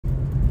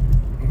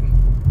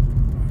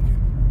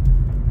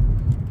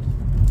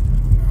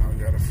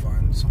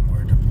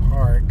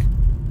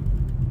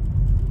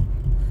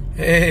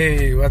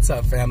Hey, what's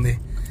up, family?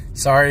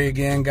 Sorry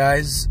again,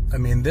 guys. I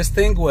mean, this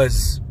thing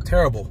was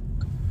terrible.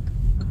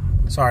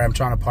 Sorry, I'm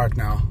trying to park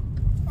now.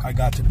 I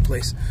got to the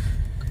place.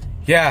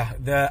 Yeah,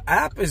 the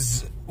app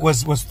was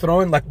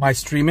throwing, like, my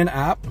streaming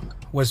app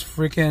was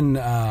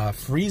freaking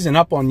freezing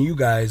up on you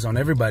guys, on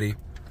everybody.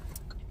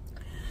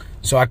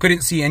 So I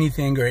couldn't see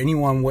anything or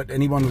what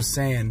anyone was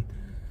saying.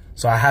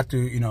 So I had to,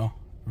 you know,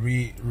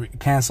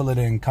 cancel it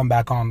and come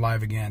back on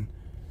live again.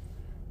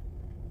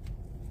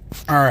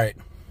 All right.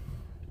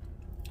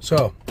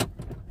 So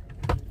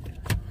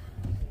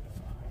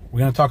we're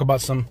going to talk about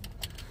some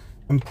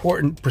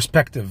important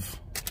perspective,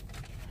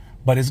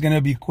 but it's going to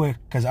be quick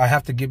because I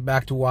have to get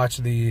back to watch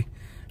the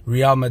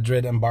Real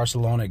Madrid and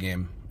Barcelona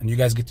game. And you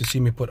guys get to see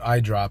me put eye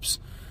drops,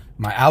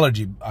 my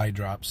allergy eye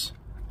drops.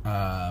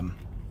 You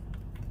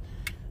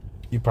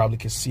probably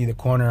can see the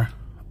corner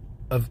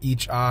of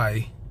each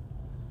eye.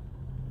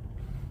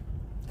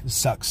 It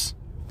sucks.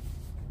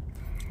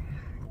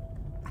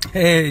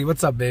 Hey,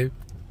 what's up, babe?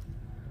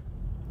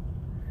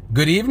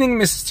 Good evening,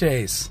 Mrs.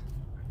 Chase.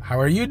 How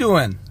are you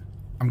doing?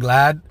 I'm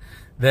glad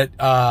that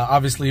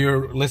obviously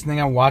you're listening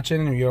and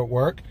watching and you're at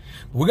work.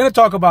 We're going to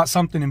talk about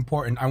something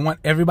important. I want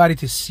everybody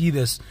to see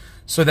this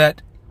so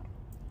that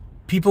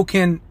people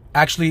can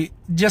actually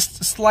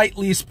just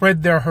slightly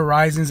spread their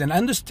horizons and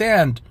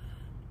understand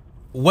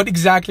what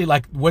exactly,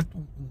 like,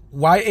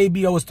 why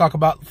AB always talk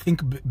about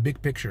think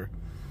big picture.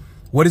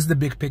 What is the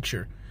big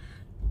picture?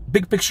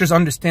 Big picture is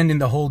understanding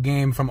the whole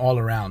game from all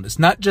around. It's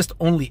not just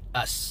only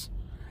us,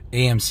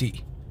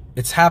 AMC.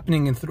 It's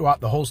happening throughout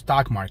the whole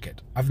stock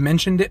market. I've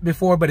mentioned it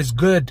before, but it's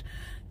good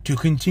to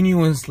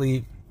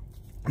continuously,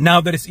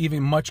 now that it's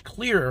even much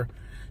clearer,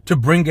 to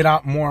bring it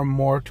out more and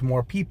more to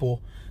more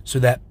people so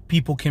that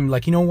people can,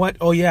 like, you know what?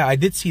 Oh yeah, I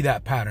did see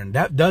that pattern.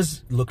 That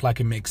does look like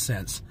it makes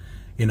sense.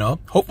 You know,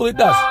 hopefully it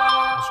does.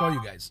 I'll show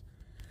you guys.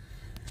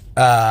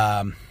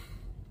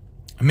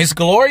 Miss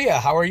Gloria,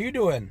 how are you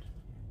doing?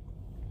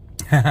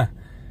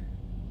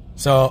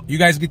 So you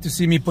guys get to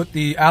see me put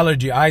the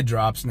allergy eye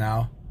drops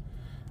now.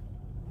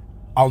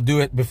 I'll do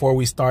it before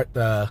we start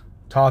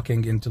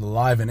talking into the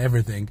live and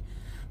everything.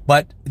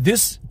 But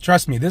this,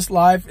 trust me, this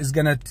live is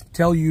going to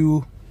tell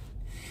you,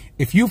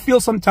 if you feel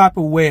some type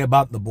of way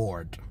about the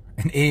board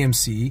and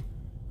AMC,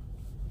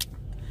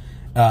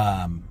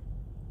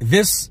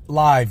 this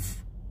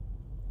live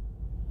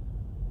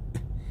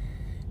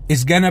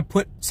is going to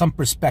put some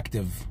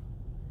perspective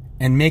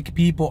and make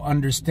people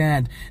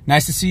understand.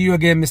 Nice to see you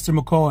again, Mr.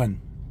 McCohen.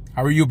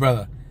 How are you,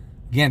 brother?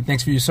 Again,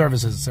 thanks for your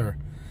services, sir.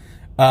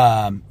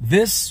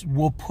 This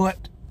will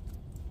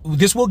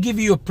give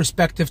you a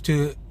perspective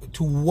to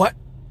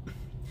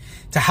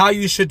how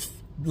you should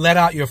let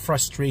out your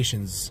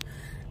frustrations.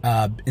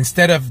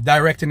 Instead of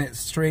directing it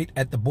straight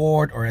at the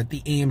board or at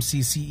the AMC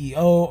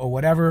CEO or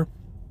whatever,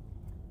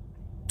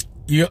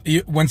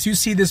 once you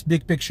see this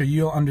big picture,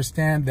 you'll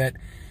understand that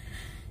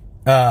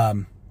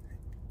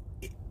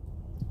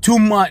too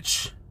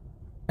much.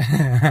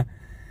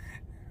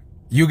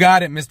 You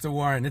got it, Mr.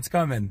 Warren. It's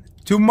coming.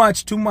 Too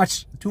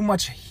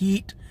much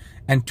heat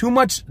and too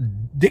much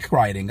dick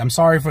riding. I'm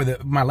sorry for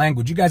my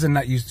language. You guys are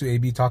not used to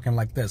AB talking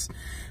like this,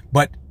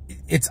 but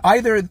it's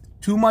either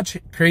too much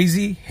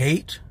crazy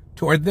hate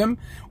toward them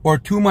or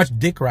too much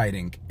dick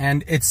riding,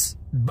 and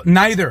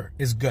neither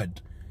is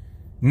good.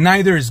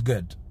 Neither is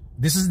good.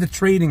 This is the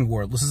trading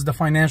world. This is the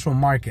financial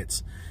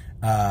markets.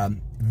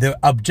 The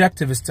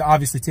objective is to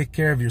obviously take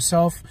care of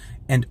yourself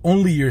and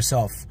only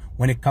yourself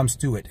when it comes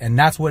to it. And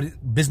that's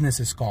what business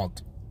is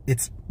called.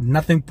 It's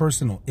nothing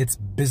personal. It's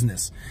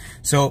business.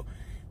 So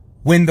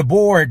when the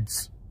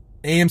boards,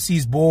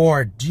 AMC's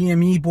board,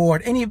 GME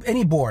board,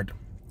 any board,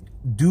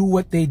 do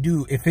what they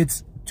do, if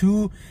it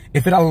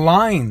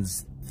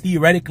aligns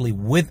theoretically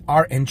with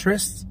our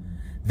interests,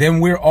 then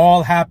we're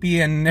all happy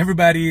and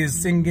everybody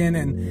is singing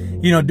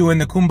and, you know, doing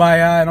the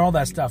kumbaya and all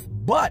that stuff.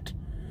 But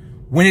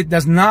when it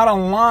does not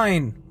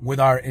align with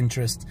our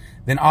interests,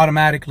 then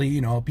automatically,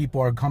 you know, people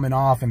are coming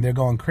off and they're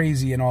going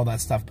crazy and all that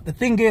stuff. But the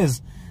thing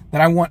is that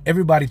I want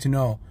everybody to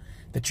know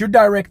that you're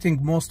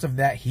directing most of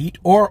that heat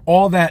or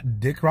all that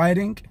dick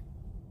riding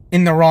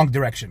in the wrong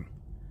direction.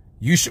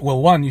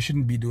 Well, one, you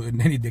shouldn't be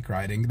doing any dick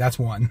riding. That's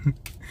one.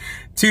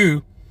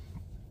 Two,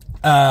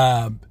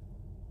 the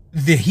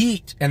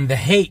heat and the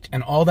hate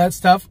and all that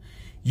stuff,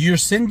 you're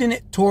sending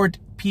it toward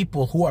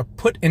people who are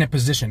put in a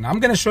position. I'm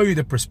going to show you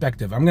the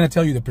perspective. I'm going to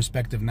tell you the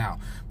perspective now.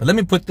 But let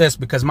me put this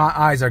because my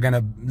eyes are going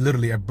to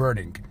literally are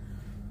burning.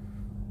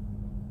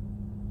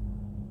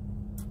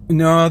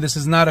 No, this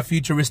is not a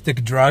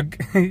futuristic drug.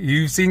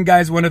 You've seen,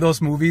 guys, one of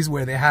those movies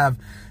where they have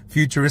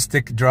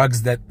futuristic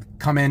drugs that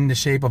come in the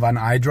shape of an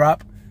eye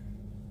drop.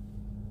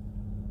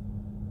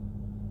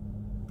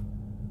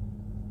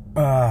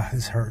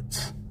 This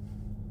hurts.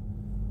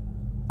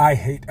 I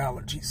hate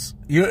allergies.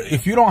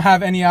 If you don't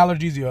have any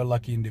allergies, you're a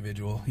lucky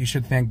individual. You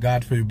should thank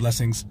God for your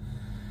blessings.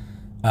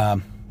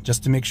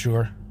 Just to make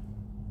sure.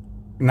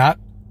 Not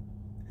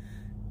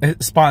a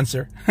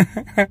sponsor,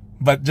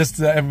 but just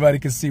so everybody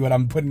can see what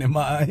I'm putting in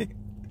my eye.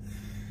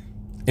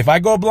 If I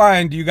go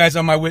blind, you guys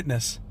are my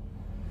witness.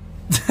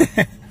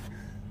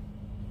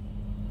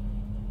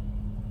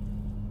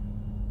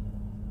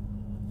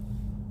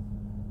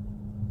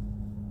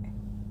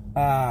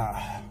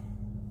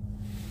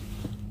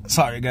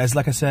 Sorry guys,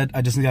 like I said,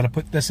 I just got to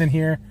put this in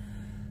here.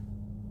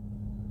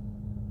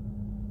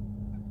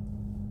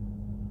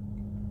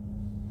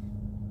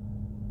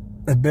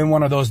 It's been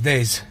one of those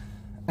days.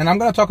 And I'm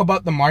going to talk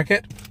about the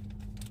market,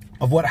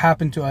 of what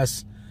happened to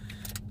us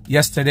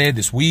yesterday,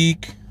 this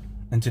week,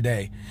 and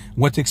today.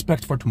 What to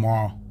expect for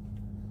tomorrow.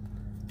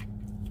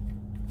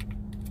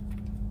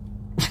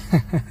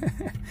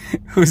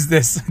 Who's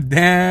this?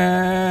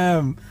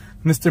 Damn,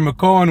 Mr.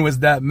 McCone was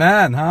that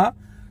man, huh?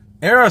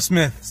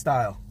 Aerosmith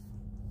style.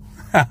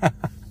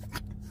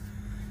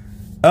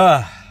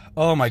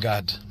 Oh my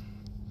God.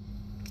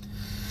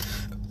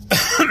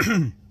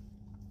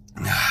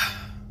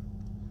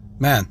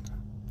 Man,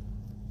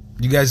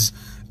 you guys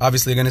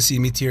obviously are gonna see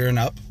me tearing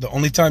up. The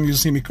only time you'll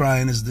see me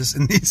crying is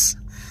in this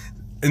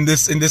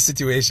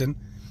situation.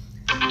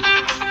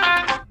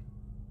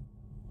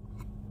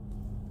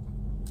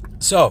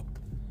 So,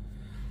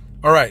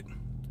 all right.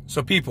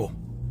 So people,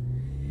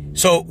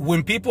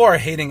 when people are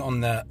hating on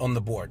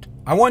the board,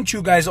 I want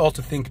you guys all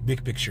to think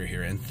big picture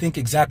here and think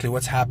exactly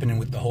what's happening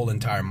with the whole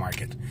entire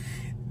market.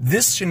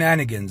 This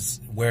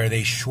shenanigans where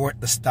they short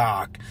the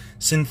stock,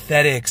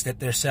 synthetics that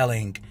they're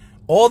selling,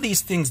 all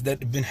these things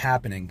that have been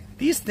happening,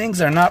 these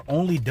things are not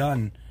only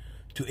done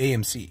to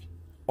AMC.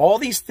 All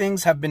these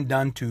things have been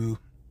done to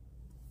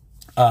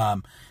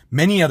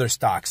many other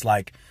stocks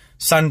like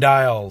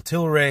sndl,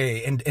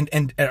 tlry,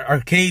 and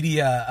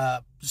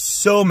Arcadia.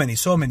 So many.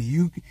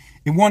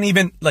 It won't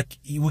even, like,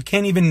 we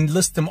can't even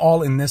list them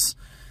all in this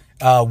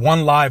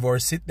one live, or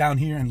sit down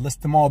here and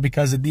list them all,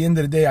 because at the end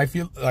of the day, I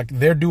feel like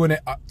they're doing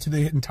it to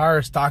the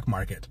entire stock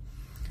market.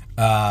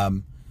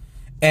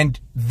 And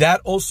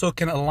that also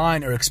can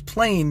align or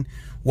explain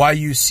why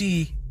you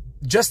see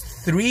just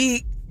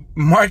 3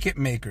 market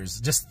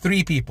makers, just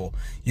 3 people.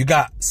 You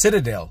got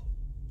Citadel,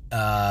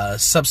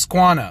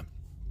 Susquehanna,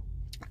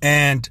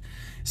 and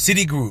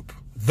Citigroup.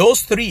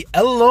 Those 3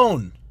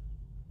 alone.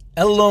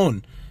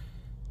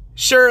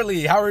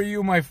 Shirley, how are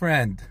you, my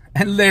friend?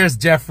 And there's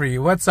Jeffrey.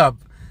 What's up?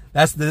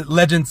 That's the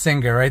legend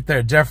singer right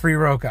there, Jeffrey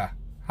Roca.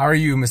 How are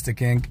you, Mr.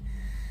 King?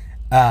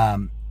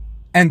 And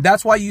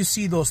that's why you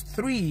see those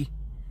 3,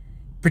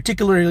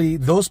 particularly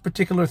those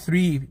particular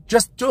 3,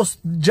 just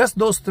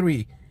those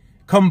 3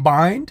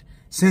 combined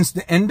since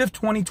the end of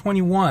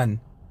 2021.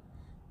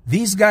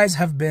 These guys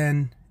have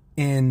been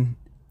in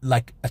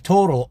like a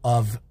total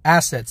of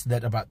assets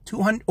that about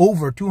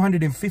over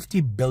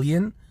 250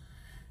 billion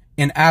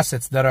in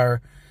assets that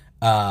are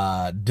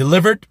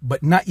delivered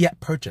but not yet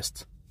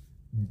purchased.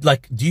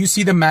 Like, do you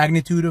see the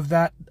magnitude of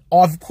that?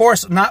 Of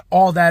course, not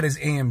all that is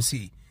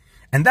AMC.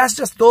 And that's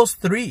just those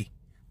 3.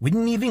 We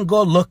didn't even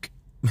go look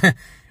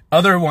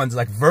other ones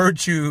like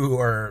Virtue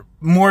or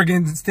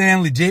Morgan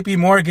Stanley, JP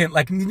Morgan.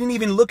 Like, we didn't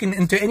even look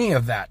into any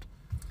of that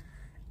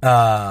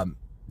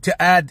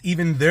to add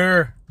even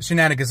their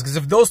shenanigans. Because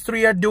if those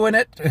 3 are doing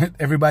it,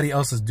 everybody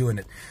else is doing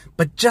it.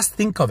 But just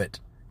think of it.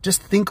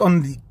 Just think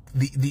on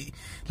the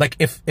like,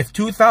 if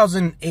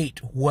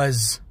 2008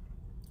 was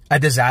a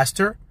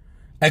disaster,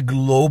 a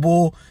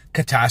global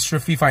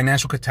catastrophe,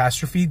 financial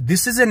catastrophe,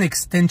 this is an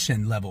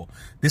extension level.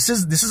 This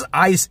is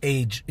Ice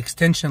Age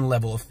extension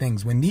level of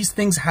things. When these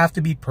things have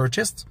to be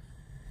purchased,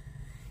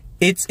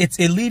 it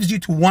leaves you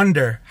to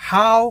wonder,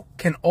 how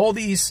can all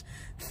these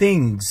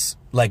things,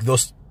 like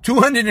those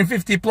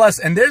 250 plus,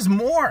 and there's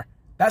more.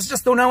 That's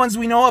just the ones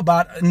we know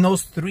about in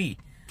those 3.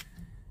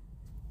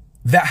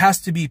 That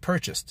has to be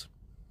purchased.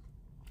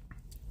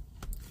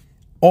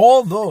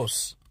 All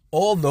those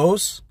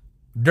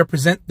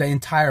represent the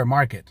entire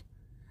market.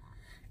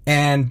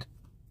 And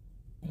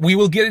we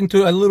will get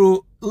into a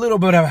little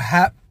bit of a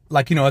hat,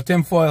 like, you know, a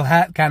tinfoil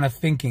hat kind of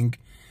thinking.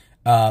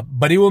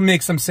 But it will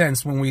make some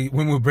sense when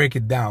we break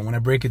it down, when I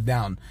break it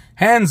down.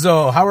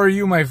 Hanzo, how are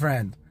you, my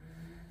friend?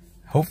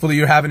 Hopefully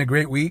you're having a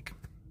great week.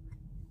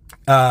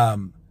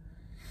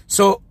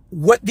 So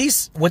what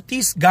these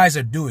guys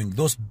are doing,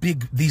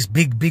 these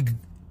big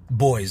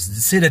boys, the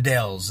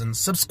Citadels and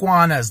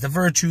Susquehannas, the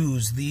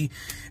Virtues, the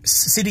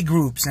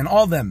Citigroups, and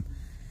all them,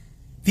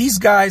 these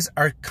guys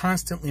are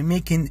constantly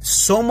making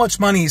so much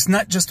money. It's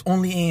not just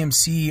only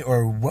AMC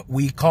or what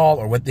we call,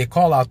 or what they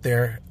call out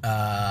there.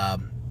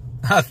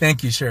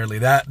 Thank you, Shirley.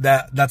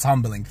 That's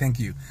humbling. Thank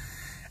you.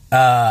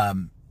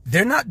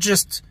 They're not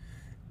just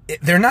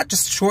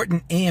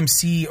shorting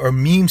AMC or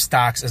meme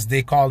stocks, as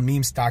they call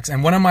meme stocks.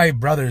 And one of my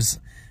brothers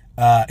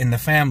in the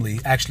family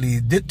actually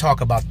did talk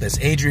about this,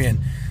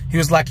 Adrian. He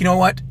was like, you know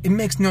what? It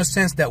makes no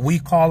sense that we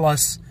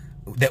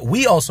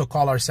also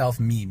call ourselves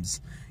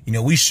memes. You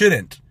know, we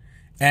shouldn't.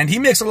 And he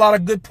makes a lot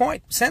of good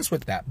sense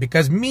with that,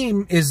 because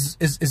meme is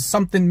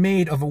something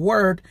made of a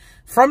word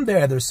from the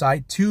other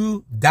side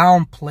to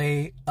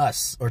downplay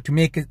us, or to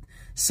make it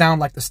sound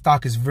like the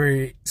stock is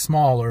very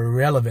small or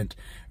irrelevant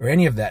or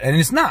any of that. And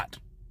it's not.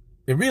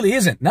 It really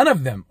isn't. None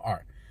of them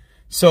are.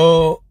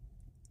 So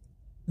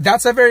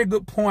that's a very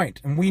good point.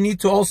 And we need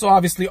to also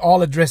obviously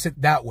all address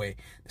it that way.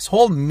 This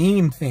whole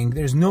meme thing,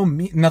 there's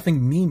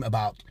nothing meme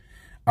about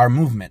our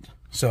movement.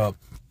 So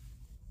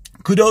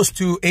kudos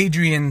to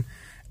Adrian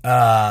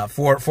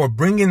for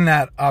bringing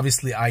that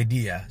obviously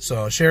idea.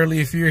 So Shirley,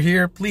 if you're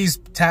here, please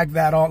tag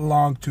that all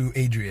along to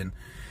Adrian.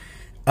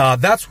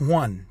 That's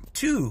one.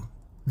 Two,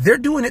 they're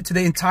doing it to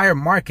the entire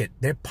market.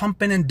 They're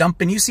pumping and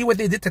dumping. You see what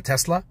they did to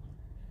Tesla?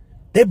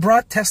 They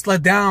brought Tesla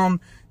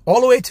down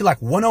all the way to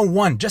like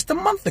 101 just a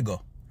month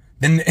ago.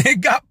 Then it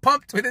got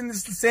pumped within the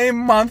same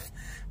month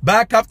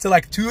back up to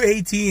like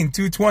 218,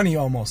 220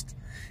 almost.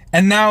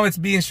 And now it's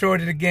being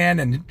shorted again.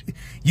 And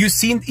you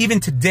seen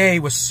even today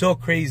was so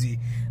crazy.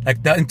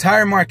 Like the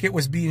entire market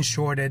was being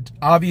shorted.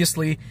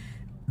 Obviously,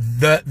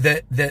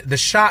 the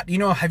shot, you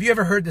know, have you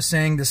ever heard the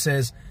saying that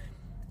says,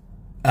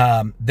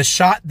 the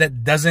shot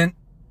that doesn't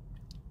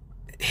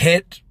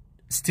hit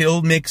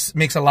still makes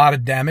a lot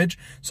of damage?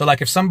 So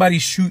like if somebody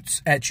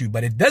shoots at you,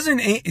 but it doesn't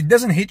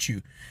hit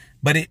you,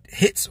 but it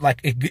hits like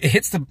it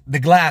hits the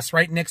glass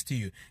right next to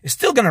you, it's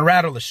still gonna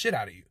rattle the shit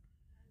out of you.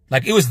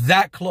 Like it was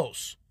that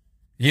close.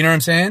 You know what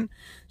I'm saying?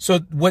 So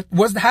what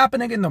was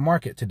happening in the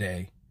market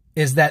today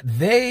is that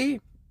they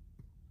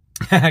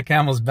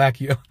Camel's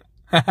back, you.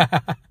 All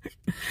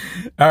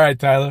right,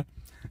 Tyler.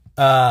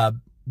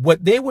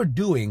 What they were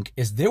doing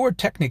is they were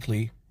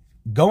technically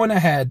going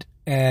ahead,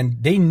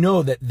 and they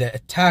know that the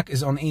attack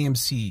is on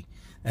AMC,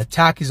 the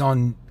attack is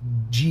on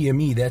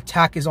GME, the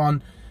attack is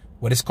on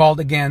what is called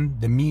again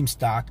the meme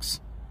stocks.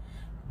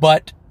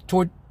 But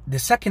toward the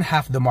second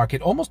half of the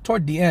market, almost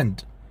toward the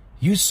end,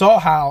 you saw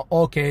how,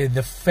 okay,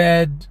 the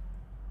Fed,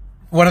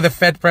 one of the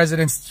Fed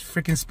presidents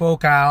freaking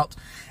spoke out,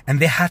 and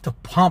they had to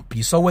pump.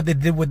 You saw what they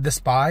did with the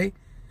SPY.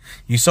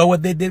 You saw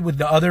what they did with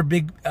the other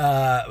big,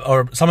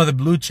 or some of the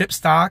blue chip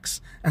stocks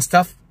and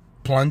stuff.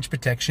 Plunge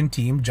protection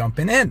team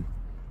jumping in.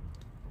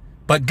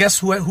 But guess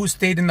who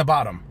stayed in the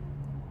bottom?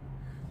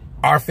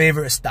 Our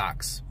favorite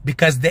stocks.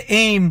 Because the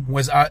aim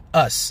was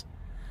us.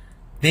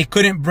 They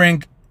couldn't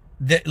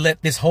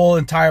let this whole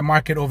entire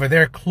market over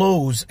there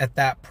close at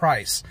that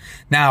price.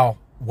 Now,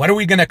 what are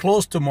we going to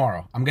close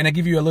tomorrow? I'm going to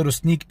give you a little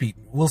sneak peek.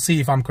 We'll see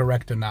if I'm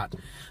correct or not.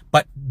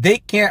 But they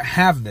can't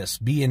have this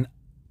being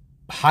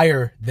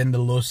higher than the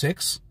low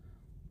 6.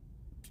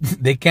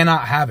 They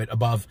cannot have it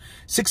above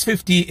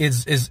 650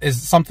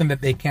 is something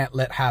that they can't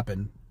let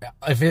happen.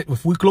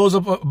 If we close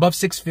up above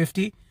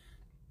 650,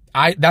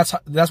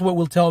 that's what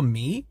will tell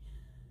me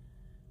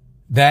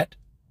that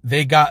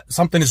they got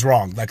something is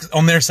wrong, like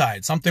on their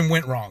side, something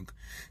went wrong.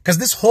 Because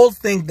this whole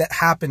thing that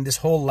happened this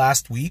whole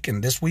last week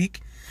and this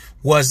week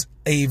was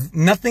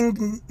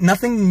nothing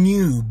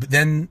new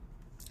than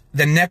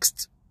the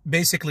next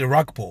basically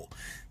rug pull.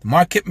 The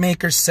market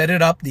makers set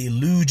it up, the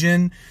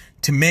illusion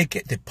to make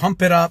it, to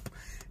pump it up.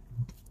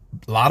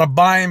 A lot of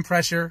buying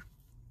pressure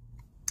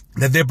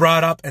that they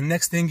brought up, and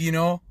next thing you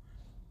know,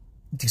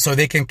 so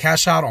they can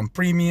cash out on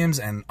premiums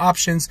and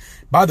options.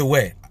 By the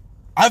way,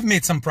 I've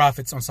made some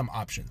profits on some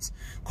options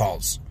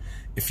calls.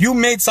 If you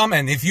made some,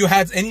 and if you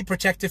had any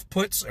protective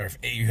puts, or if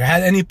you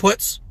had any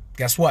puts,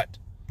 guess what?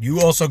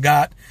 You also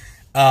got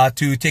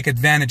to take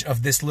advantage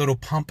of this little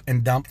pump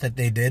and dump that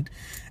they did.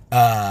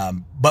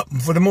 But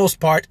for the most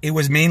part, it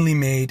was mainly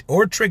made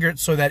or triggered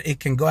so that it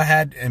can go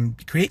ahead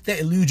and create the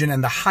illusion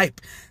and the hype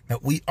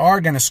that we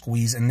are going to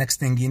squeeze. And next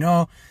thing you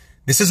know,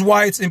 this is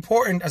why it's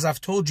important, as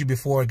I've told you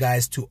before,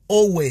 guys, to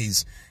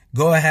always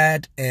go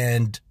ahead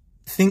and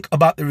think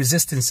about the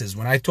resistances.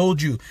 When I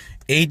told you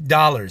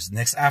 $8,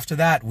 next after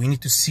that, we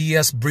need to see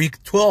us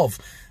break 12.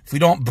 If we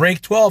don't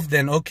break 12,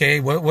 then okay,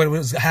 what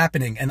was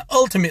happening? And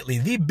ultimately,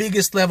 the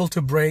biggest level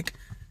to break,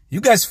 you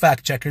guys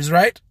fact checkers,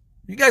 right?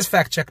 You guys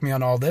fact check me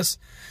on all this.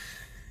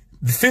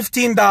 The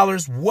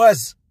 $15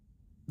 was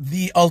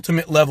the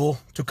ultimate level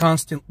to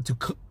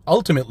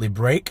ultimately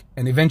break,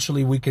 and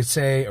eventually we could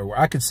say, or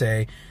I could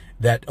say,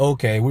 that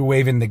okay, we're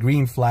waving the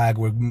green flag.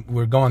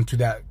 We're going to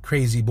that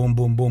crazy boom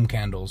boom boom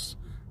candles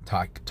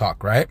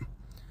talk, right?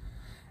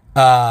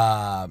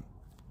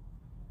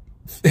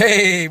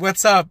 Hey,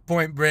 what's up,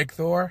 Point Break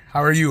Thor?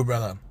 How are you,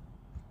 brother?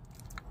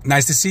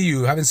 Nice to see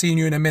you. Haven't seen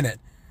you in a minute.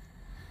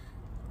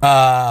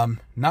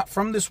 Not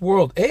from this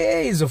world.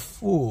 AA is a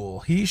fool.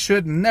 He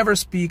should never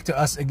speak to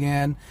us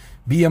again.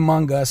 Be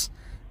among us.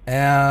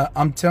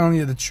 I'm telling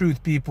you the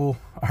truth, people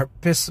are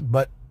pissed,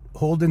 but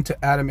holding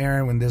to Adam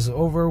Aaron when this is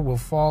over will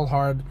fall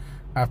hard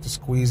after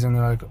squeezing.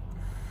 Like,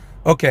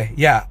 okay,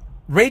 yeah.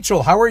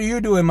 Rachel, how are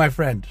you doing, my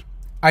friend?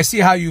 I see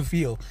how you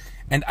feel.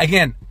 And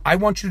again, I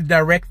want you to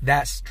direct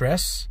that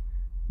stress.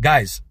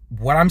 Guys,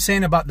 what I'm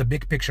saying about the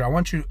big picture, I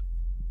want you,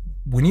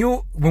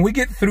 when we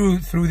get through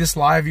this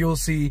live, you'll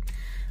see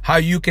how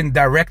you can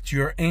direct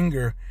your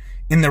anger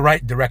in the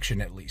right direction,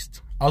 at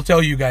least. I'll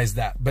tell you guys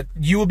that. But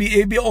you will be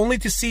able only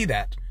to see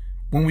that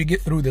when we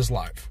get through this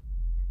live.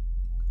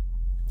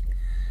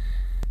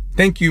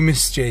 Thank you,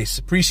 Miss Chase.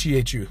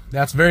 Appreciate you.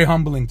 That's very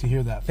humbling to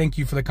hear that. Thank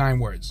you for the kind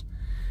words.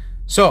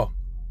 So,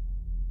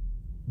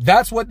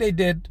 that's what they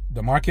did.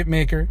 The market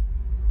maker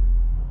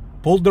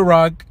pulled the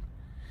rug.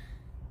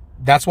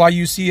 That's why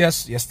you see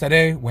us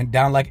yesterday went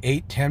down like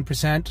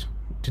 8-10%.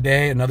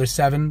 Today, another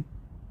 7%.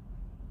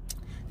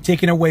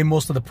 Taking away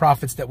most of the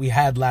profits that we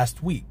had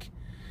last week.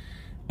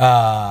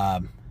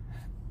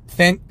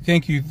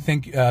 thank you,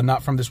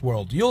 not from this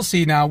world. You'll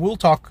see now. We'll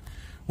talk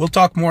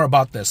more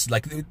about this.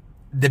 Like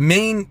the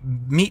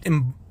main meat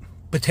and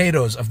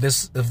potatoes of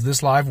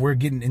this live we're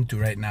getting into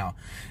right now.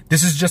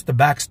 This is just the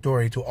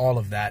backstory to all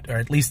of that, or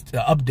at least the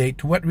update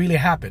to what really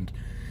happened.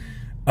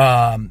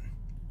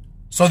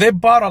 So they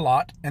bought a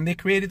lot and they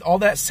created all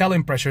that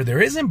selling pressure.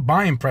 There isn't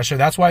buying pressure.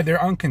 That's why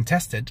they're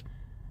uncontested.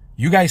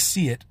 You guys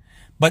see it.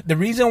 But the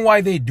reason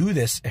why they do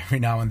this every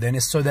now and then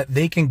is so that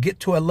they can get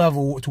to a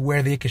level to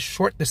where they can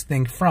short this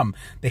thing from.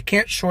 They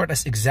can't short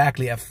us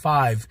exactly at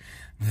 5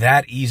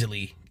 that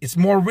easily. It's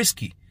more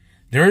risky.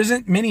 There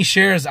isn't many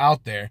shares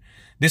out there.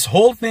 This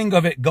whole thing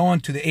of it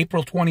going to the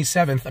April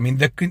 27th, I mean,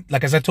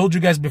 like as I told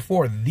you guys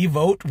before, the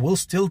vote will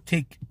still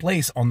take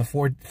place on the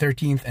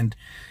 13th, and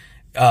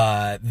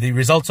the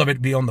results of it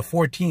be on the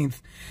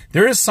 14th.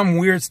 There is some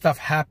weird stuff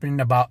happening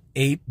about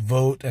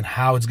vote and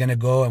how it's going to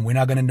go, and we're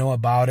not going to know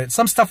about it.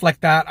 Some stuff like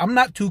that. I'm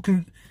not too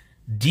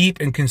deep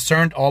and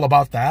concerned all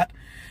about that,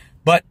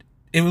 but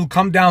it will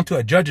come down to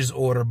a judge's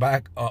order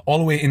back all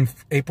the way in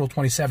April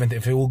 27th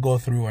if it will go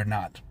through or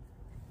not.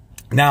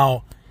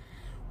 Now,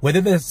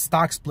 whether the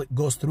stock split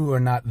goes through or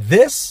not,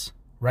 this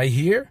right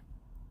here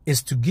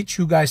is to get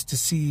you guys to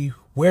see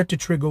where to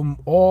trigger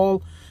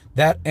all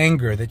that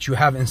anger that you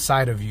have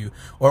inside of you,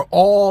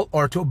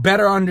 or to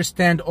better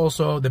understand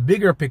also the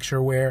bigger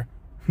picture, where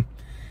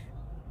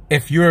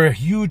if you're a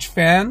huge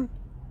fan,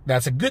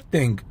 that's a good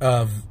thing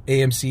of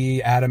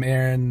AMC, Adam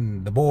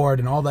Aaron, the board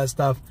and all that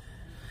stuff.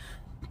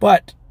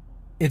 But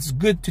it's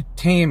good to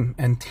tame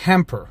and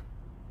temper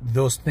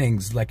those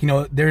things. Like, you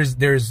know, there's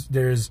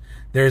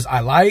I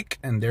like,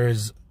 and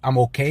there's I'm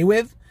okay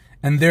with,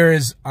 and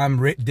there's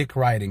I'm dick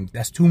riding.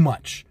 That's too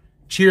much.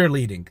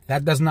 Cheerleading,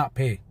 that does not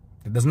pay.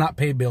 It does not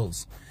pay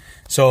bills.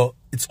 So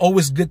it's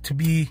always good to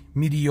be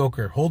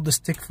mediocre. Hold the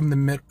stick from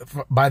the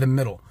by the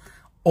middle,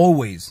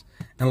 always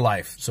in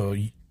life. So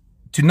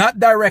to not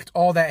direct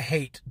all that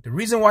hate. The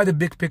reason why the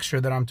big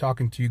picture that I'm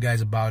talking to you guys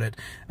about it,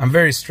 I'm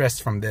very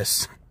stressed from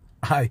this.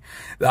 The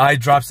eye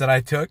drops that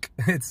I took,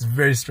 it's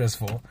very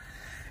stressful.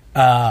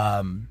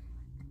 The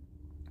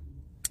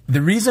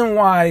reason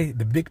why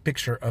the big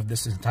picture of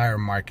this entire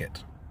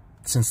market,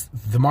 since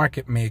the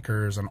market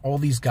makers and all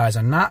these guys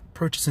are not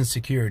purchasing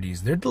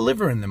securities, they're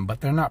delivering them,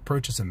 but they're not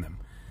purchasing them.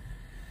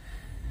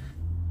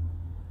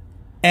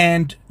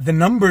 And the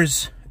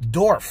numbers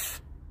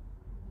dwarf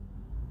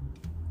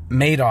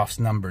Madoff's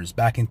numbers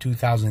back in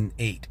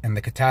 2008 and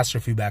the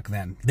catastrophe back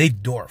then. They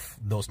dwarf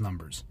those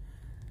numbers.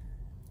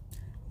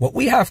 What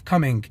we have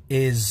coming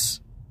is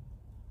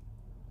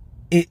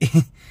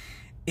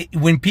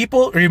when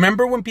people,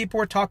 remember when people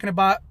were talking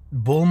about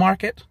bull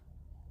market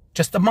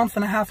just a month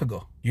and a half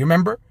ago? You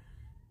remember?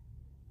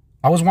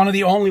 I was one of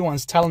the only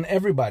ones telling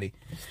everybody,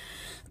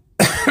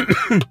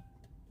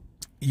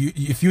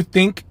 if you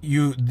think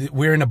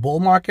we're in a bull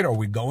market, or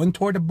we're going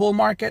toward a bull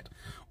market,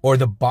 or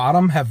the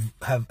bottom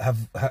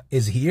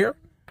is here,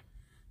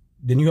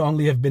 then you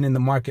only have been in the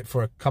market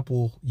for a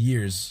couple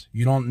years.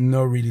 You don't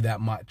know really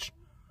that much.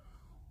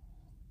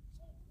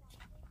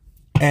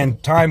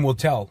 And time will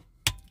tell,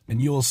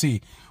 and you will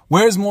see.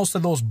 Where's most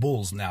of those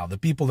bulls now? The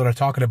people that are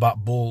talking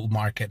about bull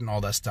market and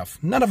all that stuff.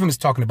 None of them is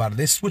talking about it.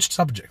 They switched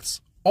subjects.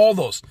 All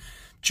those.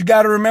 But you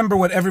got to remember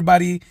what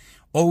everybody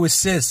always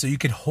says, so you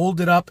can hold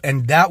it up,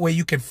 and that way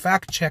you can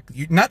fact check,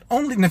 not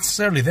only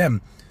necessarily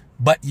them,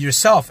 but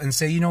yourself, and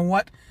say, you know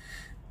what?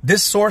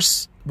 This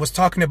source was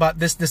talking about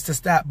this,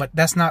 that, but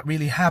that's not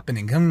really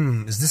happening.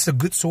 Is this a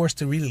good source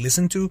to really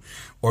listen to,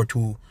 or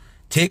to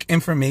take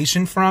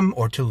information from,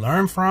 or to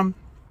learn from?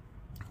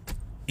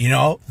 You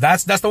know,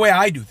 that's the way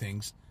I do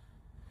things.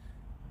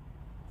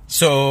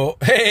 So,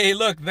 hey,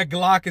 look, the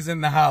Glock is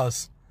in the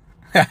house.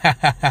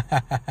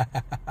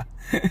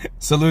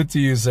 Salute to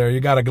you, sir. You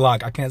got a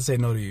Glock. I can't say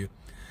no to you.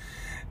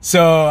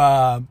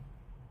 So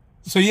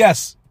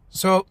yes.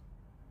 So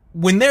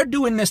when they're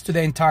doing this to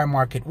the entire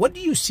market, what do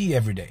you see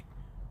every day?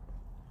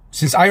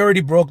 Since I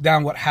already broke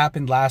down what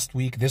happened last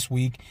week, this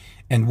week,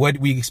 and what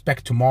we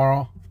expect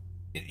tomorrow,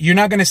 you're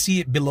not going to see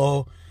it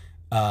below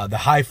the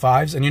high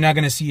 5s, and you're not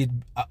going to see it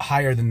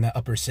higher than the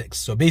upper 6.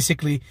 So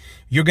basically,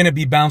 you're going to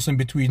be bouncing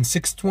between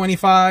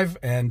 625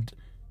 and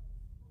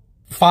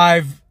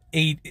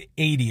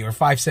 580 or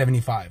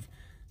 575.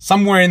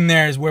 Somewhere in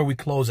there is where we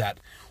close at.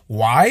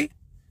 Why?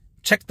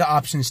 Check the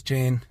options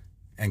chain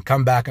and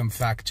come back and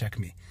fact check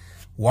me.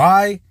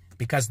 Why?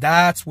 Because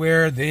that's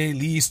where the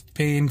least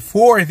pain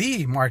for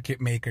the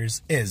market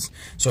makers is.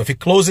 So if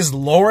it closes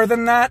lower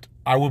than that,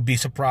 I will be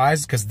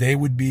surprised, because they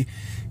would be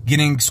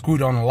getting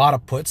screwed on a lot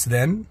of puts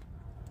then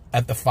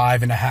at the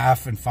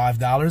 $5.50 and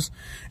 $5.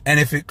 And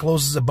if it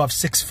closes above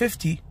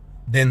 650,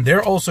 then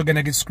they're also going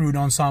to get screwed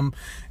on some,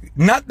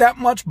 not that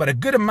much, but a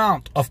good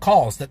amount of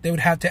calls that they would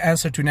have to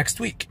answer to next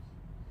week.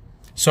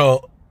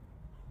 So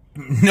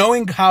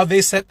knowing how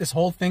they set this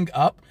whole thing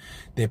up,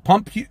 they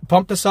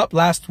pumped us up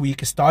last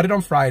week. It started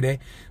on Friday,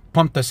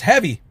 pumped us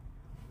heavy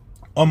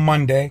on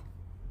Monday,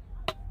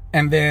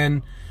 and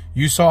then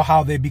You saw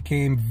how they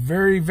became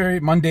very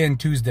Monday and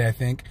Tuesday, I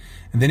think,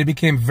 and then it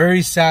became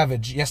very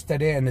savage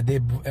yesterday and the day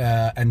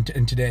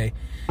and today,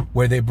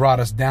 where they brought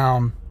us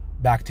down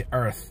back to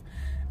earth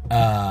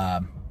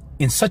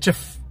in such a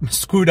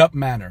screwed up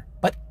manner.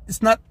 But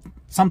it's not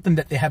something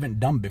that they haven't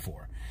done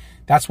before.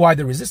 That's why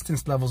the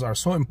resistance levels are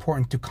so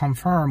important to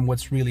confirm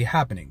what's really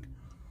happening.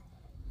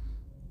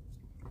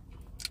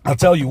 I'll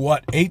tell you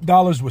what,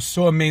 $8 was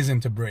so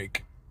amazing to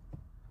break.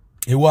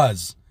 It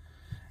was.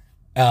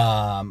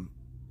 And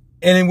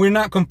we're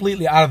not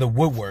completely out of the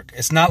woodwork.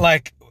 It's not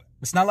like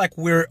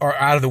we're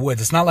out of the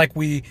woods. It's not like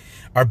we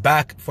are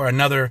back for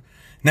another,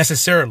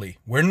 necessarily.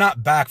 We're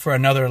not back for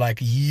another like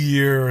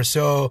year or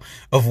so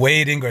of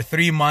waiting, or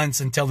 3 months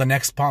until the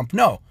next pump.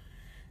 No.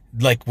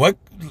 Like what?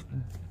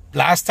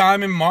 Last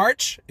time in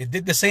March, it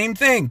did the same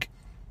thing.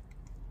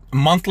 A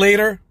month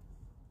later,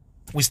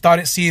 we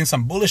started seeing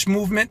some bullish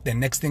movement.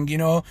 Then next thing you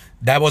know,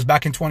 that was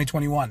back in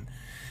 2021.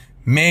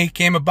 May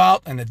came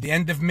about, and at the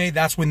end of May,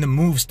 that's when the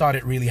move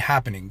started really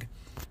happening.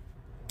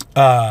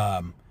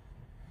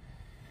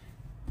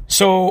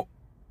 So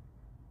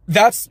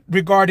that's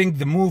regarding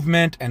the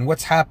movement and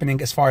what's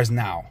happening as far as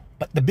now.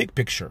 But the big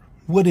picture,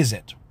 what is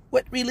it?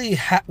 What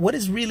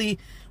is really,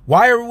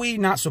 why are we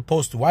not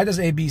supposed to? Why does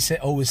AB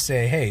always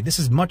say, hey, this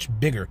is much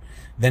bigger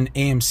than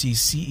AMC's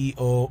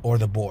CEO or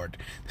the board.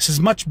 This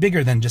is much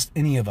bigger than just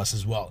any of us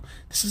as well.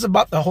 This is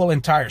about the whole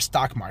entire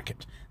stock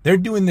market. They're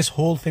doing this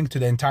whole thing to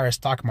the entire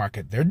stock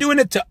market. They're doing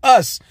it to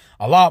us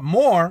a lot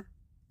more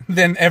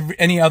than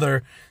any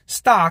other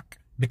stock,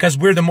 because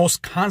we're the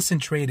most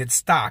concentrated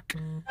stock.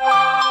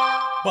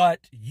 But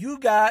you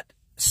got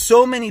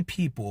so many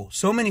people,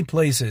 so many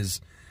places,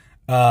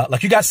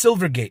 like you got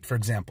Silvergate, for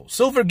example.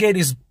 Silvergate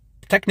is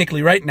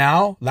technically right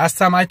now, last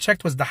time I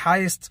checked, was the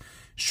highest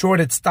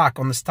shorted stock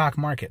on the stock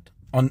market,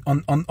 on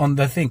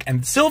the thing.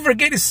 And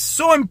Silvergate is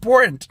so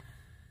important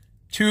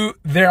to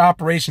their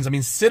operations. I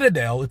mean,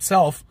 Citadel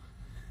itself,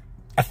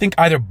 I think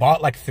either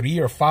bought like 3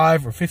 or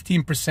 5 or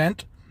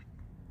 15%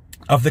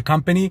 of the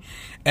company,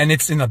 and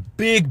it's in a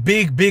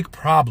big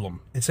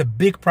problem. It's a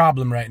big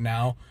problem right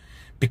now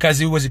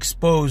because it was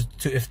exposed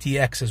to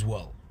FTX as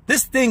well.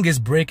 This thing is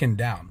breaking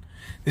down.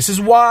 This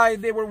is why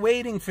they were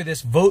waiting for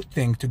this vote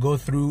thing to go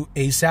through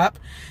ASAP.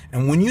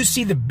 And when you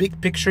see the big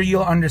picture,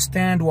 you'll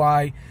understand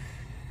why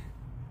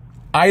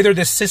either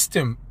the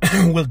system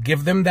will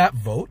give them that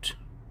vote.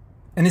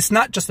 And it's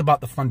not just about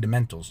the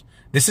fundamentals.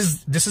 This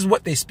is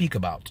what they speak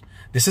about.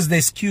 This is the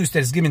excuse that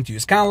is given to you.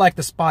 It's kind of like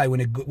the SPY when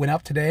it went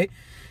up today.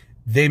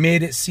 They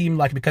made it seem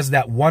like because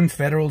that one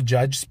federal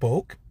judge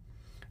spoke,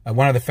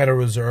 one of the Federal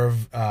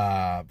Reserve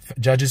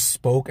judges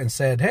spoke and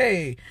said,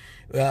 hey,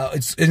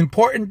 it's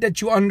important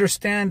that you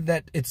understand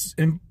that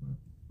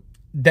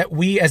that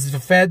we as the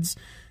feds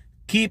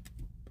keep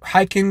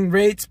hiking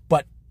rates,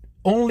 but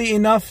only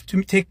enough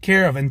to take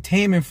care of and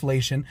tame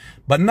inflation,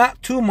 but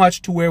not too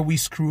much to where we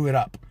screw it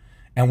up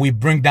and we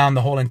bring down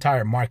the whole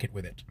entire market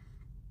with it.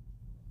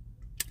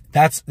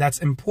 That's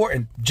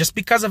important. Just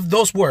because of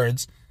those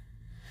words,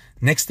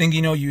 next thing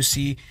you know, you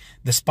see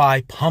the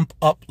SPY pump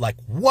up like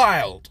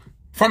wild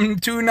from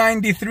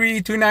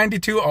 293,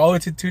 292 all the way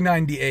to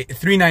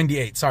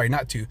 398. Sorry,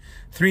 not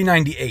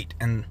 398,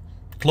 and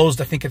closed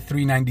I think at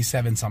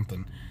 397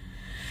 something.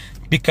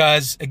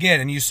 Because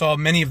again, and you saw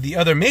many of the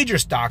other major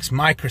stocks,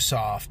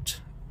 Microsoft,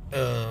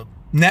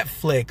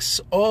 Netflix,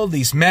 all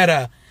these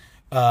Meta,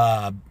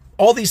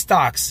 all these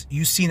stocks,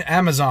 you've seen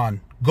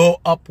Amazon go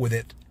up with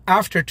it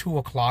after 2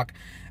 o'clock,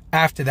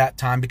 after that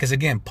time, because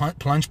again,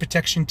 plunge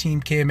protection team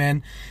came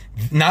in.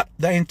 Not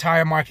the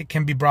entire market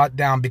can be brought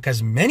down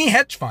because many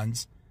hedge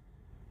funds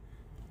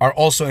are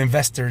also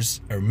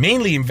investors, or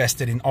mainly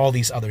invested in all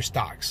these other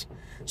stocks.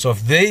 So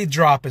if they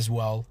drop as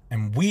well,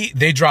 and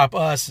they drop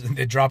us, and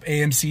they drop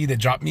AMC, they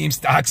drop meme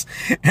stocks,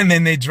 and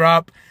then they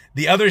drop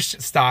the other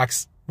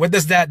stocks, what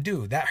does that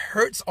do? That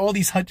hurts all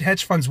these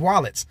hedge funds'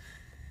 wallets.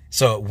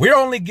 So we're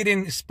only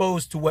getting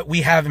exposed to what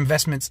we have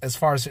investments as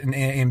far as in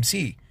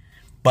AMC.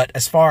 But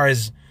as far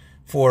as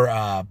for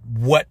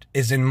what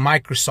is in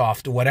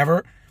Microsoft or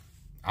whatever,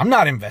 I'm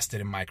not invested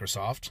in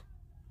Microsoft.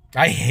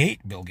 I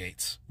hate Bill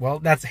Gates. Well,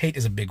 hate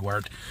is a big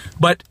word,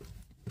 but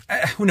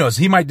who knows?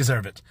 He might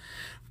deserve it.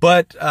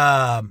 But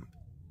I'm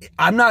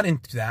not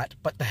into that.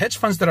 But the hedge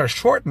funds that are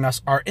shorting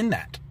us are in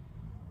that.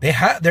 They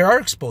are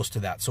exposed to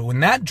that. So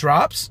when that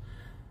drops,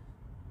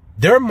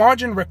 their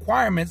margin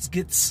requirements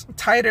gets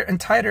tighter and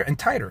tighter and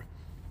tighter.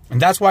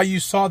 And that's why you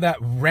saw that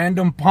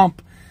random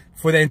pump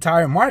for the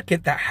entire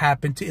market that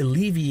happened to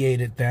alleviate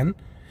it then,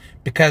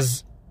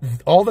 because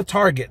all the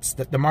targets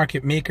that the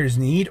market makers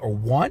need or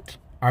want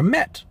are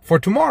met for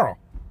tomorrow.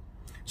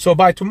 So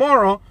by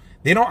tomorrow,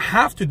 they don't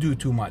have to do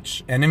too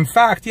much. And in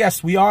fact,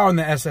 yes, we are on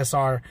the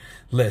SSR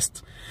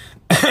list.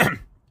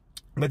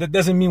 But that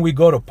doesn't mean we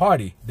go to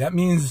party. That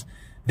means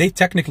they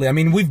technically, I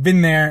mean, we've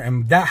been there,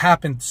 and that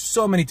happened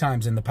so many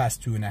times in the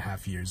past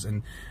 2.5 years.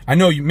 And I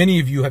know many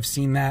of you have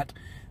seen that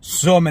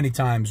so many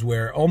times,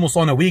 where almost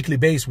on a weekly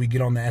basis we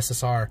get on the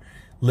SSR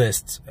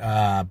list.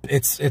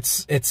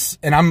 It's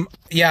and I'm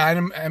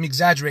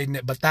exaggerating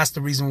it, but that's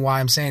the reason why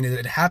I'm saying it.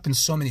 It happens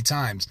so many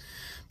times.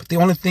 But the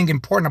only thing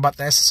important about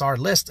the SSR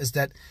list is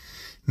that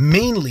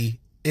mainly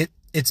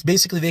it's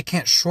basically they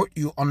can't short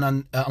you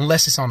on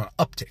unless it's on an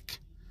uptick.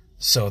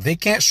 So they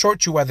can't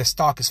short you while the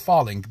stock is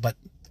falling, but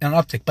an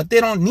uptick. But they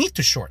don't need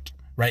to short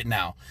right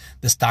now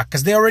the stock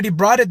because they already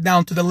brought it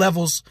down to the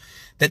levels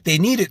that they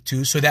need it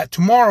to, so that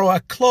tomorrow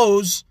at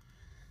close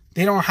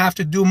they don't have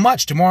to do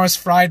much. Tomorrow's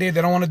Friday.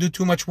 They don't want to do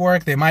too much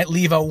work. They might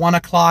leave at 1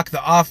 o'clock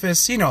the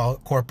office, you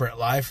know, corporate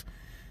life,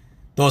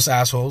 those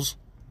assholes.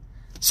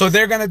 So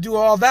they're going to do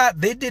all that.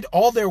 They did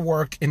all their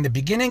work in the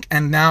beginning,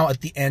 and now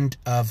at the end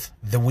of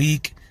the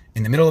week,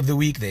 in the middle of the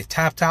week, they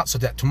tapped out so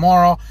that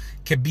tomorrow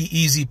can be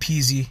easy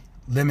peasy,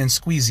 lemon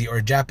squeezy,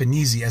 or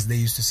Japanesey, as they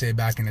used to say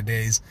back in the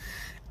days,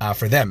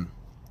 for them.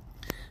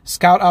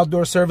 Scout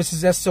Outdoor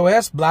Services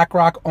SOS,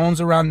 BlackRock owns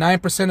around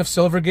 9% of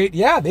Silvergate.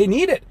 Yeah, they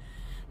need it.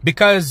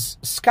 Because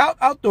Scout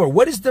Outdoor,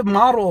 what is the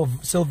model of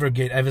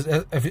Silvergate?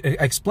 I've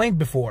explained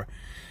before.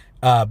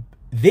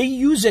 They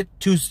use it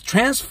to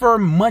transfer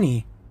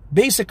money,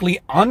 basically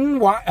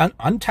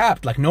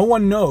untapped, like no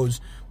one knows,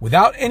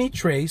 without any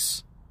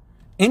trace,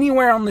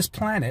 anywhere on this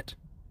planet.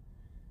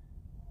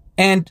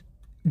 And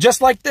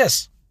just like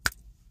this,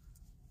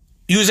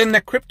 using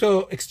the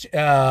crypto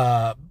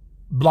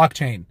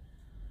blockchain.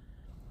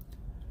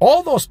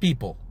 All those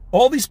people,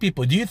 all these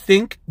people, do you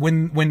think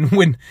when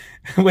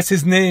what's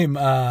his name,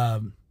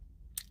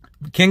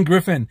 King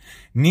Griffin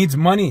needs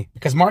money?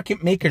 Because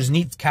market makers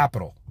need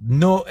capital.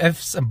 No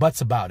ifs and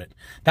buts about it.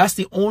 That's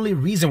the only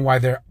reason why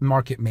they're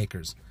market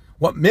makers.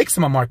 What makes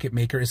them a market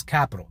maker is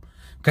capital.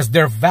 Because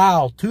their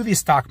vow to the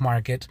stock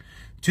market,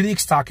 to the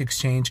stock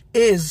exchange,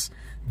 is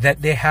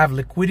that they have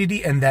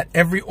liquidity and that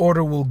every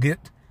order will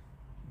get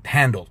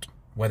handled,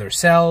 whether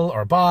sell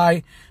or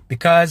buy,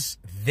 because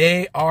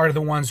they are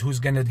the ones who's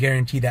going to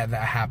guarantee that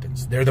that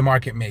happens. They're the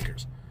market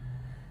makers.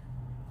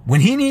 When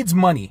he needs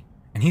money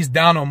and he's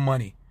down on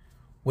money,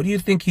 what do you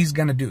think he's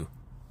going to do?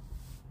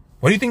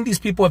 What do you think these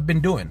people have been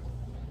doing?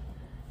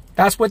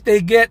 That's what they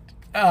get,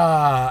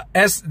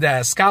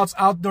 the Scouts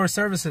Outdoor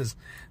Services.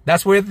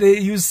 That's where they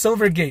use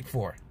Silvergate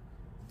for.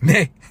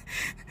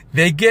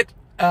 They get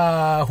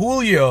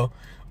Julio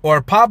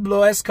or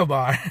Pablo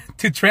Escobar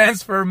to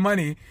transfer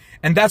money.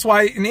 And that's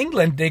why in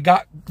England they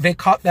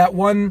caught that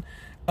one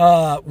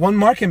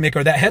market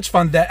maker, that hedge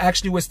fund that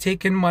actually was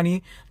taking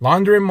money,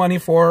 laundering money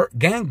for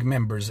gang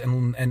members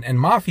and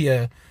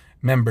mafia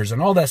members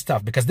and all that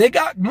stuff, because they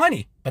got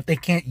money, but they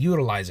can't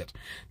utilize it.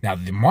 Now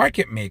the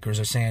market makers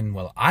are saying,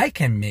 well, I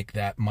can make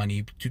that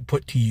money to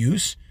put to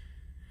use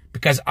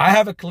because I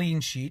have a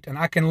clean sheet and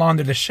I can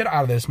launder the shit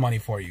out of this money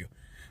for you.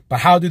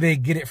 But how do they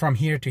get it from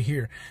here to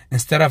here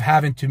instead of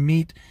having to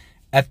meet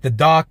at the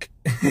dock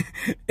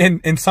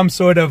in some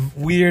sort of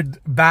weird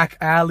back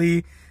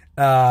alley,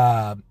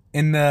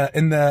 in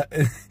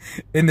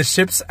the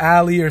ship's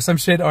alley or some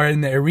shit, or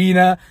in the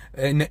arena,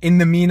 in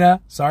the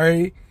Mina,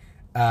 sorry,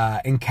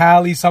 in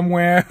Cali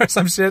somewhere or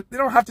some shit? They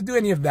don't have to do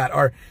any of that,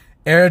 or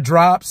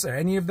airdrops or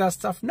any of that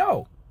stuff.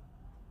 No.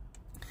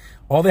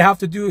 All they have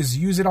to do is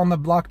use it on the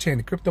blockchain,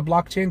 the crypto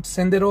blockchain,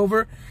 send it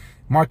over.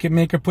 Market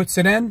maker puts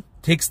it in,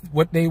 takes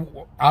what they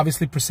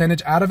obviously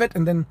percentage out of it,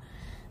 and then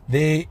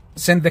they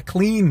send the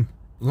clean,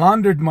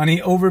 laundered money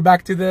over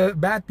back to the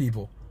bad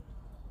people.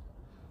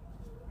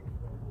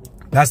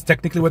 That's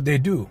technically what they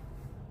do.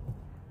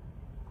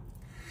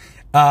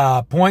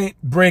 Point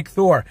Break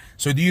Thor.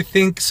 So do you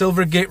think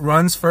Silvergate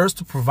runs first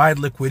to provide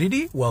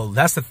liquidity? Well,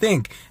 that's the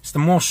thing. It's the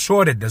most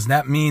shorted. Does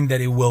that mean that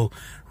it will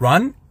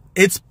run?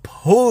 It's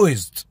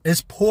poised.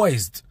 It's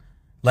poised.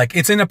 Like,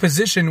 it's in a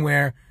position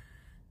where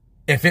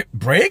if it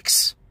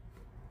breaks,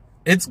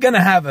 it's going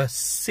to have a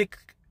sick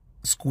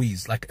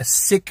squeeze, like a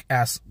sick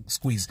ass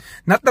squeeze.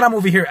 Not that I'm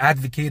over here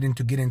advocating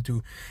to get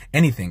into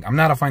anything. I'm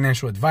not a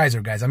financial advisor,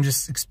 guys. I'm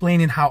just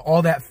explaining how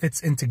all that fits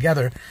in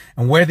together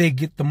and where they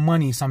get the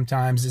money.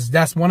 Sometimes is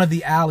that's one of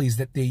the alleys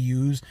that they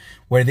use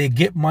where they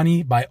get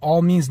money by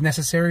all means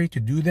necessary to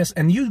do this.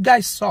 And you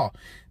guys saw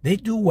they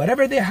do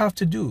whatever they have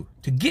to do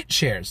to get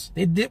shares.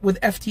 They did with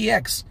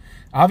FTX.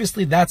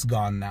 Obviously that's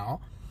gone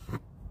now.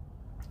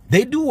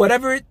 They do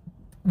whatever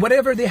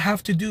they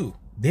have to do.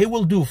 They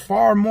will do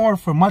far more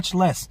for much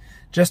less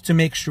just to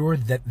make sure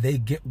that they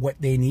get what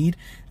they need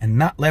and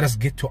not let us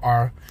get to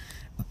our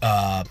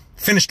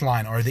finish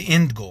line or the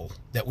end goal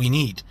that we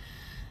need.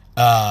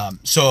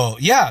 So,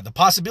 yeah, the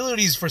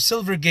possibilities for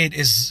Silvergate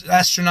is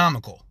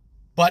astronomical.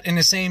 But in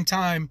the same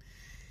time,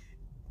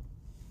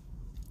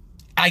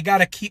 I got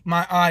to keep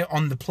my eye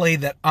on the play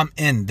that I'm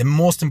in, the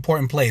most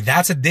important play.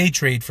 That's a day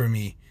trade for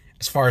me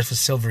as far as for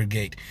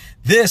Silvergate.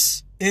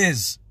 This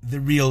is the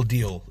real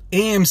deal.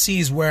 AMC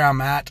is where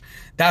I'm at.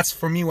 That's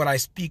for me what I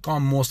speak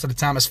on most of the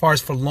time as far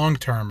as for long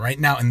term right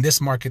now in this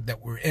market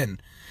that we're in.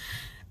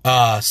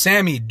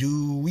 Sammy,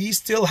 do we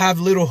still have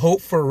little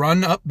hope for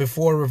run up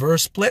before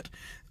reverse split?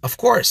 Of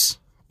course.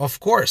 Of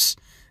course.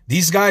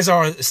 These guys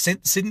are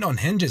sitting on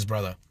hinges,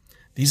 brother.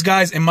 These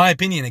guys, in my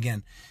opinion,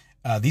 again,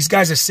 these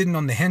guys are sitting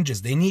on the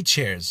hinges. They need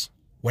shares.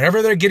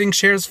 Whatever they're getting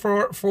shares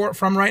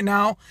from right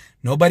now,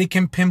 nobody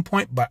can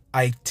pinpoint, but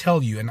I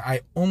tell you, and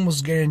I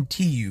almost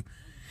guarantee you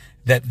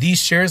that these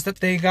shares that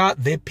they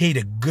got, they paid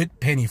a good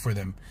penny for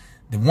them.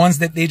 The ones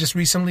that they just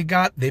recently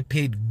got, they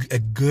paid a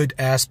good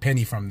ass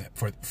penny for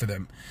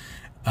them.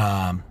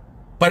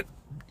 But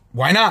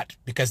why not?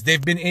 Because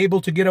they've been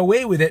able to get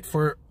away with it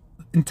for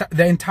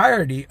the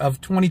entirety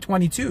of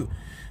 2022.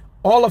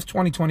 All of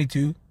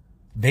 2022,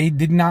 they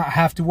did not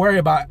have to worry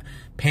about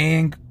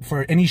paying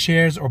for any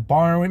shares or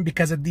borrowing,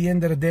 because at the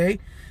end of the day,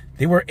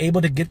 they were able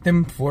to get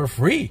them for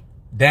free,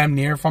 damn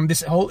near, from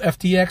this whole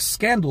FTX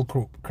scandal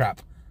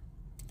crap.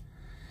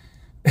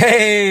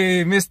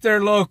 Hey,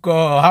 Mr.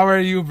 Loco, how are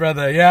you,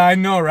 brother? Yeah, I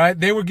know, right?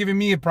 They were giving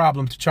me a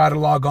problem to try to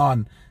log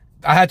on.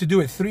 I had to do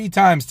it 3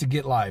 times to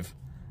get live.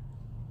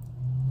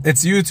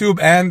 It's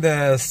YouTube and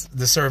the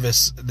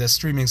service, the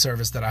streaming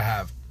service that I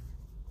have.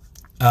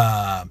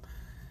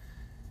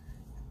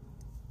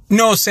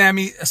 No,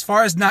 Sammy, as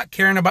far as not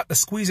caring about the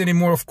squeeze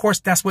anymore, of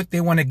course, that's what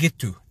they want to get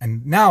to.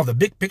 And now the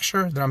big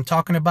picture that I'm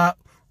talking about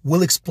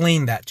will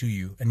explain that to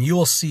you. And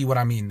you'll see what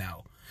I mean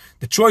now.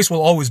 The choice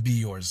will always be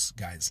yours,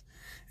 guys.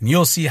 And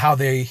you'll see how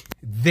they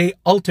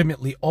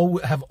ultimately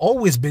have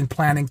always been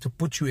planning to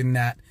put you in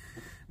that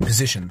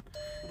position.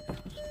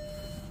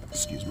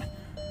 Excuse me.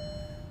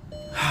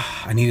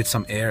 I needed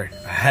some air.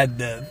 I had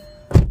the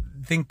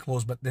thing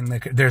closed, but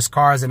then there's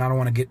cars and I don't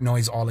want to get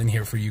noise all in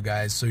here for you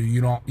guys, so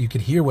you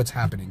could hear what's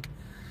happening.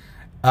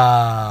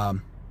 So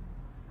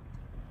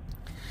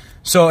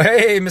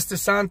hey, Mr.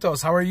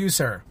 Santos, how are you,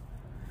 sir?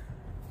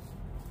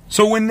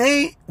 So when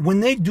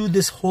they do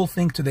this whole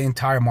thing to the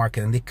entire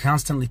market, and they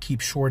constantly keep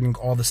shorting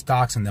all the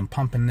stocks and then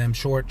pumping them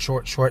short,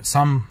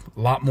 some a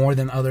lot more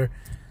than other,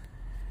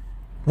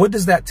 what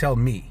does that tell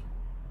me?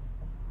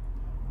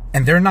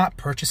 And they're not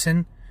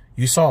purchasing.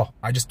 You saw,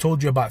 I just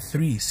told you about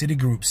 3,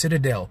 Citigroup,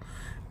 Citadel,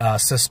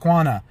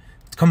 Susquehanna,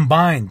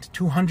 combined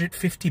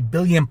 250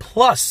 billion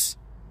plus,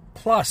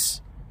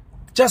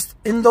 just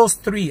in those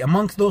 3,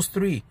 amongst those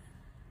 3,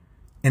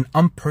 in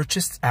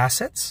unpurchased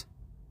assets.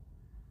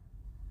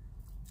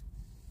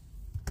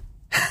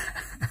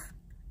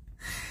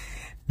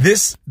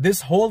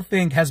 This whole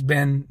thing has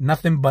been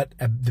nothing but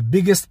the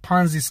biggest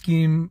Ponzi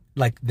scheme,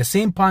 like the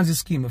same Ponzi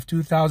scheme of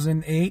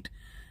 2008,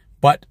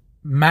 but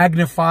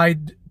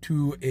magnified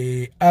to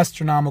a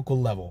astronomical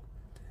level.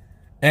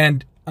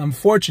 And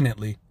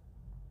unfortunately,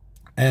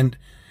 and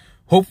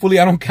hopefully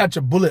I don't catch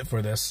a bullet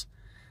for this,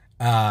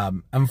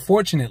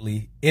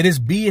 unfortunately, it is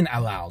being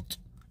allowed.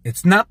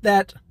 It's not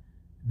that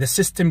the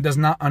system does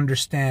not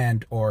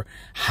understand or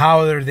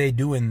how are they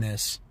doing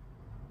this.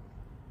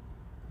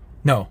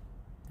 No,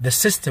 the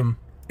system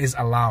is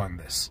allowing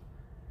this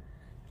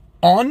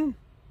on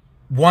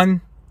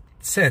one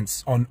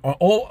sense, on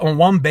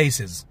one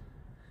basis.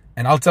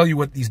 And I'll tell you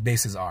what these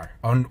bases are,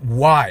 on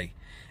why.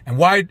 And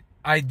why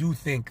I do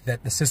think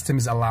that the system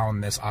is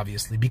allowing this,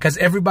 obviously. Because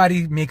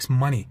everybody makes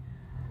money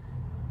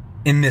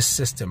in this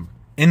system,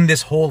 in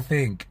this whole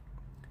thing.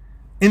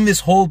 In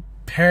this whole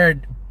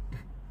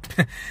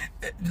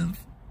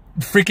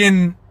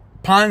freaking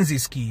Ponzi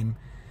scheme.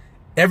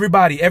 Every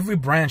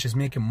branch is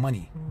making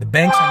money. The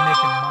banks are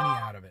making money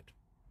out of it.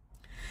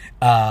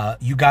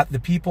 You got the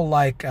people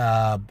like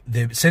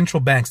the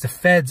central banks, the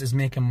feds is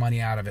making money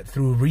out of it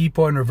through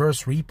repo and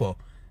reverse repo,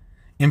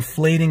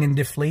 inflating and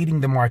deflating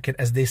the market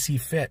as they see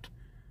fit.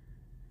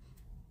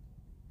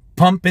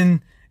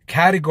 Pumping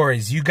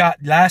categories. You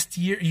got last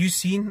year, you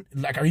seen,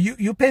 like, are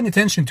you paying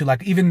attention to,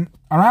 like, even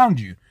around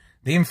you,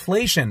 the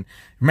inflation?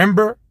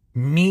 Remember,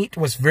 meat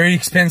was very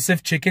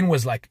expensive. Chicken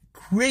was like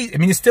crazy. I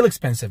mean, it's still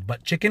expensive,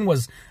 but chicken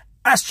was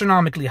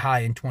astronomically high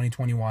in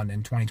 2021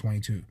 and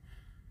 2022.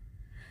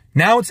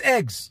 Now it's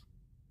eggs.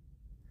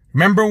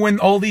 Remember when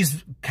all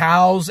these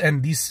cows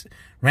and these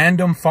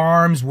random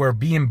farms were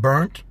being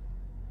burnt?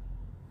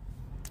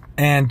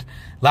 And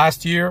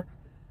last year,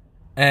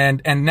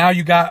 and now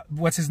you got,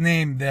 what's his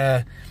name?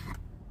 The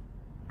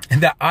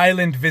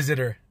island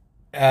visitor,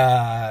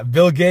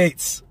 Bill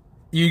Gates.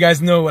 You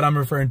guys know what I'm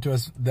referring to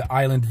as the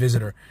island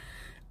visitor.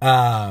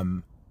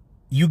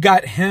 You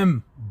got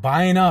him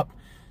buying up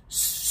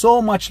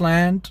so much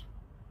land.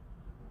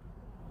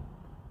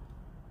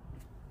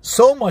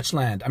 So much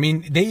land. I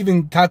mean, they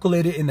even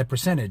calculate it in the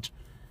percentage.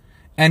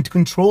 And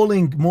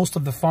controlling most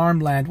of the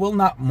farmland. Well,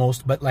 not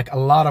most, but like a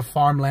lot of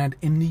farmland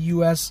in the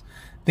U.S.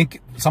 I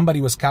think somebody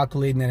was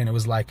calculating it and it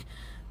was like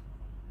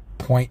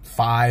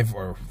 0.5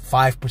 or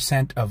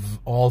 5% of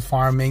all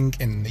farming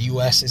in the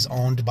U.S. is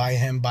owned by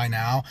him by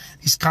now.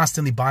 He's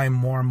constantly buying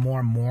more and more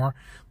and more.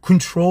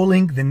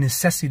 Controlling the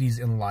necessities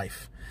in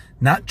life.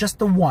 Not just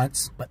the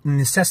wants, but the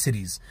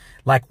necessities.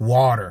 Like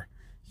water.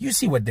 You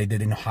see what they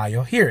did in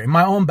Ohio. Here, in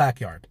my own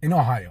backyard, in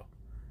Ohio.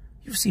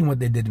 You've seen what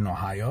they did in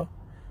Ohio.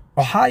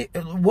 Ohio,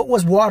 what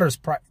was water's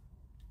price?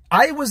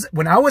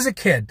 When I was a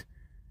kid,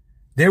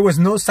 there was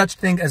no such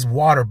thing as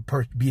water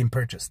being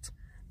purchased.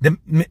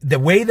 The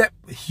way that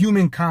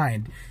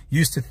humankind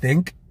used to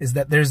think is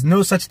that there's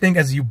no such thing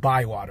as you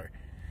buy water.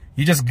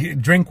 You just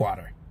drink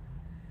water.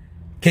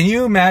 Can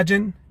you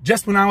imagine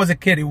just when I was a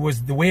kid, it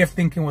was the way of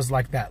thinking was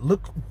like that.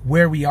 Look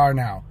where we are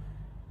now.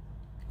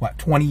 What,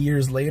 20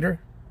 years later?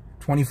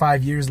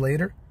 25 years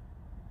later?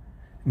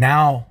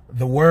 Now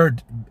the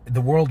world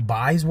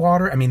buys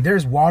water. I mean,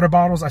 there's water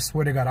bottles. I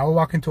swear to God, I'll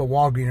walk into a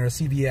Walgreens or a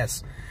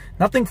CVS.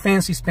 Nothing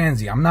fancy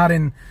spancy. I'm not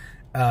in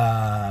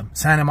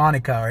Santa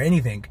Monica or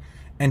anything.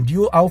 And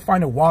I'll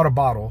find a water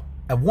bottle,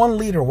 a 1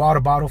 liter water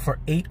bottle for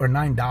 $8 or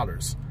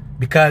 $9.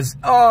 Because,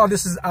 oh,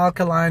 this is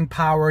alkaline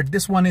powered.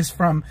 This one is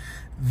from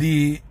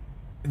the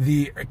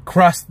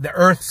crust, the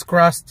Earth's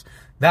crust.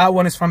 That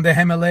one is from the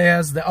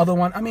Himalayas. The other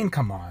one, I mean,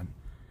 come on.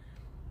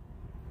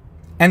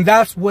 And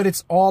that's what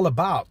it's all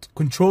about.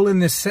 Controlling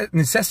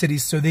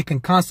necessities so they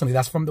can constantly,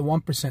 that's from the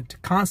 1%, to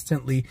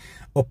constantly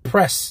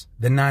oppress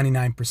the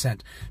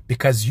 99%.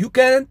 Because you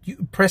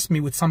oppress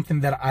me with something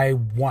that I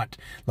want.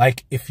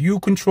 Like, if you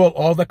control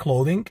all the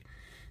clothing,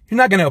 you're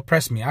not going to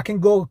oppress me. I can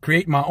go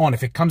create my own.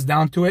 If it comes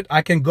down to it,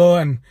 I can go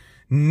and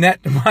net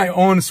my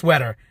own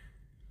sweater.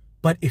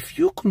 But if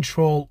you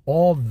control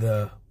all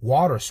the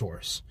water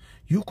source,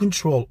 you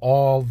control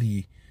all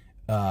the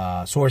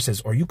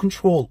sources, or you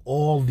control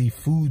all the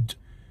food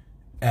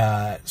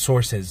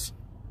sources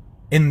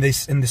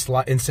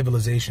in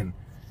civilization,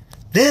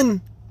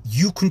 then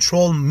you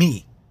control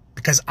me,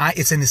 because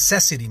it's a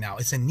necessity now.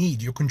 It's a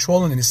need. You're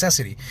controlling a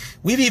necessity.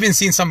 We've even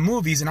seen some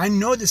movies, and I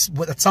know this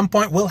at some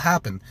point will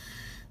happen,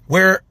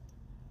 where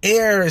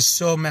air is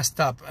so messed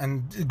up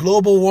and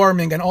global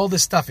warming and all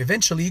this stuff.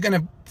 Eventually, you're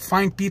going to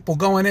find people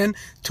going in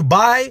to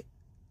buy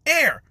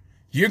air.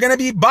 You're going to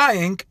be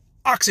buying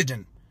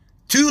oxygen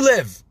to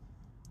live.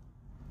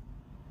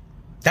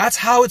 That's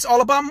how it's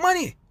all about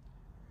money.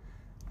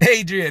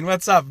 Adrian,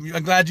 what's up?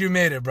 I'm glad you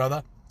made it,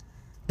 brother.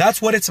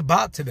 That's what it's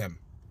about to them.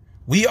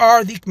 We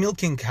are the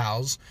milking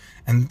cows,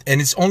 and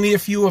it's only a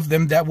few of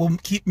them that will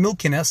keep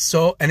milking us.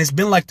 So, and it's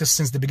been like this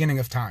since the beginning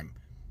of time.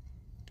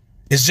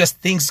 It's just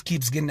things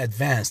keeps getting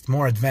advanced,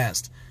 more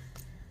advanced.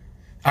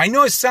 I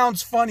know it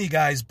sounds funny,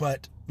 guys,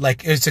 but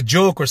like it's a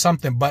joke or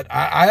something, but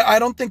I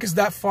don't think it's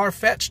that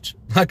far-fetched.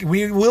 Like,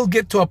 we will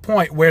get to a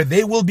point where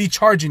they will be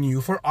charging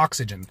you for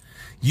oxygen.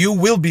 You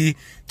will be,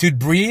 to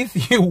breathe,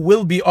 you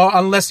will be, or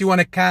unless you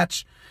want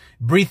to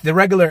breathe the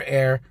regular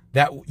air,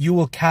 that you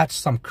will catch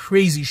some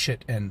crazy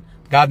shit in.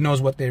 God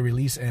knows what they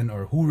release in,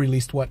 or who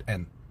released what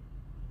in.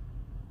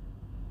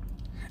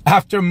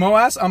 After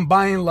MOAS, I'm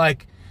buying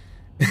like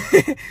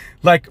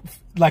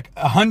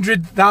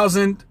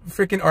 100,000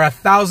 freaking, or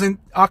 1,000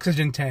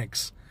 oxygen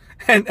tanks,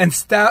 and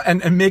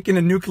making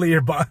a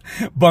nuclear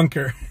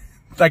bunker,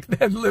 like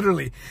that,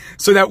 literally,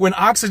 so that when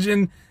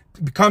oxygen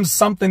becomes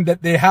something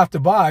that they have to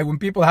buy, when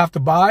people have to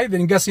buy,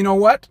 then guess you know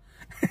what?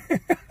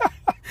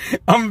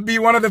 I'm gonna be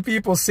one of the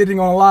people sitting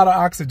on a lot of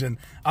oxygen.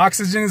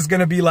 Oxygen is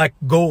gonna be like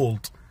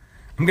gold.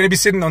 I'm gonna be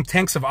sitting on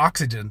tanks of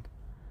oxygen.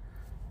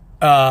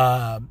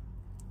 Yeah,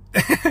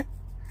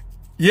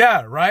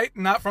 right?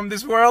 Not from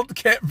this world.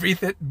 Can't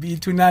breathe it. Be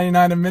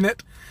 $2.99 a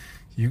minute.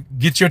 You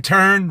get your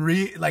turn.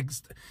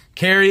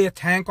 Carry a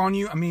tank on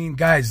you. I mean,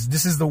 guys,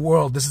 this is the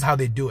world. This is how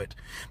they do it.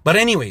 But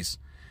anyways,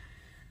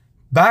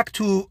 back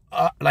to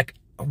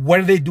what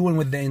are they doing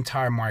with the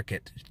entire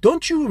market?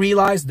 Don't you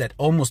realize that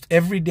almost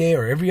every day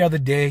or every other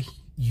day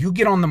you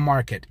get on the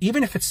market,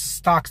 even if it's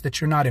stocks that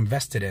you're not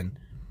invested in,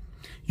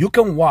 you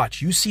can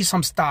watch, you see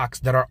some stocks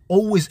that are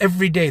always,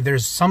 every day,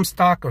 there's some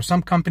stock or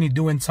some company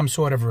doing some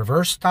sort of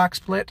reverse stock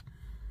split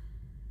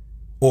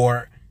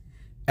or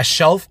a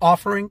shelf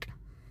offering.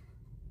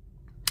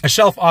 A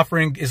shelf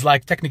offering is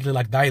like technically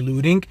like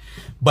diluting,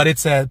 but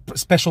it's a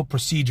special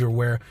procedure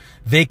where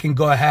they can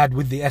go ahead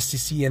with the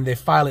SEC and they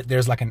file it.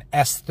 There's like an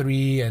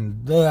S3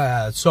 and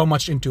so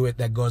much into it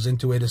that goes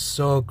into it. Is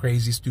so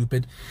crazy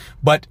stupid.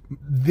 But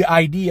the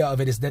idea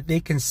of it is that they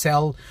can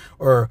sell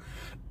or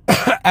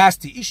ask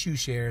to issue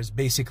shares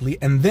basically,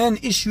 and then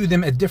issue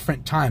them at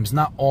different times,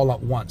 not all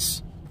at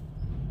once.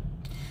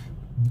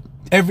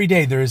 Every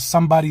day there is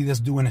somebody that's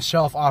doing a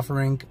shelf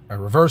offering, a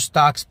reverse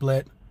stock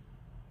split,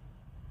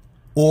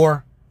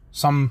 or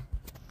some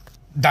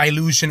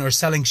dilution or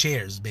selling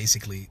shares,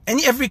 basically.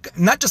 And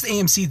not just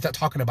AMC that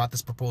talking about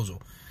this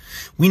proposal.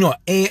 We know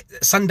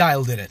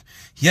Sundial did it.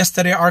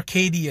 Yesterday,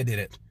 Arcadia did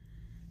it.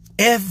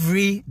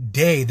 Every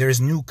day, there's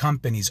new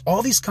companies.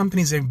 All these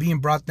companies are being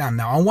brought down.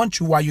 Now, I want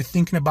you, while you're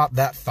thinking about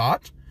that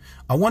thought,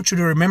 I want you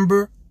to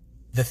remember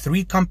the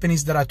 3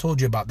 companies that I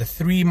told you about, the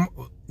 3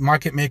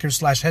 market makers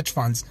 / hedge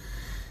funds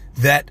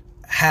that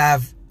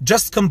have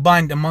just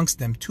combined amongst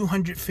them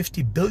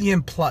 250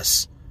 billion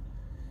plus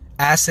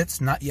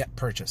assets not yet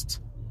purchased.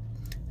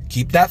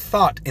 Keep that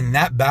thought in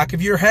that back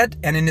of your head,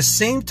 and in the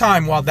same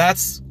time, while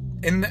that's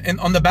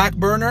on the back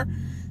burner,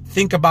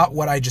 think about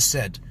what I just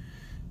said.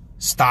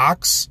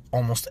 Stocks,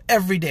 almost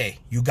every day,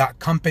 you got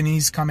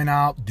companies coming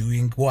out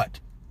doing what?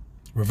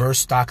 Reverse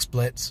stock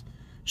splits,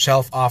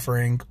 shelf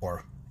offering,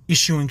 or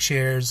issuing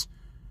shares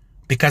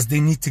because they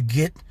need to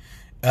get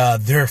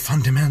their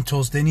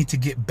fundamentals. They need to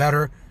get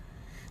better.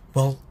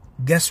 Well,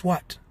 guess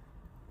what?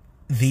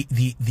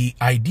 the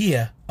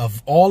idea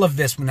of all of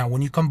this, now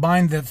when you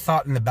combine the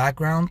thought in the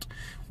background,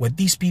 what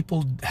these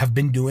people have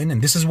been doing,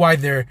 and this is why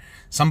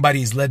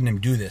somebody's letting them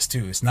do this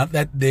too. It's not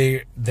that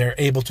they're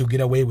able to get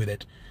away with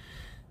it.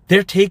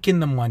 They're taking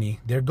the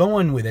money, they're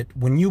going with it.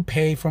 When you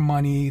pay for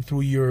money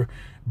through your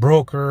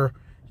broker,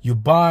 you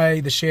buy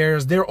the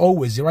shares. They're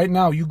always, right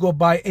now, you go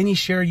buy any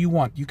share you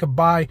want. You could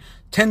buy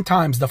 10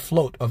 times the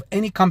float of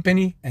any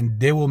company and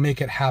they will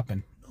make it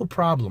happen. No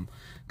problem.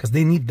 Because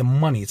they need the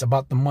money. It's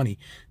about the money.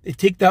 They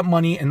take that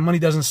money and money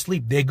doesn't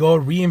sleep. They go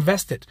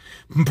reinvest it.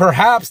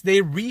 Perhaps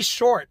they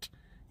re-short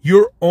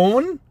your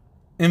own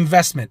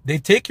investment. They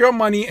take your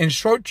money and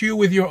short you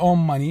with your own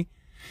money.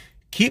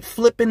 Keep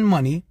flipping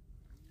money,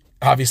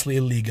 obviously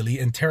illegally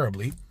and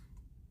terribly.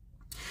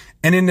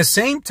 And in the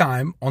same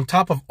time, on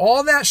top of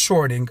all that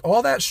shorting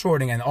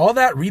and all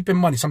that reaping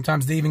money,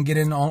 sometimes they even get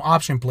in on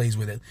option plays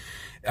with it.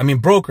 I mean,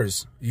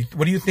 brokers,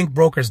 what do you think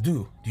brokers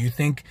do? Do you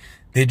think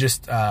they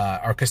just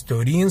are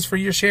custodians for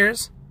your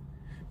shares?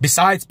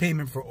 Besides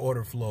payment for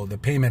order flow, the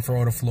payment for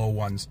order flow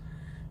ones,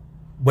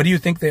 what do you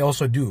think they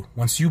also do?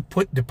 Once you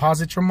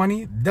deposit your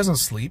money, it doesn't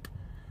sleep.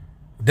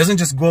 It doesn't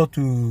just go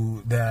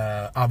to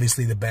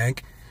obviously the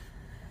bank.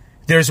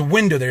 There's a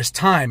window, there's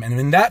time, and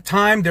in that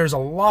time, there's a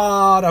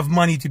lot of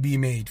money to be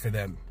made for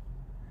them.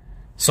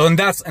 So, and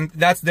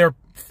that's their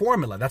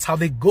formula. That's how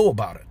they go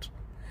about it.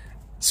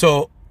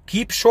 So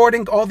keep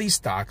shorting all these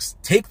stocks.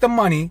 Take the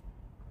money.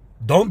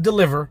 Don't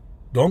deliver.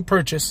 Don't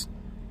purchase.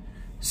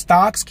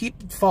 Stocks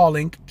keep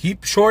falling.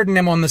 Keep shorting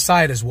them on the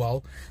side as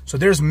well. So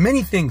there's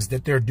many things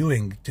that they're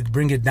doing to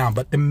bring it down.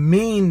 But the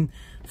main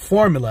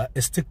formula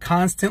is to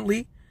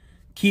constantly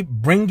keep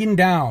bringing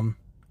down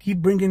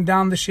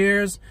the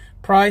shares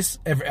price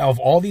of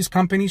all these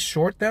companies,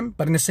 short them,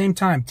 but in the same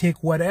time,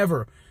 take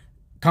whatever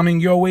coming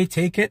your way,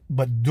 take it,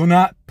 but do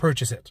not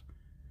purchase it.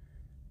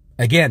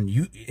 Again,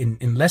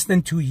 in less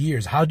than 2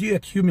 years, how do you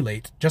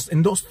accumulate, just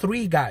in those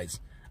three guys,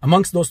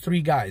 amongst those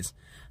three guys,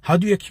 how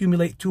do you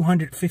accumulate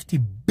 250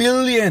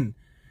 billion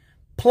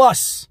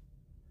plus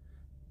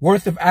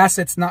worth of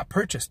assets not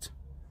purchased?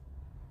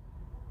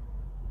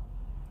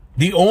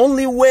 The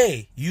only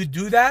way you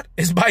do that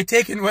is by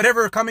taking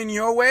whatever coming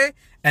your way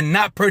and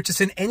not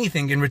purchasing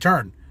anything in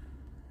return.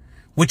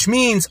 Which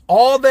means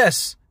all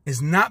this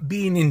is not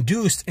being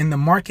induced in the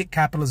market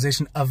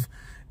capitalization of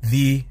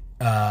the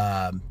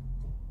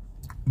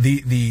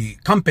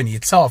company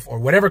itself, or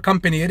whatever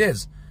company it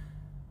is.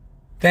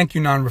 Thank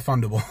you,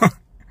 non-refundable.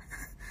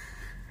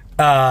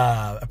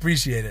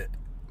 Appreciate it.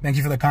 Thank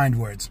you for the kind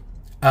words.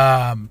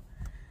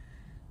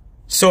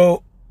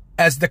 So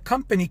as the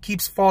company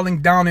keeps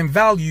falling down in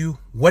value,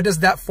 what does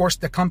that force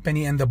the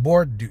company and the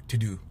board to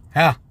do?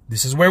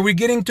 This is where we're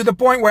getting to the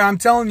point where I'm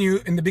telling you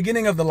in the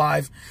beginning of the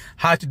live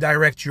how to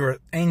direct your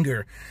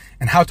anger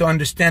and how to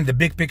understand the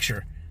big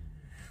picture.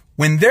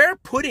 When they're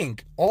putting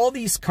all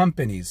these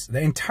companies, the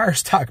entire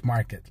stock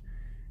market,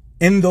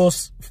 in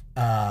those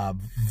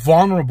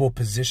vulnerable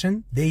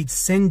position, they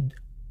sent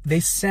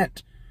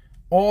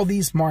all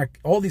these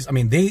I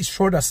mean, they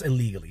short us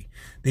illegally.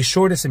 They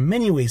short us in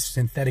many ways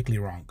synthetically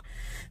wrong.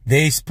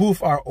 They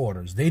spoof our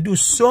orders. They do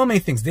so many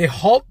things. They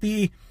halt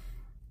the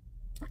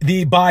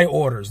buy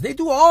orders. They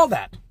do all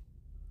that.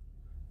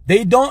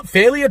 They don't,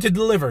 failure to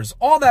delivers,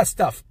 all that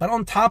stuff. But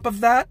on top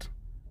of that,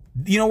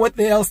 you know what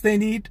else they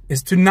need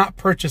is to not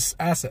purchase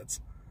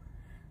assets.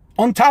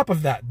 On top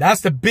of that,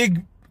 that's the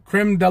big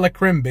creme de la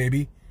creme,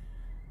 baby.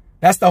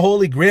 That's the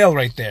holy grail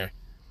right there.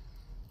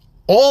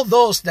 All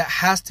those that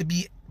has to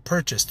be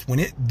purchased. When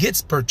it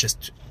gets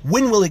purchased,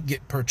 when will it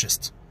get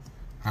purchased?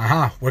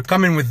 We're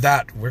coming with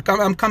that.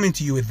 I'm coming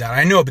to you with that.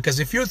 I know, because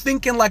if you're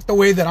thinking like the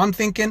way that I'm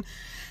thinking,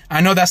 I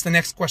know that's the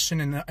next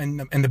question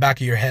in the back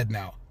of your head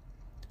now.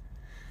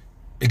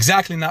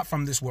 Exactly, not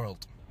from this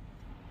world.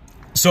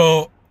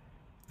 So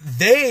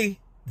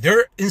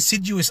their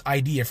insidious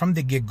idea from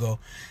the get-go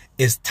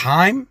is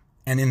time,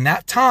 and in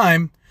that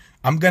time,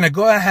 I'm gonna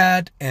go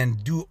ahead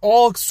and do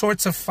all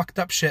sorts of fucked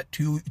up shit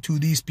to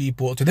these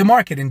people, to the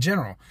market in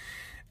general.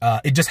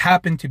 It just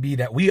happened to be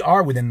that we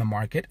are within the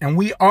market, and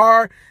we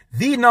are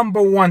the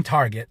 #1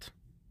 target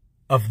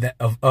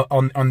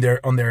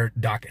on their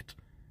docket.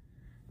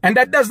 And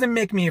that doesn't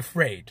make me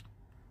afraid.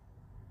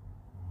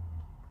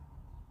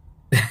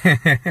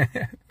 I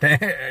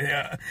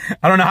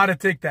don't know how to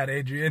take that,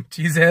 Adrian.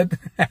 Cheesehead.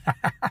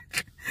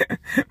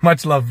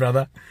 Much love,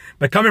 brother.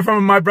 But coming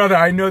from my brother,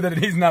 I know that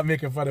he's not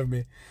making fun of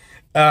me.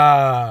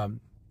 I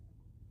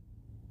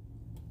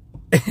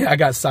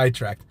got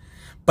sidetracked.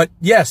 But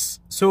yes,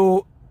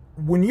 so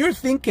when you're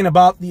thinking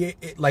about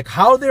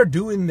how they're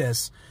doing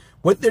this,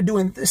 what they're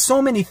doing, there's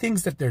so many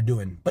things that they're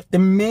doing. But the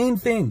main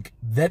thing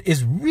that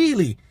is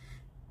really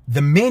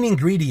the main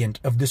ingredient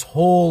of this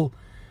whole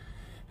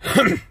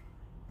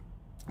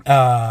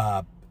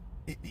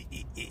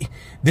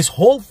this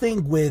whole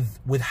thing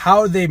with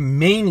how they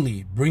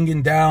mainly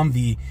bringing down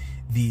the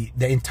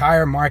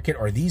entire market,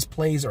 or these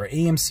plays, or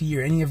AMC,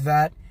 or any of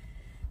that,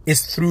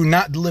 is through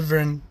not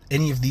delivering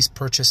any of these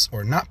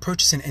or not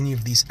purchasing any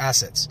of these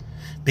assets.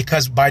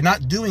 Because by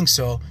not doing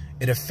so,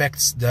 it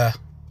affects the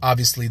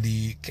obviously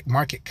the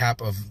market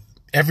cap of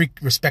every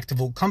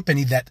respectable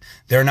company that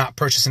they're not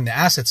purchasing the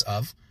assets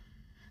of.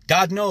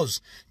 God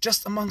knows,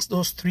 just amongst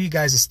those three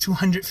guys is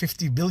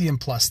 250 billion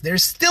plus.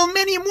 There's still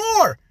many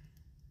more.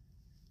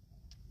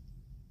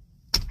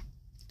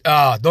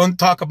 Don't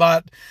talk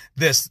about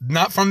this.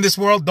 Not from this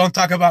world. Don't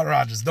talk about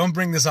Rogers. Don't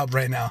bring this up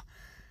right now.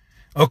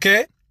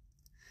 Okay?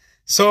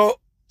 So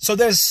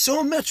there's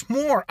so much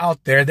more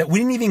out there that we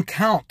didn't even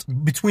count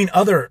between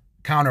other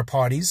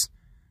counterparties,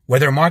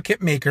 whether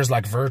market makers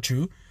like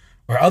Virtue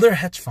or other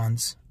hedge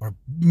funds or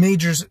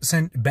major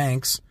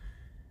banks.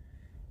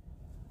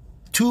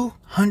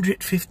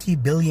 250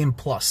 billion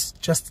plus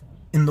just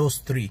in those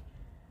three.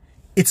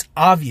 It's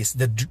obvious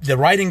that the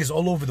writing is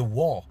all over the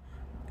wall.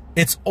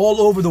 It's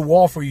all over the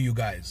wall for you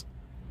guys.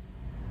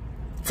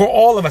 For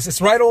all of us,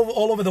 it's right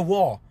all over the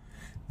wall.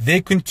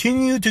 They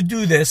continue to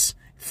do this,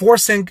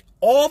 forcing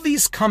all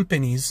these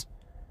companies,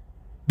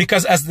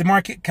 because as the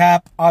market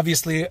cap,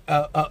 obviously,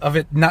 of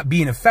it not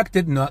being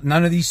affected,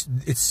 none of these,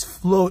 its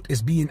float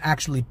is being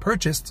actually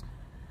purchased,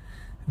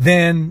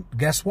 then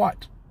guess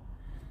what?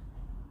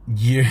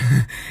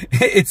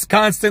 It's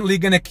constantly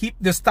going to keep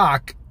the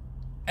stock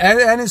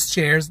and its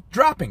shares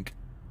dropping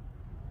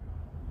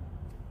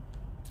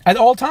at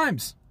all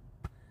times.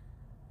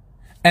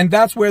 And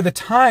that's where the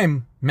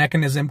time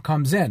mechanism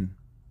comes in.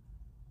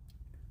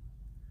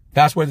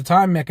 That's where the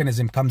time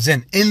mechanism comes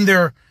in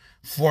their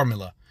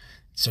formula.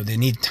 So they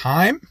need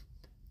time,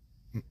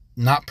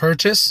 not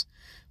purchase,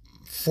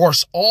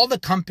 force all the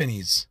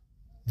companies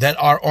that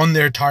are on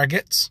their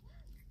targets,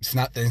 if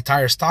not the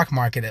entire stock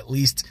market, at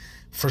least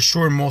for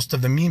sure most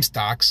of the meme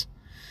stocks,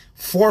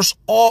 force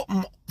all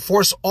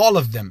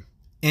of them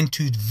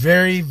into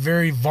very,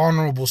 very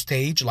vulnerable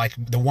stage, like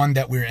the one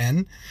that we're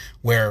in,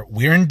 where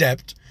we're in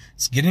debt.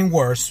 It's getting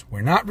worse.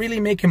 We're not really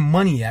making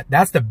money yet.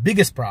 That's the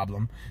biggest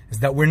problem, is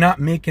that we're not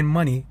making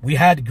money. We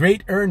had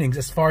great earnings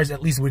as far as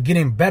at least we're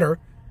getting better.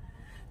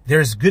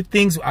 There's good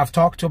things. I've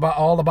talked about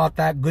all about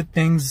that. Good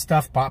things,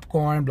 stuff,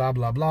 popcorn, blah,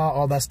 blah, blah,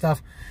 all that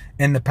stuff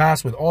in the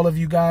past with all of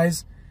you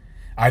guys.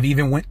 I've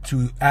even went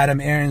to Adam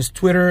Aaron's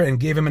Twitter and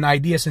gave him an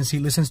idea, since he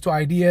listens to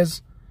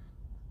ideas.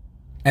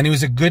 And it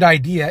was a good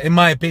idea, in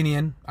my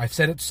opinion. I've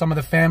said it to some of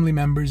the family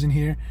members in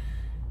here,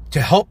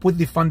 to help with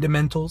the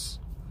fundamentals.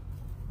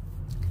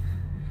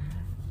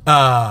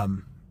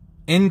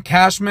 In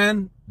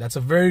Cashman, that's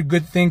a very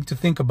good thing to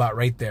think about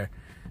right there.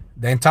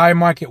 The entire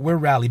market will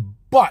rally,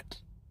 but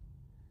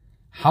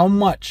how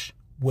much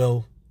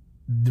will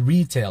the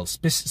retail,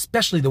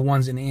 especially the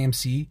ones in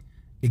AMC,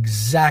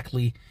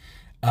 exactly?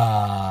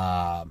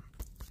 Yeah,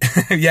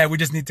 we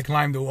just need to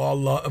climb the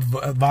wall of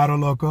Vado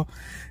Loco.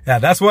 Yeah,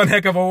 that's one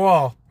heck of a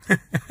wall.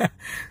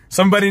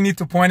 Somebody need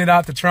to point it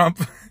out to Trump.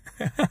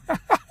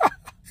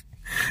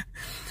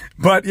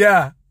 But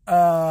yeah,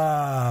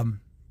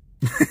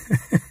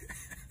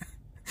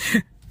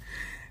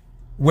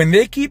 when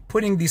they keep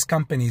putting these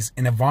companies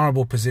in a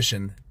vulnerable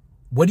position,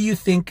 what do you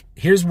think?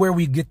 Here's where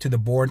we get to the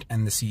board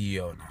and the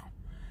CEO now.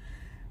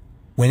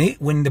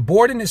 When the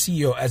board and the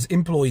CEO as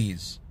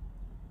employees,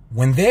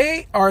 when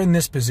they are in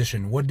this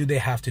position, what do they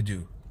have to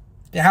do?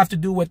 They have to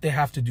do what they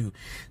have to do.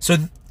 So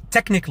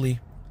technically,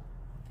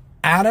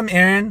 Adam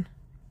Aaron,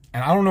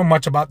 and I don't know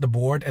much about the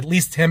board, at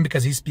least him,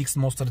 because he speaks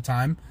most of the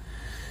time.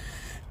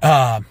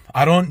 I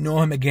don't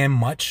know him again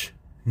much.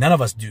 None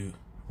of us do.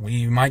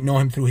 We might know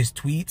him through his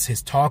tweets,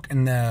 his talk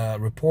and the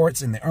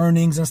reports and the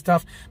earnings and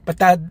stuff. But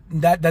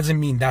that doesn't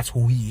mean that's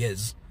who he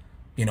is.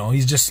 You know,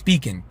 he's just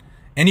speaking.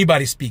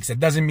 Anybody speaks. It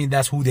doesn't mean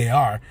that's who they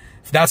are.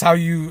 If that's how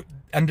you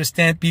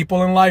understand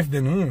people in life,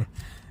 then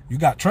you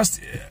got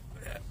trust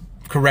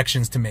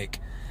corrections to make.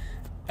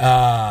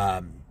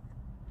 The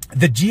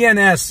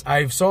GNS,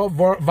 I saw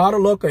Vado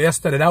Loco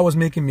yesterday. That was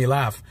making me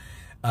laugh.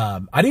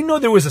 I didn't know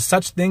there was a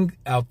such thing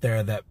out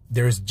there, that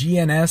there's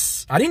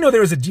GNS. I didn't know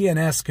there was a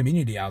GNS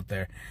community out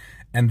there.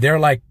 And they're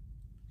like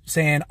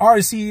saying, our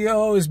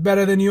CEO is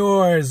better than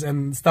yours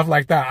and stuff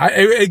like that.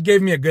 It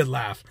gave me a good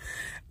laugh.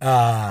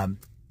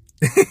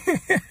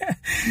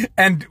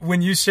 And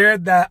when you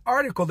shared that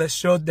article that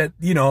showed that,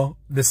 you know,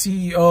 the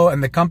CEO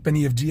and the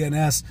company of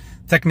GNS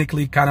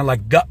technically kind of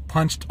like gut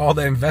punched all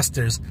the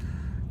investors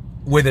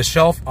with a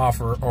shelf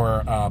offer,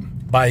 or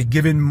by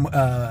giving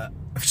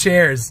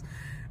shares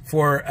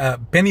for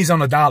pennies on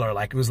the dollar.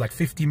 Like it was like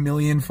 50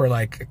 million for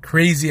like a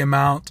crazy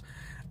amount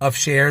of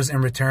shares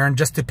in return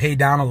just to pay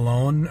down a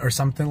loan or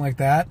something like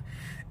that.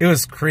 It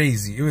was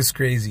crazy. It was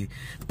crazy.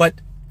 But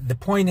the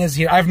point is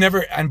here, I've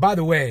never, and by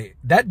the way,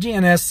 that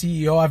GNS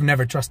CEO, I've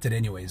never trusted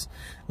anyways.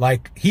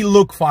 Like, he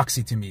looked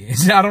foxy to me.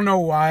 I don't know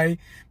why,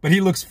 but he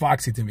looks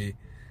foxy to me,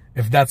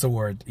 if that's a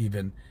word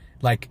even.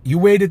 Like, you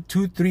waited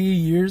 2-3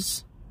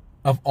 years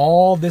of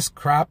all this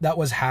crap that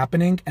was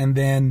happening, and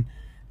then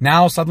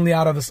now suddenly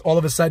out of this, all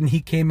of a sudden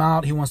he came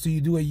out, he wants to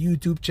do a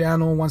YouTube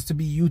channel, wants to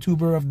be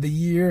YouTuber of the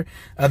year,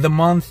 the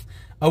month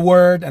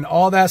award, and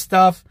all that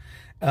stuff.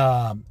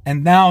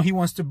 And now he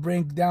wants to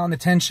bring down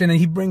attention, and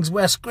he brings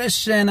Wes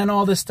Christian and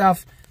all this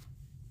stuff.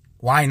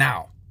 Why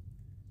now?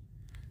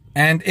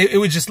 And it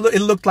was just,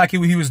 it looked like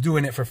he was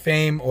doing it for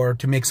fame or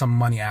to make some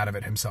money out of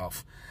it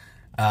himself.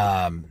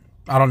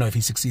 I don't know if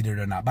he succeeded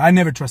or not, but I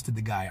never trusted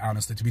the guy,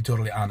 honestly, to be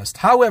totally honest.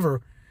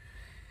 However,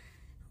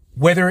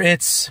 whether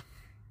it's,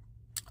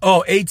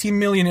 18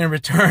 million in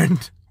return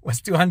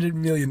was 200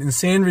 million,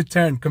 insane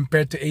return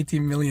compared to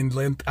 18 million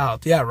lent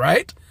out. Yeah,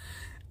 right?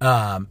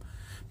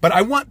 But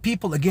I want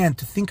people, again,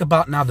 to think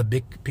about now the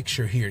big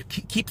picture here.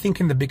 Keep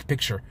thinking the big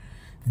picture.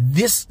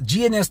 This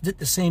GNS did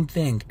the same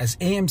thing as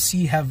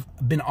AMC have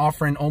been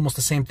offering almost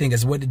the same thing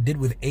as what it did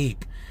with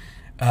Ape.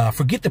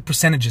 Forget the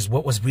percentages,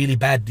 what was really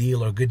bad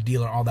deal or good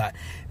deal and all that.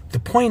 The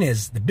point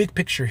is, the big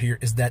picture here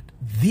is that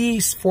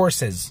these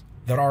forces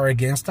that are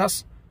against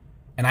us,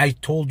 and I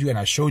told you and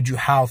I showed you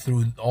how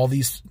through all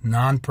these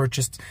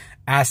non-purchased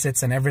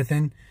assets and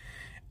everything,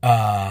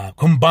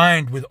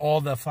 combined with all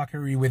the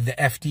fuckery with the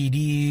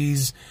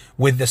FTDs,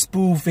 with the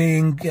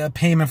spoofing,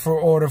 payment for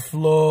order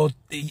flow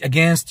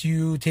against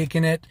you,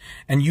 taking it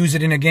and use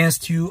it in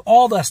against you,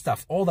 all that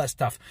stuff, all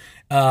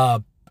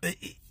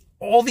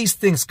these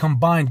things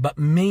combined, but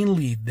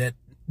mainly that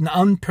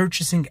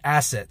non-purchasing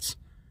assets,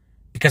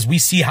 because we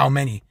see how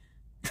many,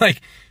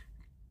 like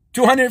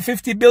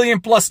 250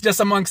 billion plus just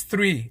amongst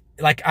three.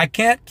 Like, I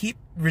can't keep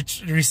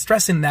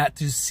re-stressing that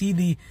to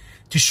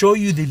show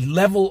you the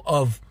level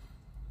of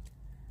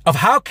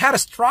how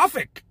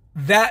catastrophic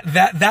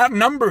that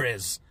number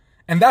is.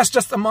 And that's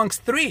just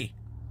amongst three.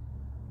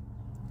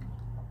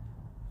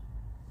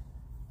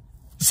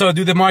 So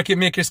do the market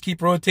makers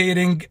keep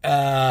rotating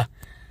the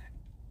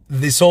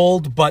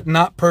sold but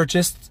not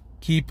purchased,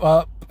 keep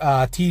up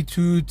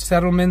T2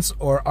 settlements,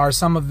 or are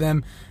some of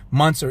them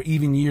months or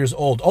even years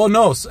old? Oh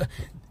no.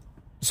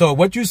 So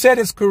what you said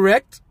is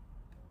correct,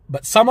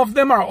 but some of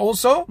them are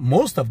also,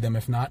 most of them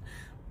if not,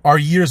 are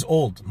years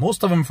old.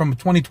 Most of them from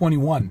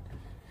 2021.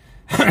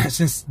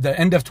 Since the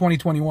end of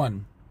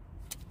 2021,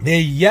 they're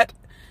yet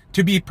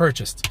to be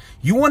purchased.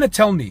 You want to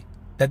tell me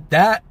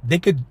that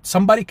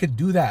somebody could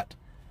do that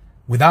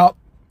without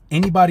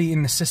anybody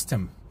in the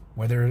system,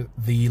 whether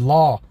the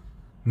law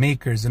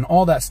makers and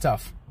all that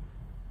stuff?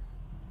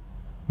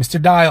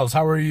 Mr. Dials,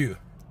 how are you?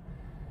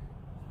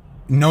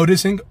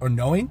 Noticing or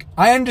knowing?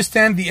 I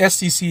understand the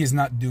SEC is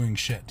not doing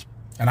shit,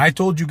 and I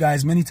told you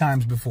guys many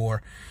times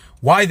before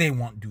why they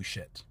won't do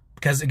shit.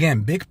 Because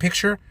again, big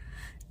picture,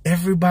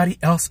 everybody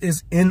else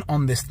is in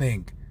on this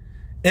thing.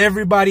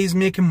 Everybody's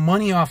making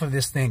money off of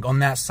this thing on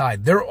that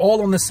side. They're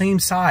all on the same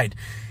side.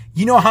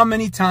 You know how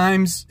many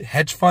times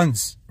hedge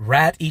funds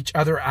rat each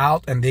other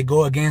out and they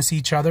go against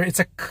each other?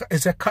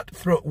 It's a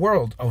cutthroat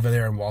world over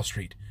there in Wall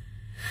Street.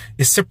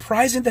 It's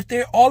surprising that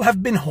they all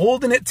have been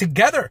holding it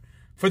together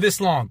for this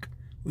long.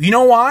 You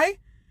know why?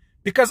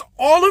 Because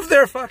all of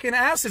their fucking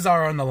asses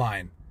are on the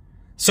line.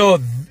 So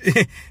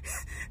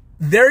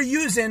they're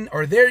using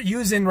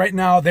right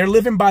now, they're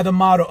living by the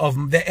motto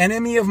of the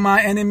enemy of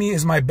my enemy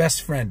is my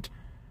best friend.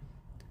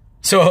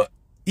 So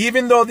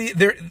even though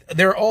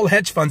they're all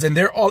hedge funds and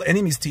they're all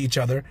enemies to each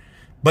other,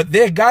 but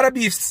they gotta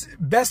be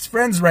best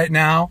friends right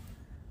now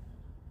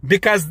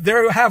because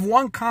they have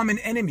one common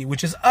enemy,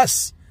 which is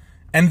us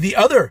and the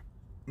other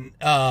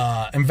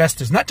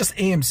investors, not just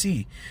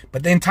AMC,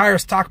 but the entire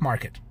stock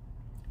market.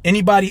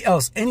 Anybody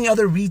else, any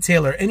other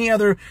retailer, any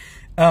other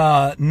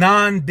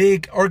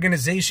non-big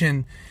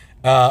organization,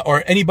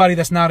 or anybody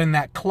that's not in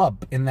that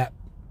club, in that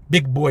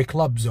big boy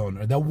club zone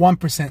or the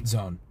 1%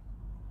 zone.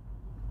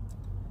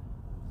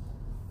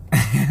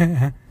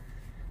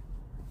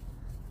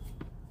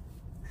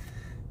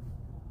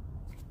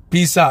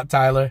 Peace out,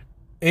 Tyler.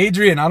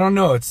 Adrian, I don't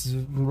know. It's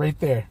right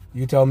there.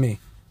 You tell me.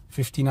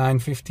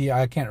 59.50.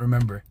 I can't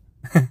remember.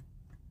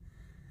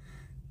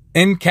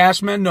 In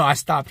Cashman? No, I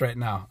stopped right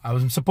now. I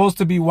was supposed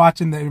to be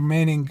watching the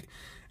remaining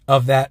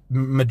of that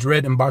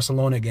Madrid and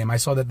Barcelona game. I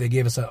saw that they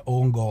gave us an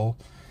own goal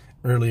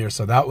earlier,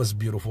 so that was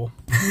beautiful.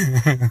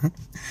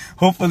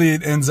 Hopefully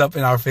it ends up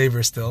in our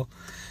favor still.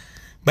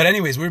 But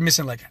anyways, we're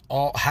missing like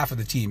half of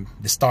the team,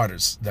 the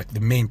starters, the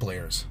main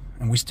players,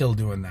 and we're still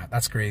doing that.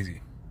 That's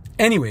crazy.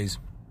 Anyways,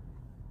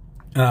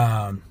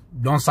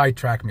 don't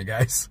sidetrack me,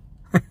 guys.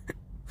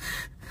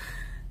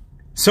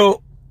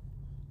 So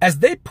as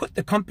they put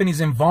the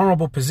companies in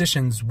vulnerable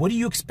positions, what do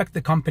you expect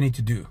the company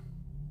to do?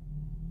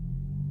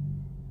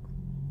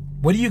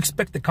 What do you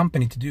expect the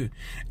company to do?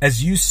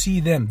 As you see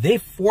them, they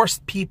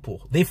forced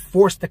people, they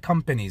forced the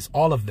companies,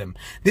 all of them.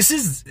 This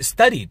is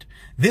studied.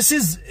 This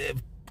is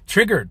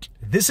triggered.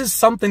 This is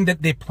something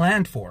that they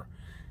planned for.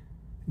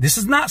 This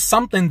is not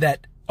something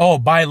that, oh,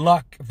 by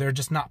luck, they're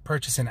just not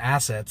purchasing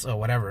assets or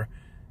whatever.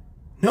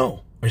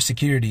 No, or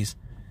securities.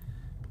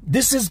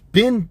 This has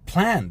been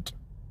planned.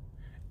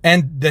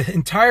 And the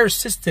entire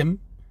system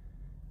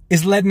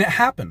is letting it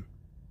happen.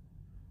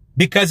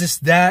 Because it's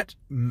that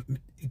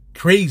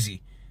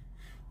crazy.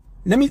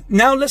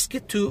 Let's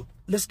get to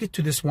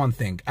this one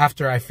thing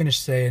after I finish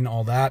saying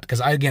all that,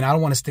 because I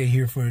don't want to stay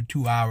here for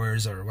 2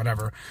 hours or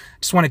whatever. I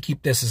just want to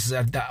keep this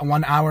at that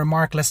 1 hour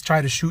mark. Let's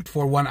try to shoot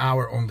for 1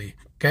 hour only.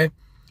 Okay.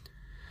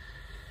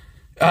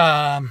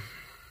 How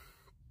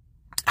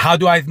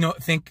do I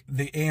think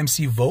the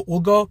AMC vote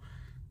will go?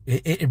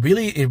 It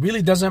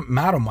really doesn't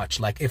matter much.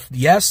 Like if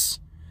yes,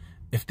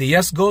 If the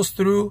yes goes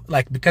through,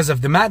 like because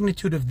of the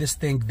magnitude of this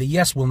thing, the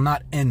yes will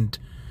not end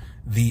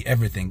the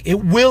everything.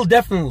 It will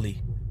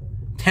definitely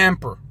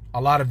tamper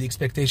a lot of the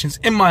expectations,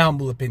 in my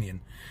humble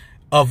opinion,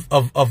 of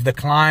the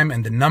climb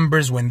and the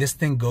numbers when this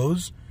thing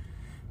goes.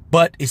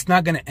 But it's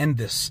not going to end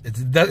this.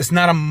 It's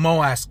not a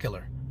MOAS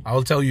killer. I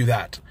will tell you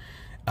that.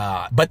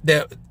 But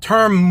the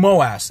term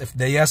MOAS, if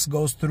the yes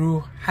goes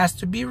through, has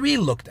to be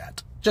re-looked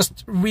at.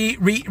 Just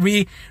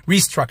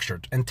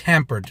restructured and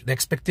tampered. The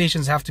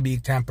expectations have to be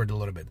tampered a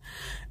little bit.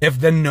 If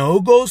the no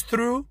goes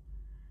through,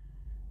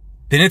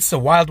 then it's the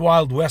wild,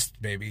 wild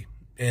west, baby.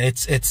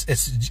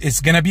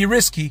 It's gonna be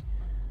risky,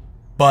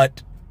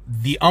 but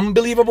the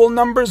unbelievable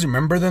numbers.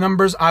 Remember the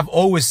numbers I've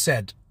always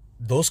said.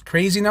 Those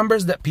crazy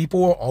numbers that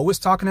people are always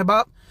talking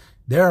about.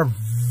 They're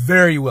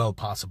very well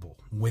possible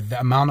with the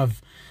amount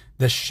of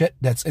the shit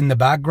that's in the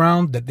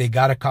background that they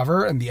gotta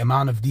cover and the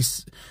amount of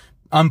these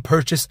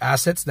unpurchased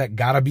assets that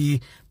gotta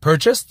be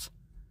purchased.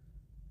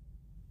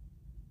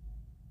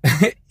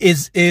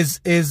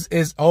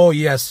 is oh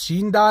yes,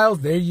 Sheen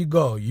Dials, there you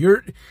go.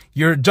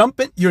 You're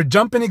jumping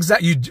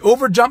exact, you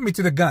over jump me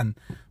to the gun,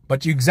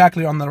 but you're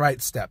exactly on the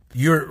right step.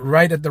 You're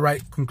right at the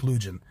right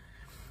conclusion.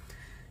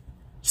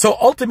 So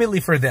ultimately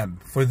for them,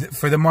 for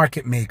the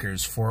market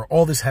makers, for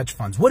all these hedge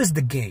funds, what is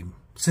the game?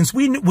 Since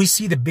we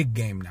see the big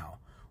game now,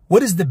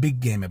 what is the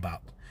big game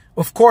about?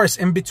 Of course,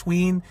 in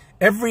between,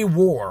 every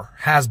war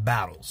has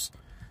battles.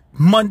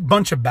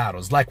 Bunch of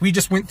battles. Like we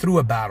just went through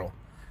a battle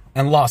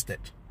and lost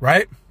it,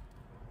 right?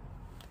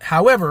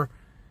 However,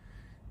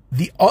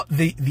 the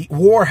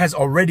war has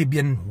already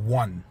been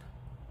won.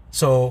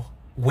 So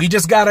we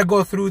just got to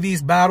go through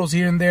these battles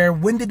here and there.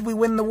 When did we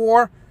win the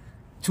war?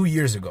 2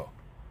 years ago.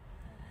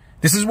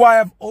 This is why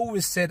I've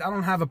always said I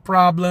don't have a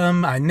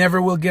problem. I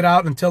never will get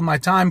out until my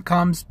time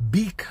comes,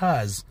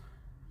 because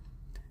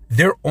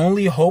their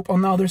only hope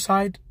on the other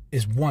side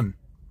is one.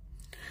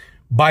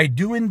 By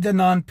doing the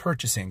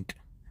non-purchasing,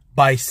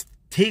 by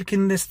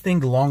taking this thing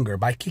longer,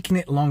 by kicking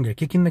it longer,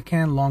 kicking the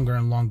can longer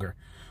and longer,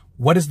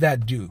 what does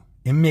that do?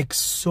 It makes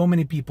so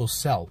many people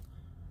sell.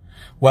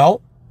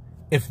 Well,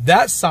 if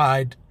that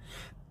side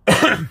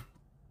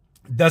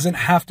doesn't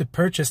have to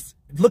purchase,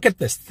 look at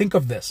this, think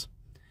of this.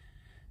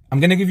 I'm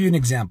going to give you an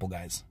example,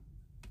 guys.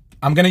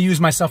 I'm going to use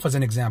myself as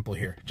an example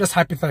here, just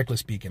hypothetically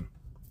speaking,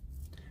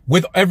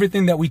 with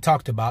everything that we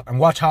talked about, and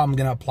watch how I'm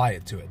going to apply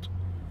it to it.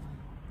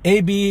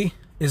 AB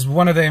is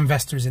one of the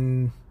investors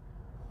in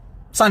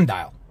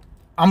Sundial.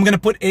 I'm going to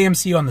put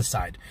AMC on the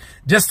side,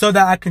 just so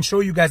that I can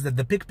show you guys that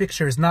the big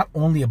picture is not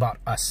only about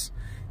us.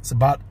 It's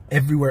about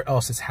everywhere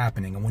else it's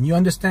happening. And when you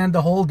understand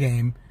the whole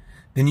game,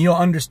 then you'll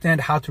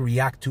understand how to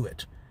react to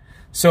it.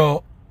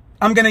 So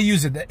I'm going to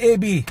use it. The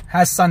AB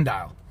has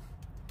Sundial.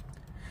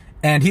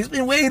 And he's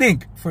been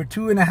waiting for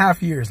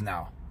 2.5 years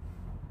now.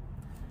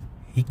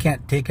 He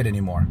can't take it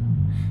anymore.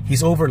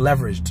 He's over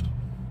leveraged.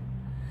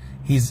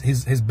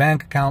 His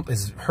bank account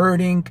is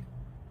hurting.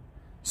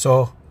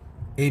 So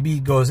AB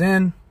goes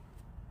in,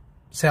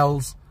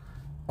 sells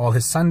all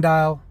his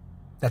Sundial.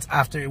 That's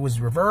after it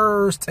was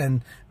reversed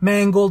and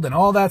mangled and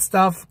all that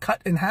stuff,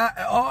 cut in half,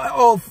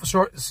 all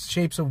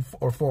shapes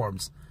or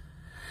forms.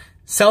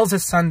 Sells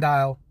his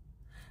Sundial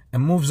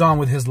and moves on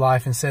with his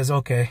life and says,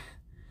 okay,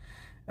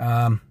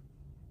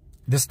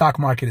 this stock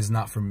market is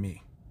not for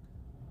me.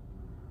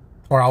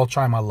 Or I'll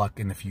try my luck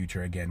in the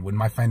future again when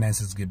my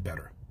finances get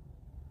better.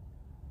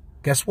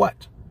 Guess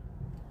what?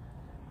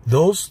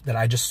 Those that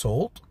I just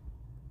sold,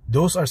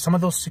 those are some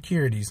of those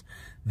securities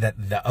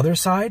that the other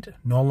side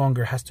no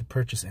longer has to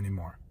purchase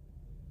anymore.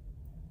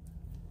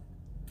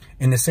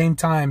 In the same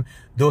time,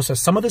 those are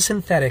some of the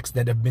synthetics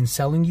that have been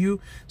selling you,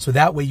 so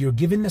that way you're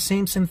giving the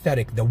same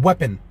synthetic, the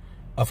weapon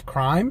of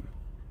crime,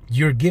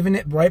 you're giving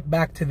it right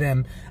back to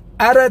them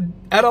at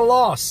a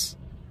loss.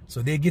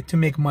 So they get to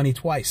make money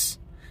twice.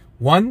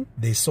 One,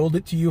 they sold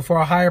it to you for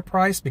a higher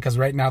price because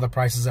right now the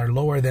prices are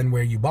lower than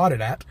where you bought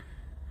it at.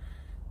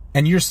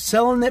 And you're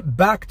selling it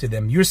back to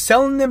them. You're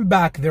selling them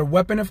back their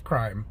weapon of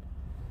crime.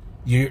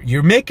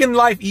 You're making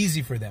life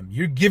easy for them.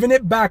 You're giving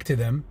it back to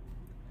them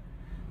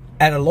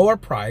at a lower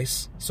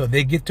price. So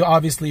they get to,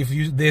 obviously, if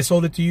they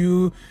sold it to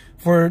you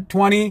for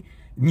 20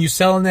 and you're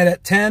selling it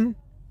at 10,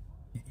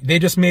 they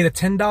just made a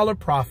 $10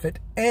 profit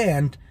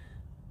and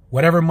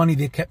whatever money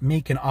they kept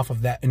making off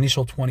of that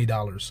initial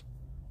 $20.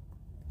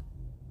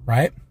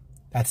 Right?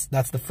 That's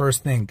the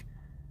first thing.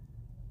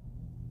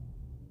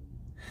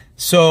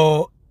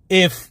 So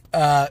if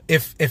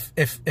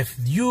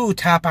you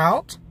tap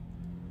out,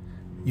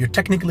 you're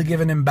technically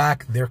giving them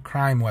back their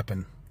crime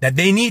weapon that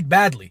they need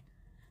badly.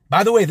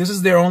 By the way, this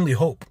is their only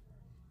hope.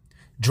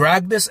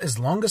 Drag this as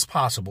long as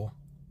possible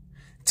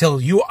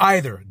till you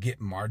either get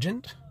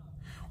margined,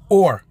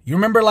 or you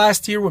remember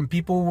last year when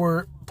people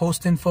were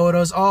posting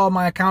photos, oh,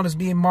 my account is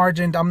being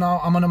margined, I'm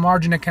on a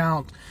margin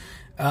account,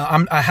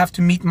 I have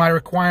to meet my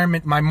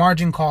requirement, my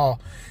margin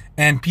call,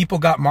 and people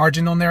got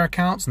margin on their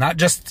accounts, not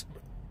just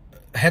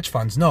hedge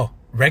funds, no,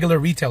 regular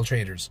retail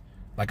traders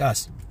like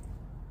us.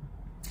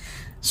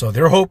 So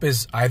their hope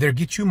is either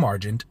get you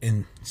margined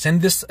and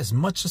send this as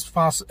much as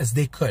possible as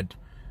they could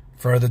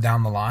further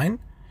down the line,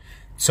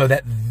 so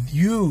that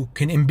you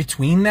can, in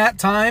between that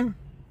time,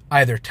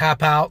 either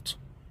tap out,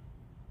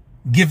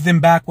 give them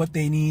back what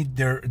they need,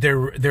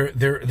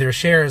 their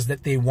shares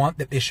that they want,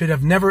 that they should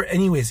have never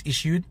anyways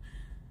issued,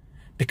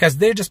 because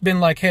they've just been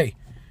like, hey,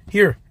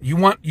 here,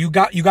 you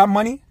got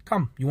money?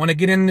 Come. You want to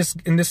get in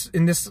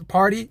this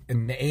party,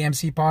 in the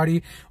AMC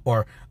party,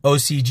 or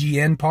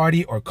ocgn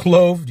party, or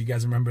Clove? Do you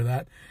guys remember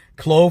that?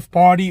 Clove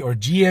party, or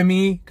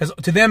GME? Because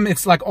to them,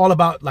 it's like all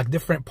about like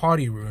different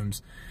party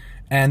rooms.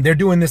 And they're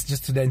doing this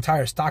just to the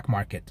entire stock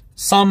market.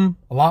 Some,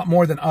 a lot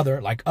more than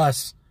other, like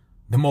us,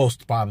 the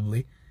most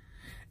probably.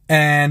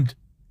 And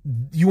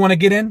you want to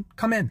get in?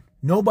 Come in.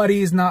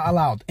 Nobody is not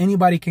allowed.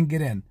 Anybody can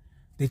get in.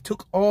 They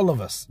took all of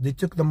us. They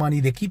took the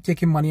money. They keep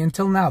taking money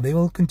until now. They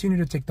will continue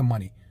to take the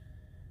money.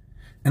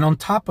 And on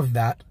top of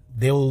that,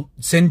 they'll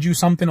send you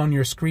something on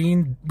your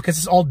screen, because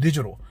it's all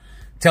digital,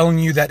 telling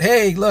you that,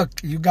 hey,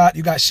 look, you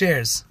got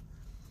shares.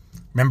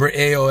 Remember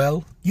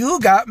AOL? You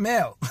got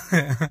mail.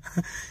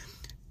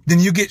 Then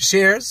you get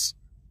shares.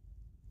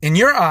 In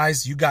your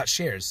eyes, you got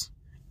shares.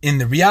 In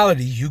the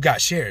reality, you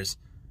got shares.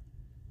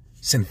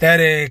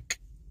 Synthetic,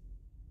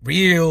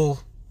 real,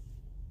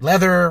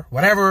 leather,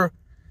 whatever,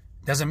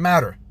 doesn't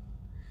matter.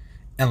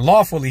 And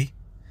lawfully,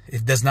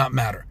 it does not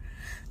matter.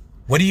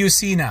 What do you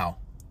see now?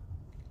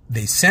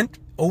 They sent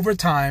over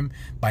time,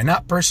 by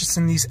not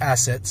purchasing these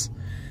assets,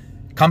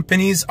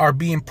 companies are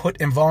being put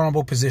in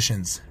vulnerable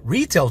positions.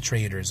 Retail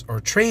traders, or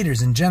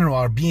traders in general,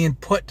 are being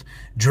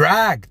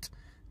dragged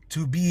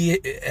to be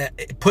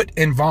put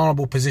in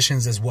vulnerable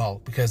positions as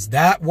well, because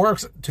that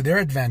works to their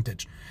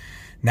advantage.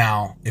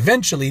 Now,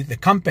 eventually, the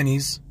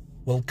companies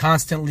will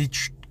constantly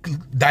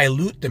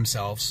dilute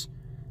themselves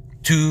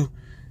to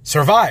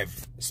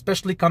survive,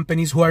 especially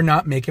companies who are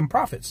not making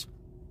profits.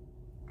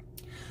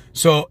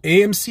 So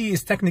AMC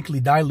is technically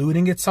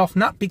diluting itself,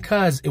 not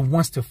because it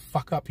wants to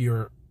fuck up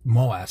your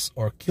MOAS,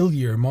 or kill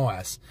your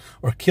MOAS,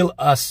 or kill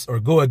us,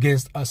 or go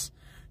against us.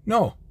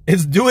 No,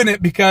 it's doing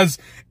it because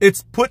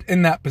it's put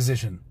in that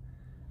position.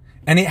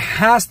 And it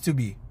has to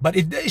be, but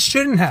it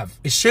shouldn't have.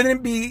 It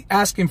shouldn't be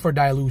asking for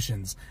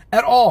dilutions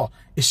at all.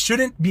 It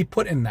shouldn't be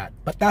put in that.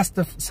 But that's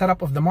the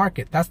setup of the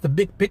market. That's the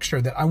big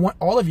picture that I want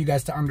all of you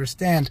guys to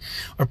understand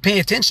or pay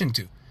attention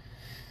to.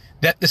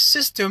 That the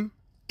system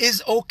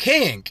is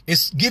okaying.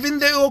 It's giving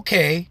the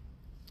okay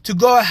to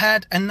go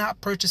ahead and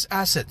not purchase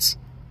assets.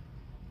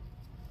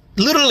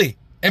 Literally.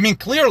 I mean,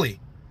 clearly.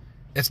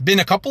 It's been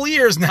a couple of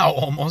years now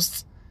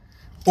almost.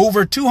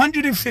 Over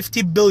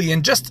 250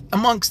 billion just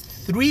amongst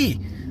 3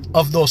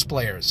 of those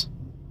players.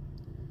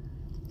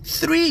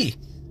 3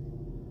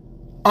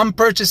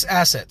 unpurchased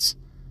assets.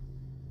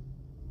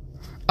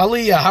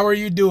 Aliyah, how are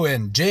you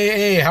doing?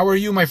 JA, how are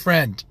you, my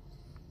friend?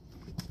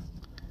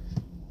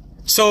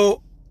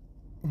 So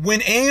when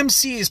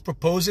AMC is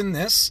proposing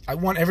this, I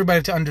want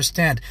everybody to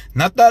understand,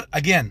 not that,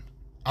 again,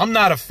 I'm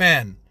not a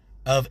fan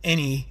of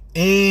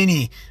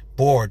any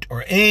board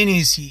or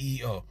any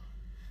CEO.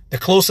 The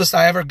closest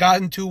I ever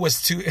gotten to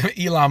was to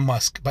Elon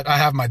Musk, but I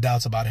have my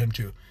doubts about him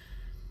too.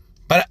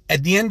 But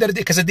at the end of the day,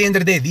 because at the end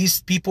of the day,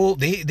 these people,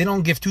 they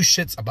don't give 2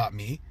 shits about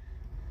me.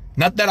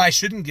 Not that I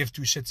shouldn't give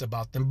 2 shits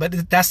about them,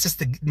 but that's just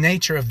the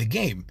nature of the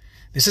game.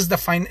 This is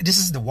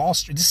the Wall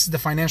Street. This is the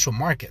financial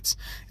markets.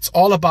 It's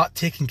all about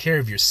taking care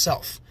of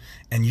yourself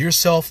and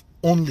yourself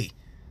only.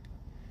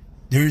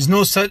 There's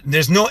no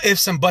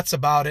ifs and buts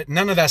about it.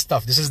 None of that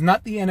stuff. This is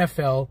not the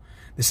NFL.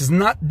 This is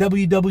not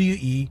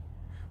WWE.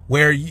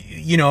 Where,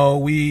 you know,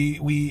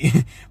 we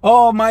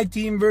oh, my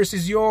team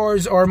versus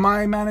yours, or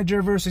my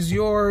manager versus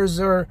yours,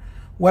 or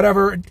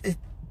whatever.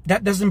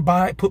 That doesn't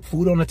put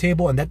food on the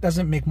table, and that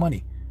doesn't make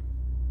money.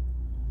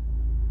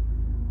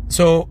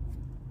 So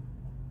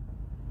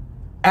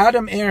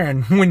Adam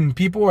Aaron, when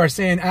people are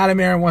saying Adam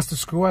Aaron wants to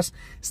screw us,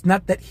 it's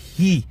not that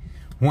he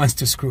wants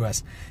to screw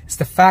us. It's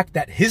the fact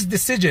that his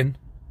decision,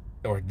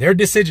 or their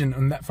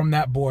decision from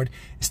that board,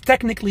 is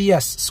technically,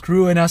 yes,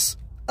 screwing us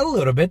a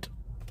little bit.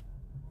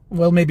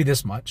 Well, maybe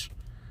this much.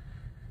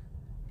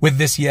 With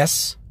this,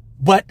 yes.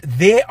 But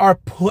they are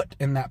put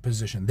in that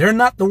position. They're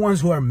not the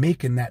ones who are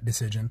making that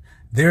decision.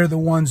 They're the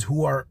ones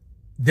who are,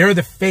 they're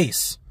the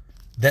face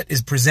that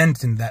is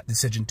presenting that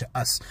decision to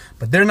us.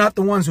 But they're not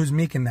the ones who's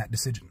making that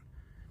decision.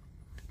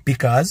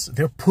 Because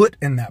they're put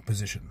in that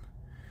position.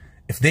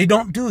 If they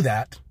don't do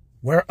that,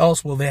 where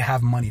else will they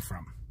have money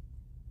from?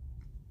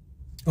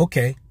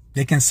 Okay.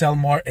 They can sell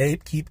more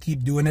ape,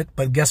 keep doing it.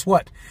 But guess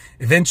what?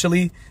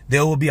 Eventually,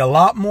 there will be a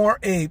lot more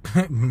ape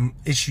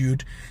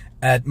issued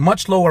at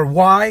much lower.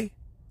 Why?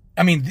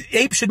 I mean, the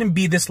ape shouldn't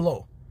be this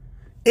low.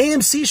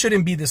 AMC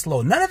shouldn't be this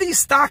low. None of these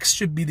stocks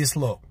should be this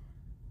low.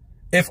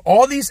 If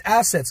all these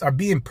assets are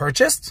being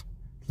purchased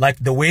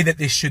like the way that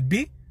they should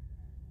be,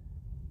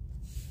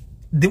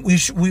 then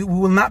we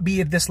will not be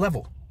at this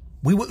level.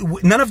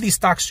 None of these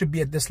stocks should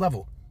be at this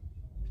level.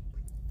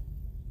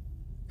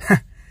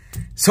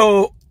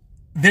 So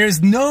it's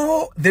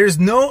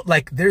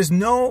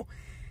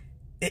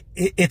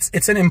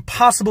an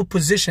impossible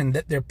position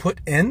that they're put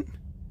in.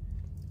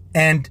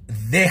 And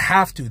they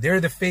have to. They're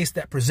the face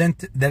that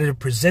are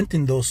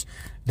presenting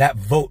that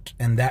vote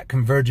and that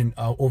conversion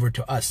over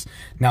to us.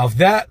 Now, if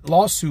that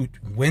lawsuit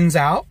wins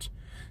out,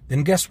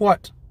 then guess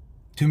what?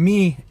 To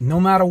me, no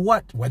matter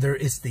what, whether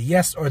it's the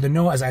yes or the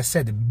no, as I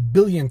said a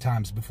billion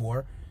times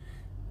before,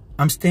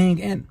 I'm staying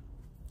in.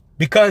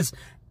 Because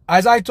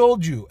as I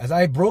told you, as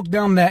I broke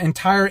down that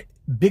entire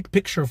big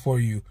picture for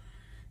you,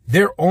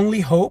 their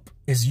only hope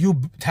is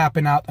you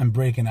tapping out and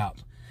breaking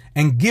out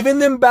and giving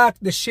them back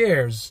the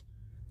shares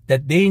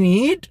that they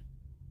need,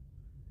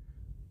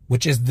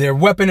 which is their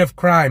weapon of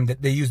crime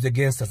that they used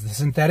against us, the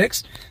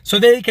synthetics, so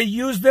they can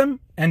use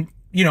them and,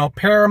 you know,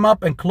 pair them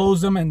up and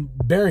close them and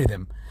bury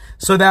them.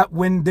 So that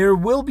when there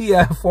will be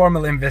a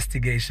formal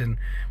investigation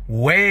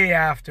way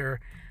after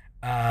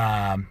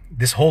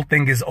this whole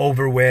thing is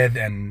over with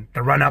and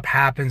the run-up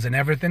happens and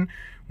everything,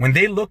 when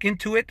they look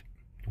into it,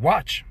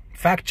 watch,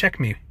 fact check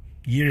me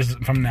years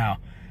from now,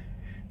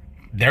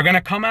 they're going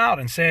to come out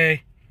and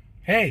say,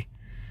 hey,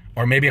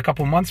 or maybe a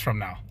couple months from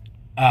now,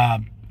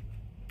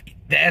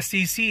 the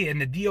SEC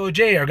and the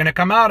DOJ are going to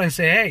come out and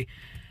say, hey,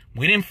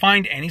 we didn't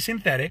find any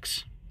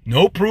synthetics,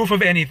 no proof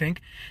of anything,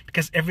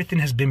 because everything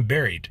has been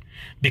buried.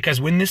 Because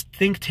when this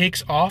thing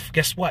takes off,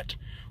 guess what?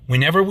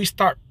 Whenever we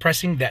start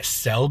pressing that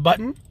sell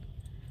button,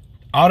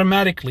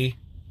 automatically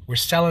we're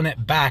selling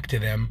it back to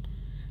them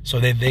so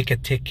that they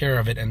could take care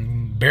of it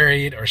and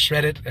bury it or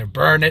shred it or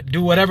burn it,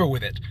 do whatever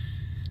with it.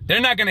 They're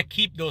not going to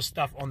keep those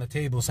stuff on the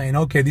table saying,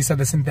 okay, these are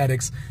the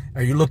synthetics.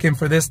 Are you looking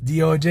for this?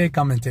 DOJ,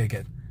 come and take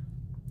it.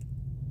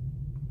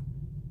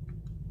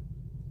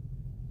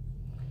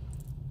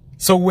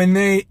 So when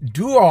they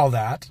do all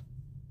that,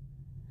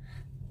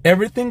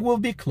 everything will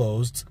be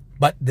closed.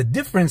 But the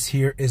difference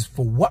here is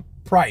for what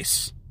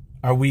price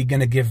are we going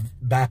to give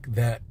back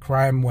the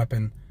crime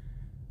weapon,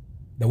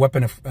 the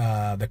weapon of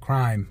the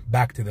crime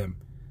back to them?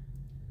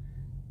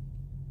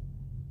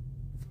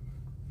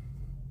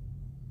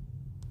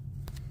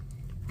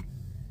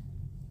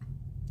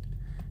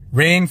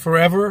 Reign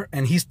forever,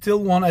 and he still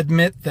won't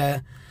admit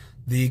that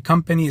the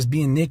company is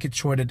being naked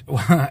shorted.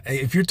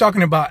 If you're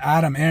talking about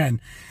Adam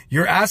Aaron,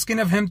 you're asking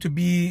of him to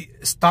be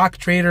stock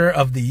trader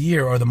of the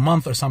year or the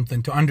month or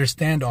something to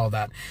understand all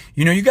that.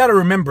 You know, you got to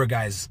remember,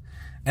 guys.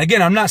 And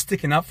again, I'm not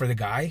sticking up for the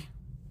guy.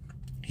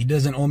 He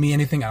doesn't owe me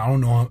anything. I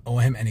don't owe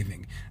him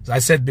anything. As I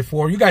said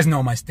before, you guys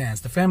know my stance.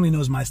 The family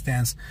knows my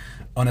stance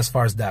on as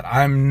far as that.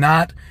 I'm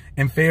not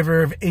in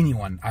favor of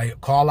anyone. I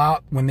call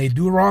out when they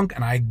do wrong,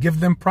 and I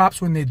give them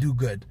props when they do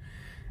good.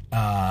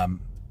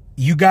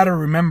 You got to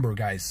remember,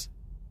 guys,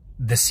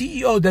 the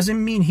CEO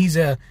doesn't mean he's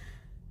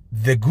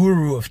the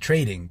guru of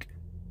trading.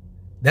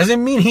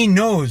 Doesn't mean he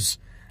knows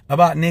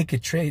about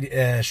naked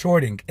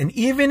shorting. And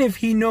even if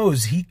he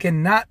knows, he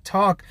cannot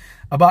talk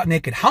about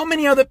naked. How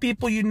many other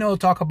people you know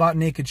talk about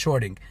naked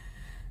shorting?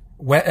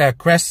 What's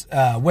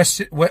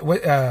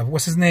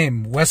his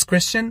name? Wes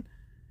Christian,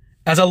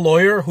 as a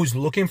lawyer who's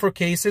looking for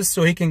cases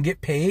so he can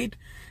get paid,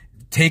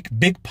 take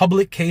big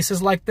public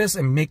cases like this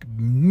and make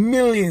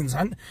millions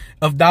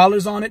of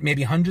dollars on it,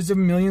 maybe hundreds of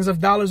millions of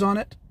dollars on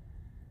it.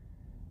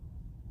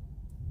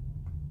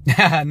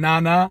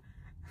 Nah.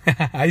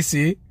 I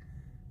see.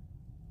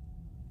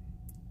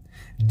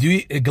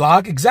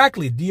 Glock,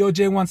 exactly.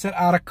 DOJ wants it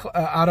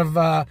out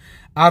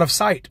of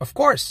sight. Of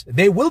course,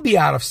 they will be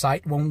out of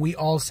sight when we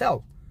all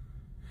sell.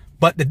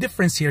 But the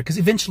difference here, because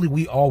eventually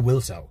we all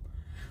will sell.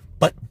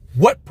 But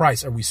what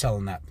price are we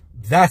selling at?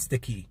 That's the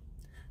key.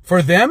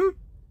 For them,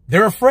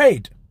 they're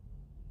afraid.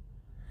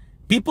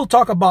 People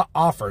talk about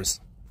offers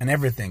and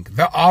everything.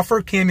 The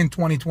offer came in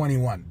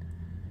 2021.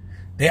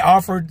 They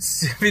offered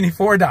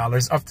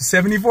 $74, up to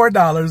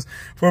 $74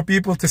 for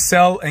people to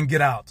sell and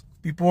get out.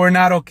 People were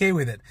not okay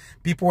with it.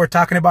 People were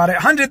talking about it,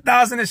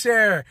 100,000 a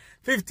share,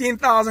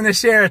 15,000 a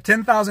share,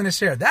 10,000 a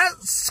share. That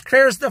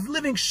scares the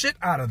living shit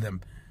out of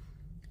them.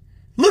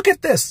 Look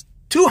at this,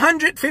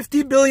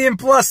 250 billion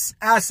plus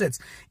assets.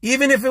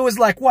 Even if it was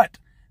like what?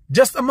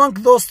 Just among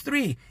those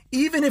three,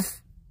 even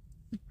if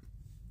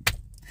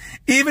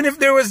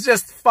there was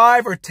just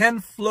 5 or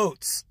 10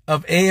 floats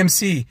of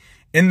AMC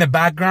in the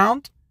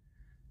background,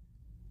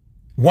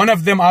 one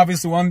of them,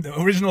 obviously, the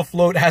original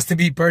float has to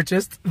be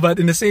purchased, but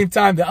in the same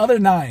time, the other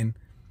 9.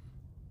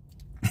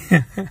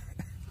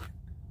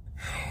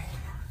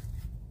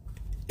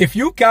 If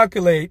you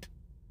calculate,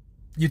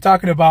 you're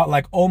talking about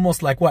like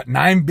almost like what,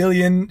 9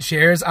 billion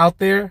shares out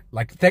there?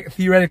 Like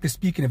theoretically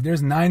speaking, if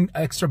there's 9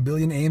 extra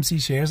billion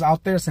AMC shares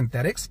out there,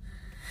 synthetics,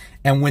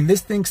 and when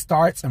this thing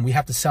starts and we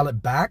have to sell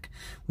it back,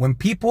 when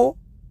people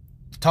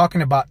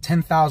talking about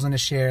 10,000 a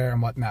share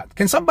and whatnot,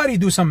 can somebody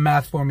do some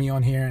math for me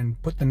on here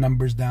and put the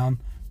numbers down,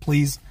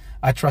 please?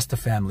 I trust the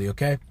family,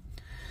 okay?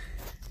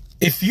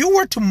 If you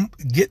were to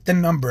get the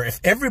number,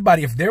 if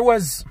there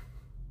was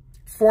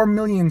 4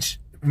 million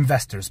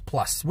investors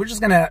plus, we're just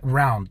going to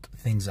round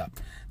things up.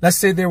 Let's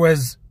say there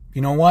was,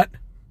 you know what?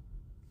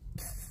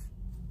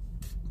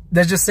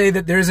 Let's just say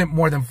that there isn't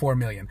more than 4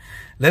 million.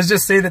 Let's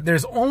just say that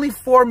there's only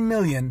 4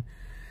 million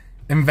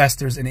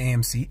investors in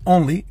AMC,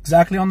 only,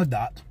 exactly on the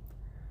dot.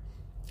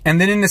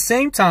 And then in the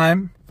same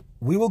time,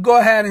 we will go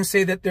ahead and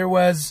say that there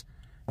was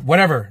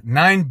whatever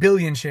 9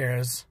 billion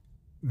shares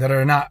that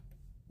are not,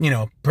 you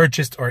know,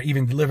 purchased or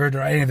even delivered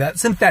or any of that.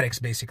 Synthetics,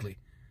 basically.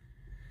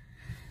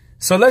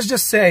 So let's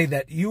just say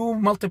that you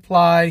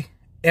multiply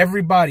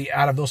everybody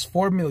out of those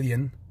 4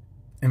 million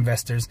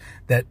investors,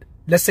 that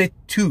let's say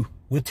 2,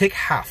 we'll take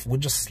half. We'll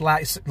just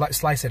slice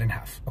it in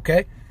half,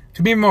 okay?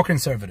 To be more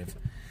conservative.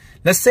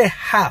 Let's say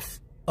half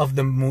of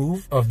the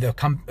move of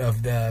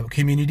the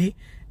community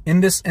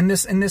in this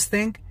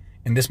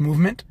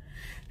movement,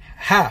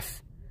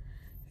 half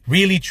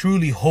really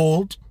truly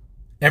hold.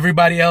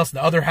 Everybody else,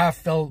 the other half,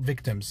 fell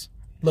victims.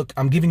 Look,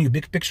 I'm giving you a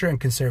big picture and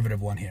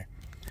conservative one here.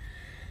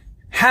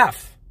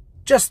 Half,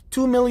 just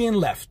 2 million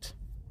left.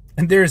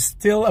 And there's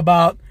still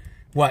about,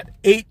 what,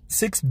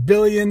 6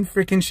 billion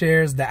freaking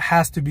shares that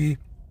has to be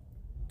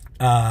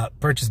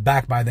purchased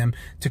back by them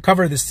to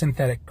cover this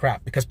synthetic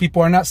crap. Because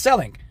people are not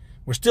selling.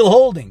 We're still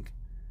holding.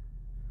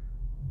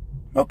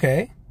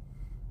 Okay.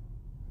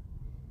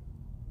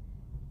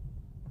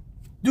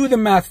 Do the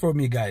math for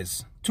me,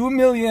 guys. 2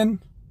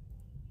 million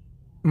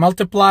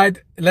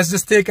multiplied, let's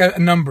just take a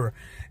number.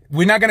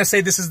 We're not going to say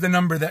this is the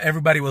number that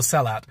everybody will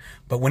sell at.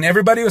 But when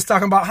everybody was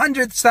talking about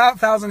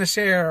 100,000 a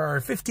share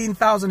or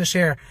 15,000 a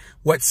share,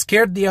 what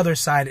scared the other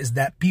side is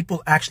that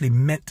people actually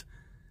meant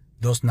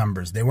those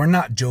numbers. They were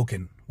not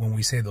joking when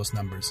we say those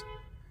numbers.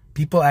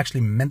 People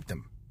actually meant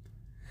them.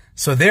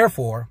 So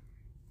therefore,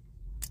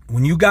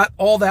 when you got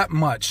all that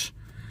much,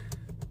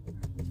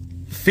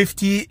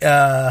 50,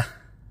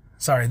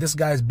 sorry, this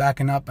guy's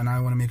backing up and I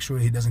want to make sure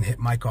he doesn't hit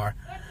my car.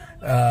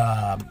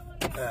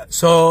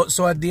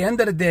 So at the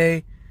end of the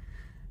day,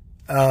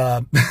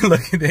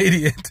 look at the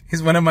idiot.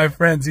 He's one of my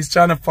friends. He's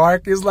trying to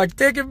park. He's like,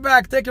 take it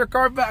back, take your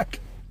car back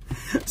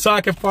so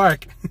I can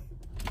park.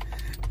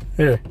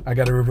 Here, I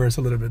got to reverse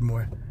a little bit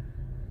more.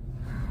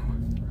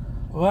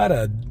 What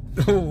a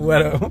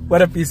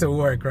piece of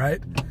work,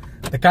 right?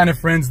 The kind of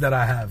friends that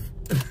I have.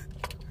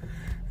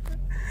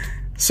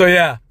 So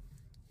yeah,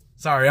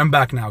 sorry, I'm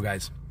back now,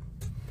 guys.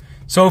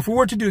 So if we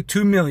were to do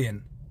 2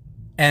 million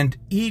and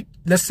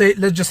let's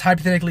just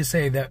hypothetically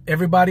say that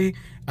everybody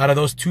out of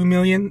those 2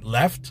 million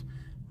left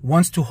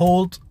wants to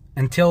hold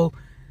until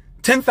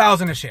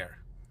 10,000 a share.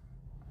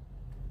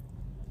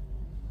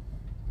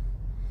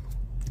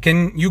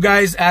 Can you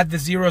guys add the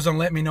zeros and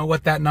let me know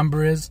what that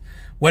number is?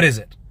 What is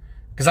it?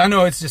 Because I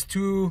know it's just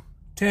 2,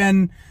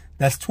 10,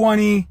 that's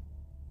 20,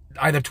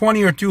 either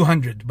 20 or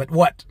 200. But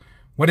what?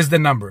 What is the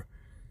number?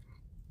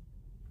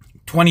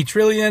 20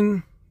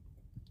 trillion,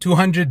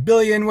 200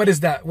 billion. What is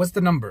that? What's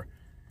the number?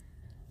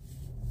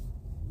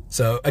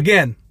 So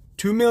again,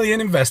 2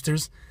 million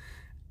investors.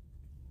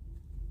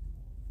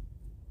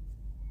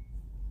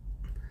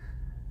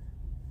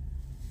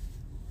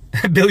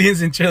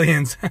 Billions and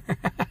trillions.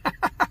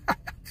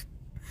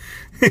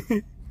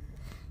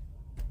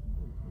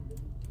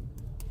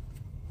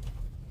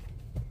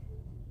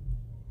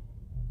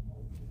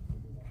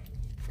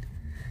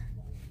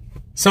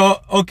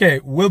 So, okay,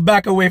 we'll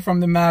back away from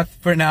the math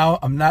for now.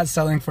 I'm not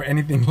selling for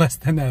anything less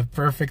than a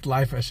perfect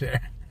life a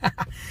share.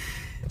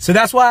 So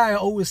that's why I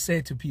always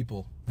say to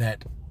people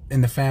that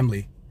in the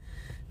family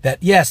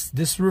that yes,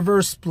 this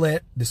reverse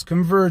split, this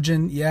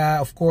conversion,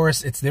 yeah, of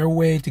course, it's their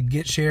way to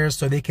get shares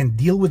so they can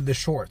deal with the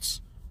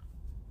shorts.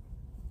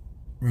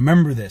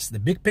 Remember this, the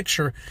big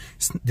picture,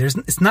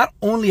 it's not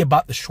only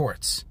about the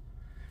shorts.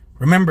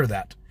 Remember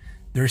that.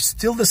 There's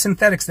still the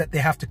synthetics that they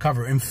have to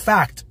cover. In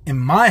fact, in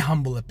my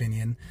humble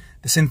opinion,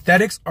 the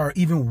synthetics are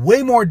even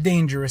way more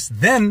dangerous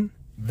than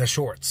the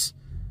shorts.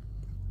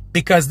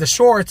 Because the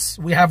shorts,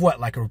 we have what,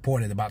 like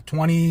reported, about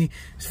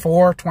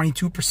 24,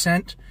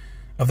 22%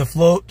 of the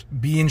float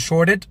being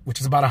shorted,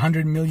 which is about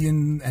 100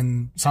 million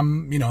and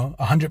some,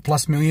 100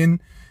 plus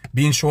million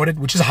being shorted,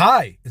 which is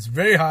high. It's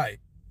very high.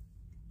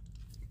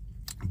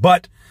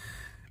 But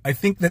I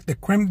think that the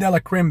creme de la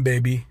creme,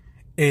 baby,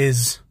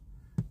 is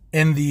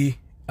in the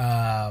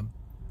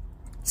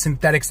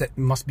synthetics that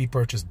must be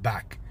purchased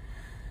back.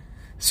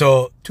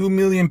 So 2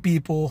 million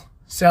people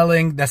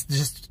selling, that's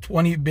just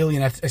 20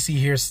 billion. I see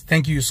here.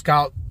 Thank you,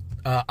 Scout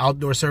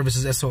Outdoor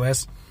Services,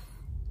 SOS.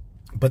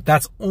 But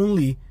that's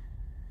only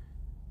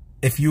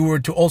if you were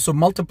to also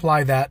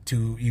multiply that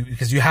to you,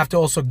 because you have to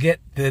also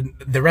get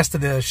the rest of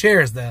the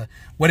shares.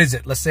 What is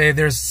it? Let's say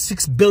there's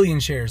 6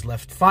 billion shares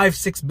left,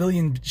 6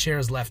 billion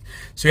shares left.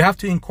 So you have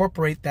to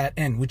incorporate that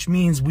in, which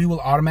means we will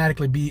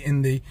automatically be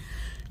in the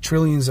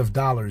trillions of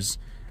dollars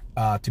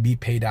to be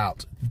paid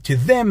out. To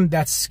them,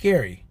 that's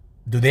scary.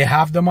 Do they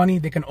have the money?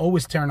 They can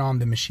always turn on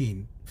the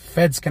machine.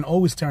 Feds can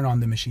always turn on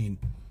the machine.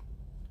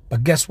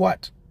 But guess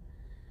what?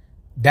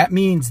 That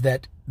means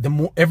that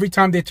every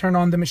time they turn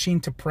on the machine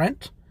to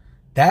print,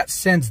 that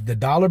sends the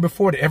dollar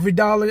before it. Every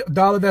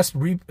dollar that's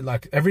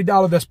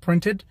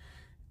printed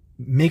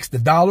makes the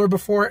dollar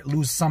before it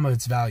lose some of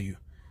its value.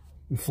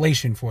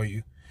 Inflation for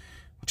you.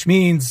 Which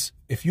means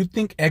if you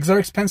think eggs are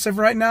expensive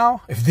right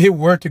now, if they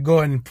were to go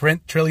and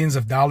print trillions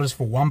of dollars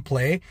for one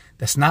play,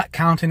 that's not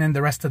counting in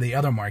the rest of the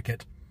other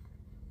market,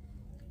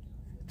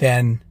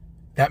 then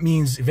that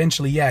means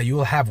eventually, yeah, you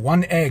will have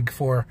one egg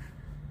for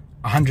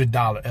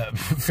 $100,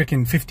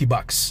 freaking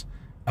 $50.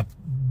 A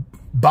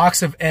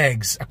box of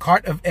eggs, a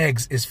cart of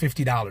eggs is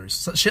 $50.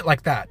 So, shit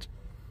like that.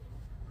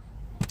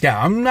 Yeah,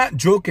 I'm not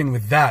joking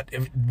with that.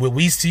 Will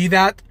we see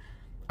that?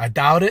 I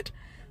doubt it.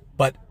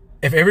 But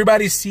if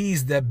everybody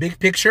sees the big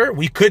picture,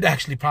 we could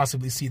actually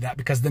possibly see that,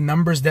 because the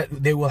numbers that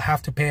they will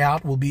have to pay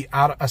out will be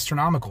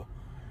astronomical.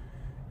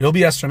 It'll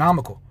be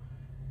astronomical.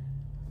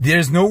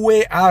 There's no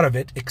way out of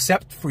it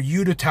except for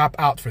you to tap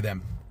out for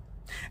them.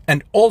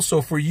 And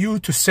also for you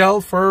to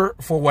sell for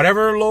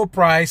whatever low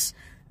price,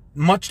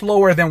 much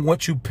lower than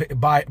what you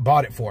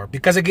bought it for.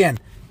 Because again,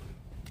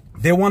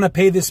 they want to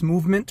pay this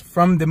movement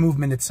from the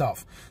movement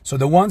itself. So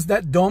the ones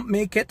that don't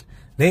make it,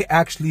 they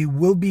actually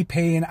will be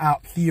paying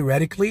out,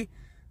 theoretically,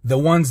 the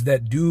ones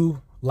that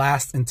do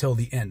last until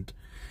the end.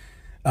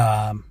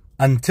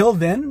 Until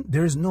then,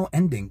 there's no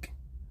ending.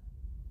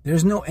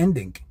 There's no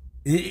ending.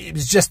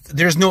 It's just,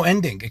 there's no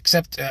ending,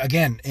 except,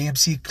 again,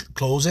 AMC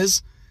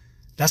closes.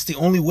 That's the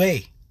only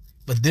way.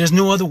 But there's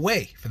no other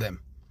way for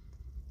them.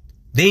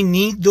 They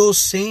need those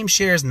same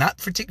shares, not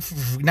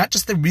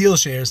just the real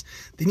shares.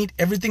 They need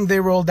everything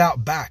they rolled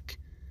out back.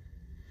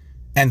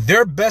 And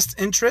their best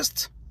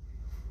interest,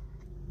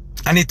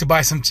 I need to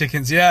buy some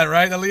chickens. Yeah,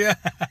 right, Aaliyah?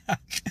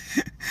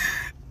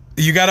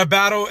 You got to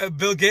battle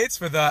Bill Gates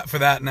for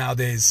that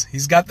nowadays.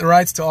 He's got the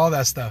rights to all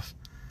that stuff.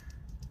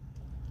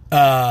 You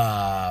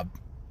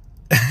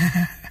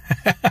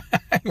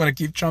want to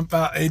keep Trump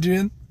out,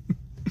 Adrian?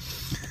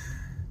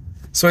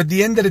 So at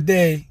the end of the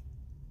day,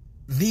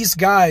 these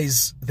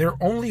guys, their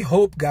only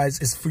hope, guys,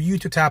 is for you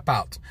to tap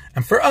out.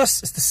 And for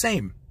us, it's the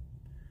same.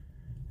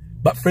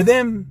 But for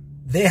them,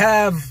 they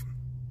have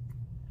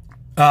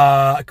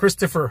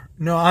Christopher.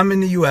 No, I'm in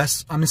the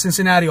US. I'm in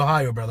Cincinnati,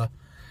 Ohio, brother.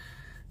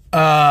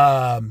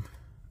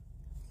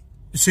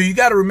 So you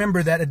got to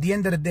remember that at the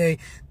end of the day,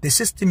 the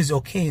system is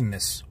okay in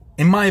this.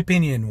 In my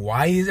opinion,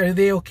 why are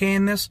they okay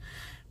in this?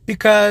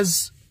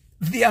 Because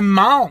the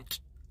amount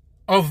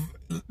of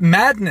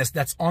madness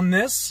that's on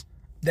this,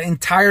 the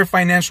entire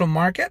financial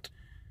market,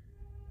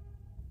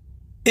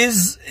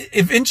 is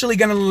eventually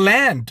going to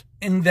land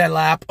in the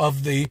lap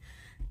of the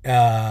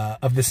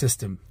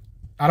system.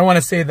 I don't want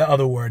to say the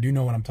other word. You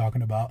know what I'm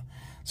talking about.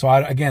 So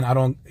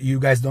you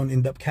guys don't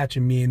end up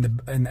catching me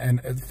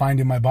and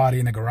finding my body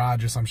in a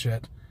garage or some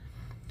shit.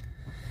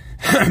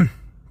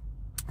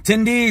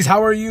 Tindies,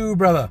 how are you,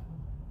 brother?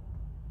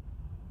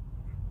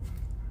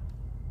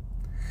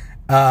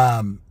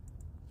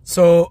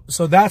 So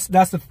that's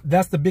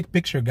the big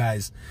picture,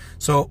 guys.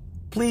 So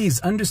please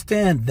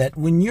understand that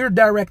when you're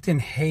directing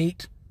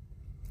hate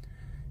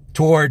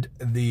toward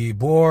the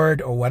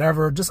board or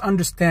whatever, just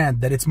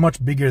understand that it's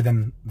much bigger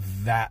than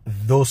that.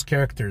 Those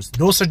characters,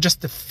 those are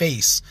just the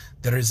face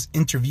that is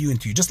interviewing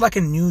to you, just like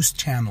a news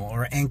channel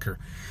or anchor.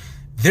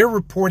 They're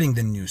reporting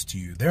the news to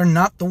you. They're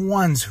not the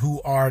ones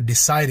who are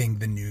deciding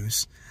the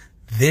news.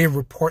 They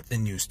report the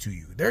news to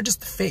you. They're just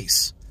the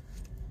face.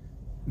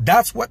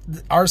 That's what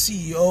our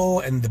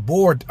CEO and the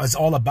board is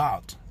all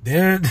about.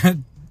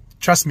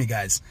 Trust me,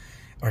 guys,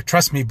 or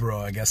trust me, bro,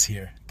 I guess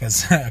here,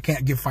 because I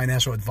can't give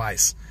financial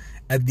advice.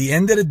 At the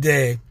end of the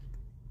day,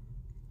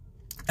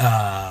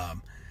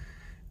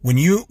 when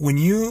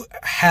you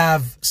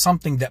have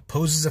something that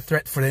poses a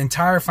threat for the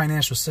entire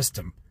financial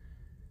system,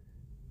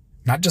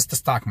 not just the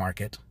stock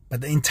market,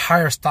 but the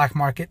entire stock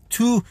market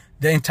to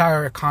the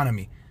entire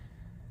economy,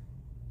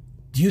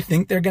 do you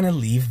think they're going to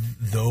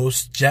leave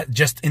those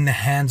just in the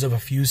hands of a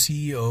few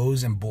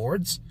CEOs and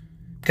boards?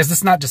 Because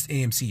it's not just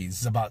AMC.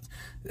 It's about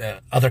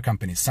other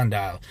companies,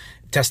 sndl,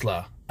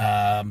 Tesla,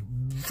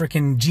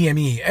 freaking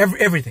GME,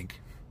 everything.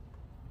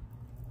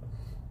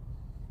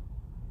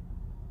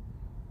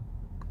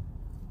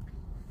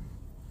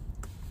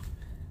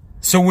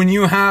 So when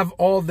you have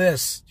all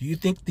this, do you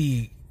think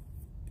the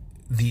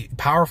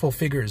powerful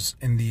figures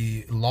in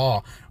the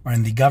law or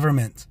in the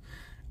government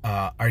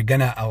are going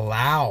to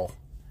allow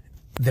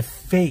the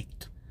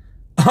fate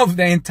of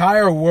the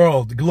entire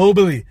world,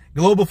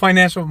 global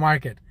financial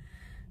market,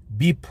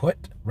 be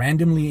put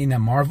randomly in a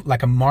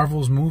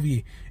Marvel's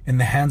movie in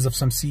the hands of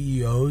some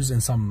CEOs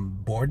and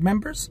some board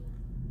members?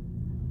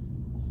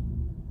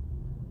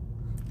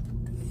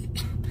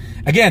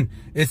 Again,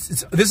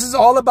 this is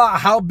all about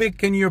how big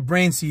can your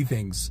brain see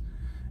things.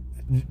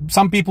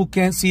 Some people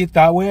can't see it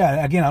that way.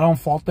 Again, I don't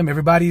fault them.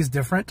 Everybody is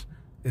different.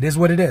 It is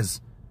what it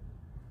is.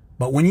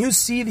 But when you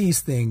see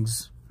these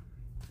things,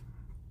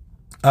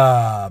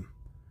 oh,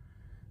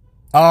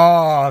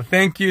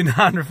 thank you,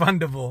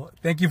 non-refundable.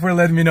 Thank you for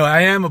letting me know.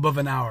 I am above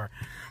an hour.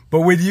 But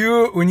when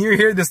you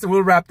hear this,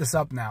 we'll wrap this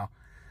up now.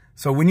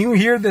 So when you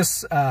hear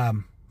this,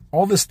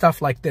 all this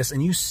stuff like this,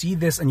 and you see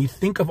this, and you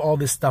think of all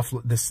this stuff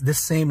this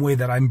same way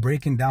that I'm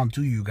breaking down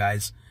to you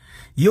guys,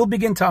 you'll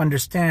begin to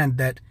understand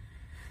that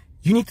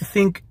we need to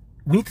think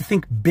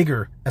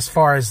bigger as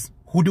far as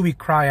who do we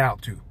cry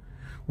out to.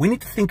 We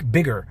need to think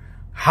bigger.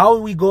 How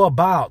do we go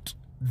about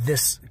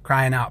this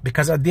crying out?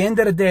 Because at the end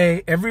of the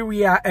day,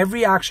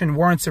 every action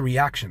warrants a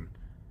reaction.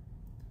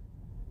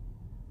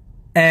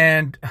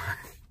 And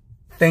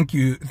Thank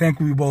you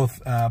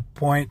both,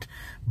 Point,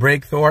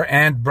 Break Thor,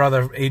 and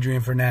brother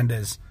Adrian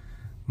Fernandez,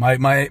 my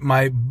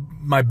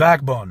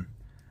backbone.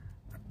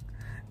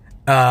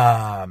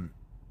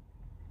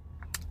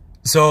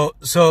 So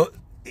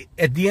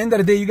at the end of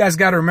the day, you guys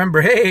got to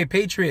remember, hey,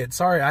 Patriot,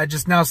 sorry, I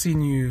just now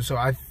seen you, so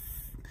I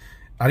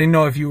didn't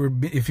know if you've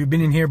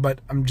been in here,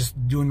 but I'm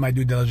just doing my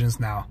due diligence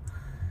now.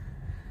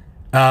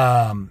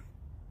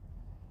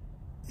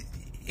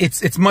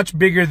 It's much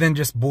bigger than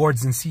just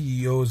boards and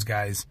CEOs,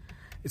 guys.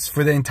 It's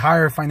for the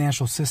entire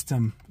financial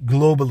system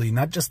globally,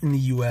 not just in the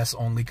US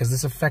only, because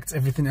this affects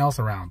everything else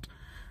around.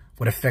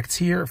 What affects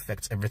here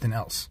affects everything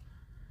else.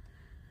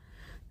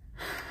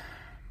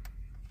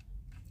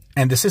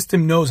 And the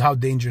system knows how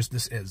dangerous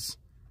this is.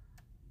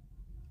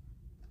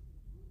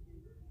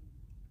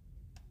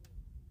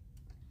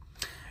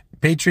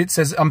 Patriot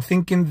says, I'm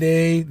thinking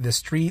the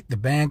street, the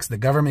banks, the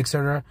government,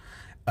 etc.,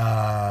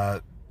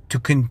 to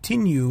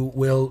continue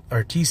will,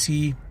 or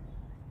TC,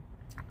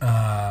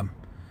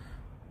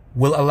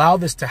 will allow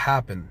this to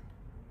happen.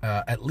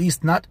 At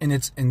least not in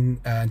its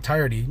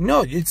entirety.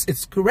 No,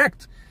 it's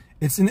correct.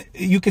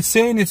 You could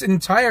say in its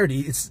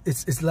entirety,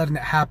 it's letting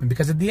it happen,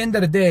 because at the end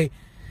of the day,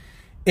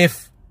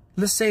 if,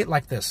 let's say it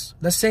like this,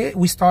 let's say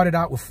we started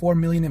out with 4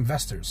 million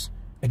investors.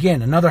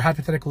 Again, another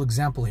hypothetical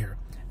example here.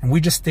 And we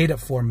just stayed at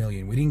 4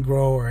 million. We didn't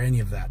grow or any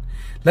of that.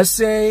 Let's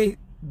say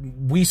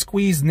we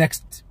squeeze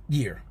next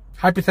year,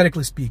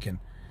 hypothetically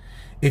speaking.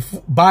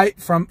 If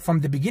from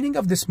the beginning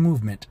of this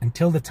movement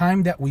until the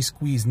time that we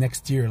squeeze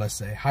next year, let's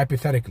say,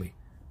 hypothetically,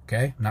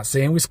 okay? I'm not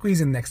saying we're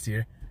squeezing next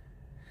year.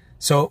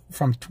 So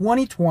from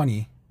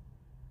 2020,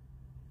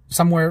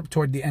 somewhere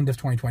toward the end of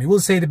 2020, we'll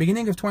say the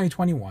beginning of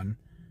 2021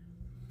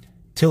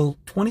 till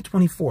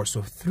 2024,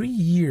 so 3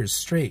 years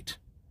straight,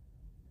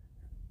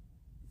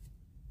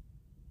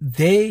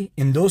 they,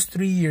 in those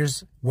 3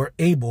 years, were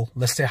able,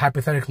 let's say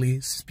hypothetically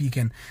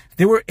speaking,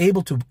 they were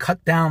able to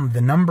cut down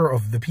the number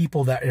of the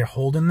people that are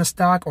holding the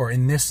stock or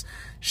in this,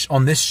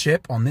 on this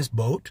ship, on this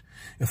boat.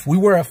 If we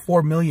were at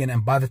 4 million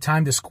and by the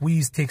time the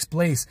squeeze takes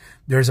place,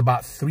 there's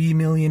about 3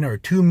 million or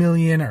 2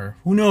 million or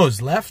who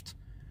knows left,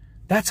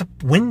 that's a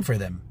win for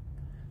them.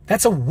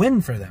 That's a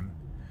win for them,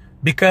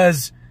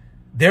 because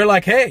they're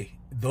like, hey,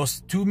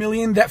 those 2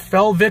 million that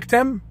fell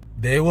victim,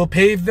 they will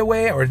pave the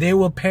way, or they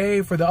will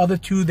pay for the other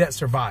 2 that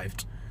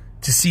survived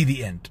to see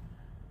the end.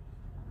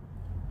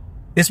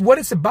 It's what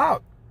it's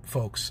about,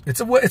 folks.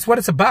 It's what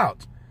it's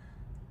about.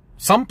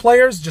 Some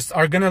players just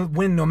are going to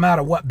win no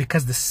matter what,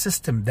 because the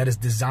system that is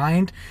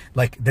designed,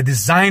 like the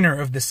designer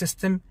of the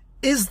system,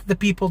 is the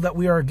people that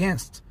we are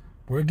against.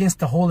 We're against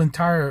the whole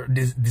entire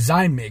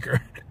design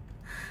maker.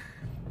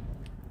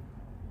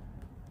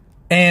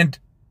 And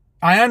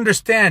I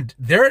understand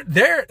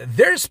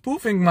they're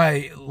spoofing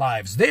my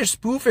lives. They're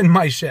spoofing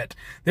my shit.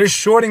 They're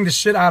shorting the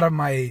shit out of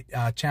my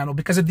channel,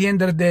 because at the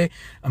end of the day,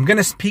 I'm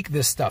gonna speak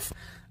this stuff.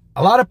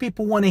 A lot of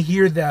people want to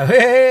hear that,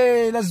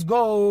 hey, let's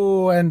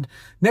go, and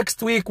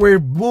next week we're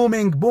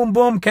booming, boom,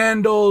 boom,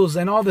 candles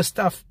and all this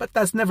stuff. But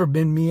that's never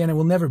been me, and it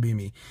will never be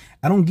me.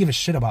 I don't give a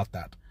shit about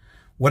that.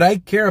 What I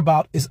care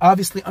about is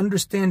obviously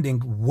understanding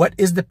what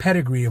is the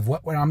pedigree of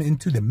what I'm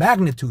into, the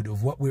magnitude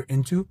of what we're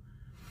into,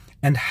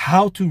 and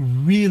how to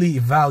really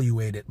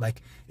evaluate it,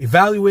 like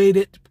evaluate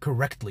it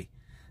correctly.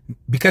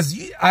 Because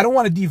I don't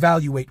want to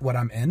devaluate what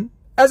I'm in.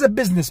 As a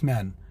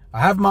businessman,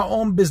 I have my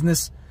own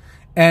business,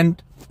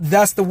 and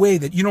that's the way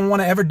that you don't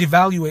want to ever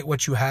devaluate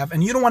what you have,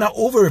 and you don't want to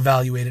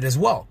over-evaluate it as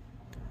well.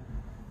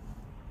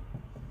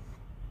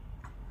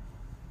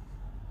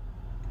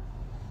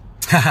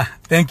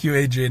 Thank you,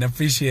 Adrian.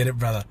 Appreciate it,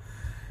 brother.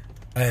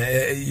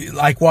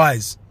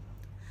 Likewise.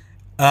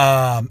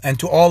 And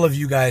to all of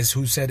you guys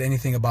who said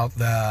anything about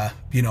the,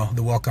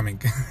 the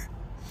welcoming.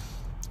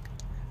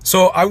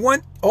 So I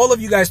want all of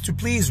you guys to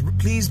please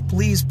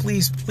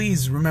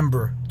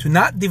remember to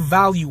not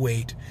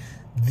devaluate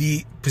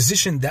the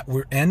position that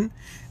we're in.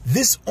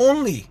 This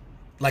only,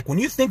 like when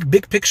you think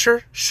big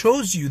picture,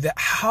 shows you that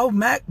how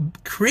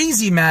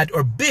crazy mad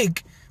or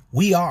big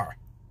we are.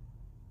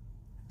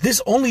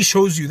 This only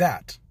shows you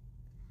that.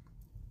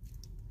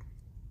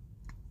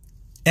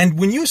 And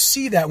when you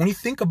see that, when you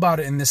think about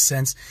it in this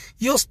sense,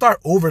 you'll start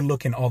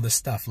overlooking all this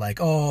stuff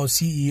like, oh,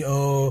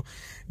 CEO,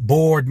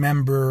 board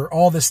member,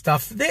 all this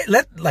stuff.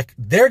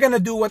 They're going to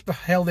do what the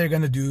hell they're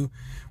going to do.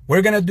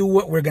 We're going to do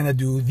what we're going to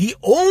do. The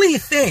only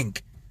thing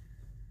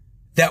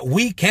that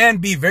we can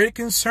be very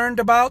concerned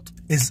about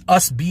is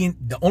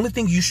the only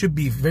thing you should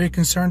be very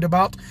concerned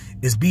about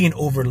is being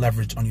over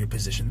leveraged on your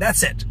position.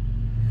 That's it.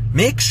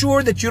 Make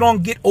sure that you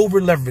don't get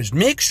over leveraged.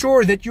 Make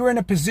sure that you're in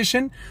a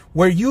position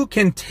where you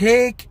can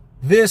take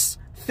this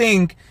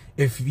thing,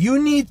 if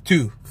you need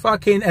to,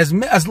 fucking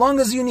as long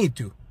as you need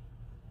to,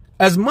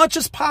 as much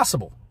as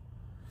possible,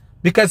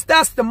 because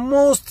that's the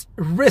most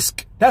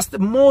risk. That's the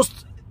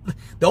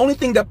only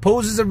thing that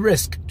poses a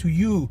risk to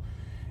you,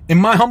 in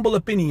my humble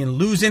opinion,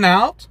 losing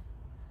out,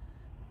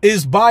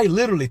 is by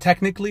literally,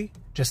 technically,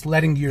 just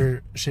letting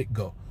your shit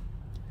go.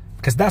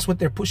 because that's what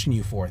they're pushing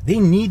you for. They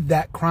need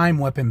that crime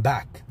weapon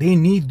back. They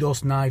need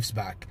those knives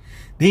back.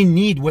 They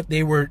need what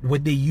they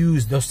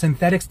used, those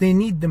synthetics. They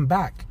need them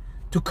back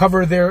to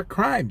cover their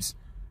crimes.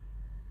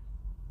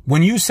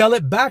 When you sell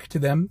it back to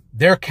them,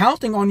 they're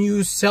counting on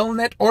you selling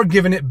it or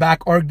giving it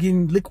back or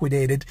getting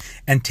liquidated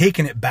and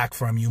taking it back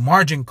from you,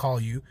 margin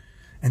call you,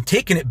 and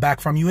taking it back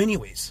from you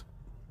anyways.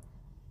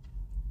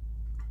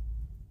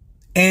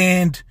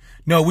 And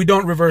no, we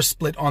don't reverse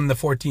split on the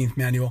 14th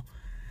manual.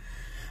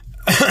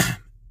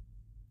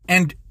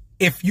 And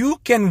if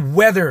you can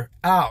weather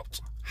out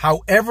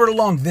however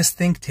long this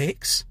thing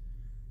takes,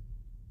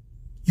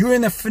 you're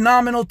in a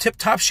phenomenal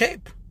tip-top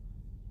shape.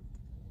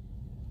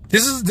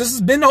 This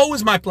has been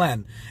always my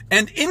plan.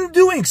 And in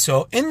doing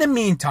so, in the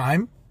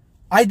meantime,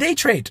 I day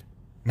trade,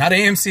 not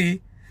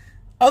AMC,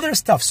 other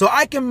stuff. So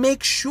I can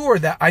make sure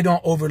that I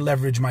don't over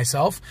leverage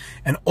myself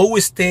and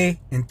always stay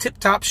in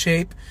tip-top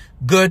shape,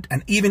 good,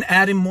 and even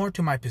adding more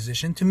to my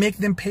position to make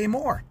them pay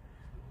more.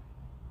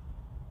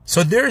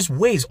 So there's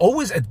ways,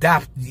 always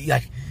adapt.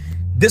 Like,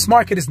 this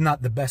market is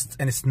not the best,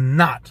 and it's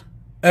not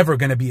ever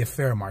going to be a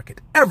fair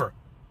market, ever.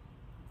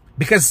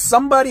 Because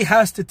somebody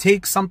has to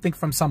take something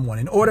from someone.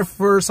 In order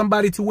for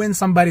somebody to win,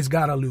 somebody's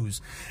got to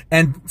lose.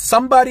 And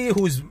somebody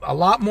who's a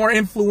lot more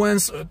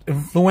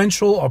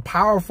influential or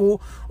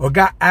powerful or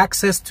got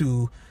access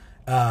to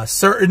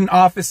certain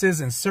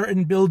offices and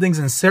certain buildings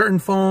and certain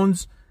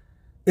phones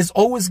is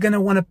always going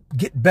to want to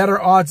get better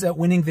odds at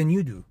winning than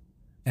you do.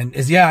 And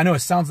yeah, I know it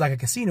sounds like a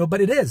casino, but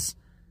it is.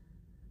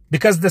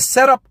 Because the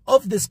setup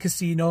of this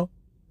casino,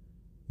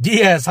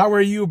 Diaz, how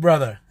are you,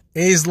 brother?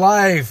 A's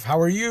Live, how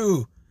are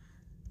you?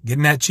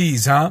 Getting that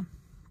cheese, huh?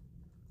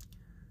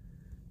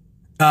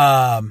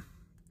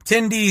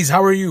 Tindies,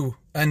 how are you?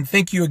 And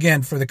thank you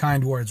again for the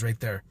kind words right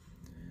there.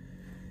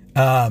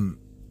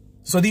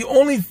 So the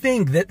only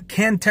thing that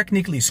can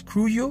technically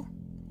screw you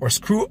or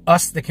screw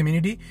us, the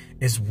community,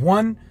 is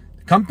one,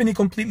 the company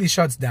completely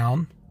shuts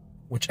down,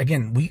 which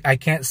again, I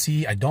can't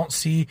see, I don't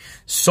see.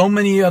 So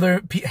many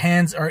other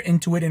hands are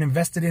into it and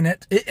invested in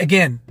it.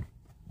 Again,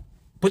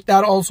 put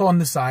that also on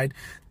the side.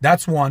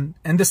 That's one.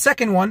 And the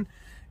second one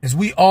is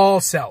we all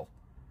sell.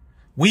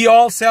 We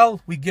all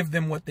sell, we give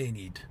them what they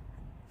need.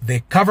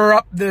 They cover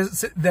up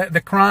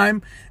the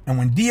crime, and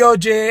when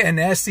DOJ and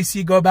the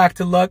SEC go back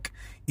to look,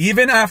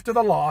 even after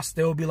the loss,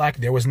 they will be like,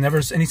 there was never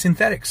any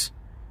synthetics.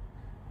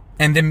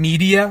 And the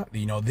media,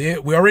 you know,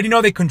 we already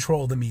know they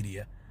control the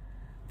media.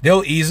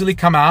 They'll easily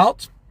come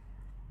out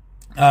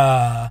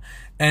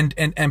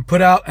and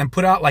put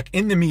out like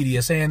in the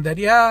media saying that,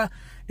 yeah,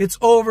 it's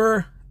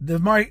over. The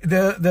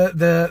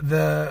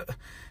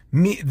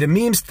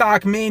meme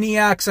stock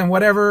maniacs and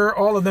whatever,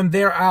 all of them,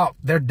 they're out.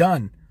 They're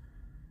done.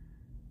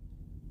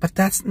 But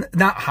that's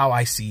not how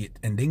I see it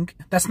ending.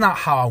 That's not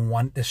how I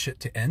want this shit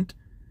to end.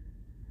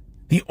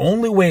 The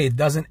only way it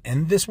doesn't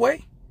end this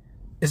way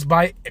is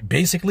by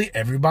basically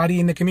everybody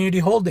in the community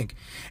holding.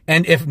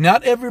 And if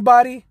not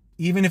everybody,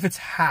 even if it's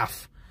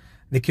half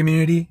the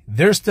community,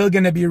 they're still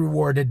going to be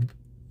rewarded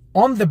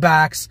on the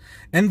backs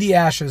and the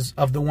ashes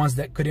of the ones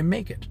that couldn't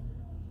make it.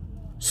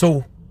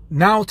 So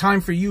now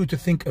time for you to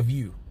think of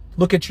you.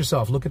 Look at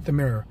yourself. Look at the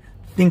mirror.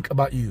 Think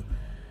about you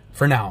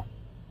for now.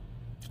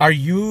 Are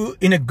you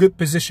in a good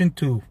position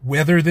to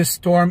weather this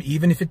storm,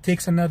 even if it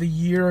takes another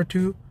year or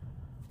two?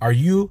 Are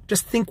you,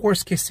 just think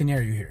worst case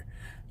scenario here.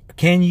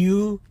 Can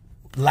you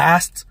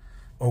last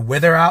or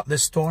weather out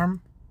this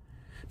storm?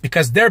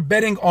 Because they're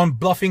betting on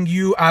bluffing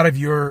you out of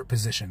your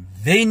position.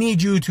 They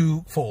need you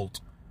to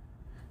fold.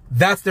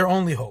 That's their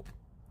only hope.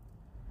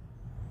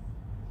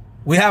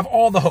 We have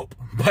all the hope,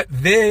 but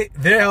they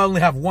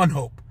only have one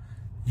hope.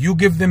 You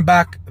give them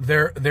back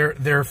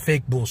their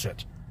fake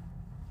bullshit.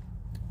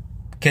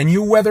 Can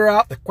you weather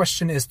out? The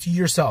question is to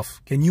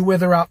yourself. Can you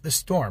weather out the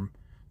storm?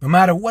 No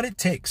matter what it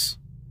takes.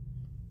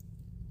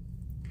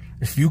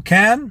 If you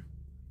can,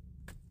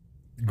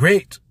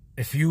 great.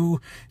 If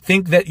you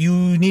think that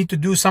you need to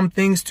do some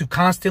things to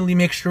constantly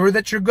make sure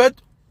that you're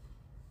good,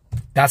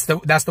 that's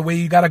the way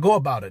you got to go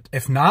about it.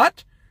 If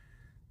not,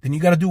 then you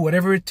got to do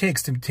whatever it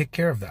takes to take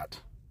care of that.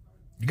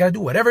 You got to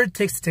do whatever it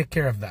takes to take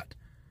care of that.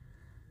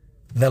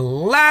 The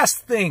last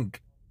thing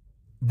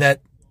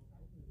that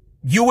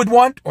you would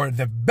want, or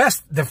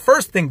the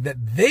first thing that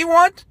they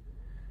want,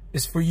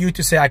 is for you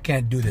to say, I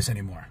can't do this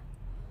anymore.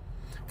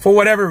 For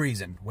whatever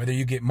reason, whether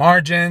you get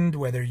margined,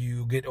 whether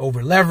you get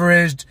over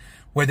leveraged,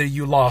 whether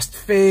you lost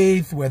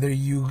faith, whether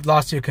you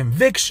lost your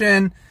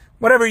conviction,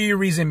 whatever your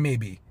reason may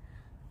be,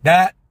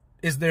 that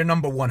is their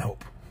number one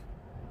hope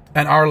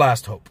and our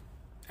last hope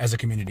as a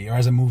community or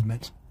as a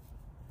movement.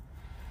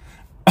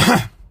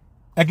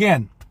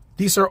 Again,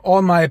 these are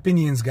all my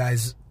opinions,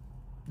 guys.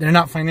 They're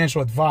not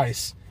financial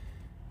advice,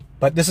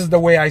 but this is the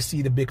way I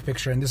see the big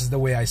picture, and this is the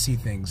way I see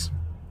things.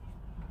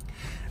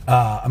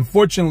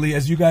 Unfortunately,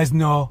 as you guys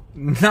know,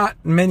 not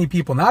many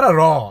people, not at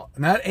all,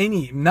 not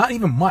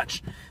even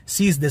much,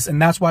 sees this,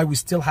 and that's why we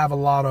still have a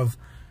lot of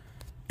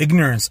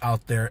ignorance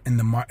out there in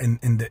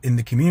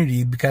the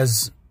community,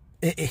 because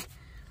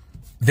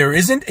there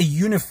isn't a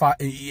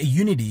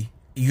unity.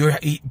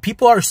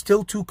 People are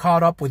still too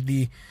caught up with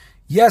the,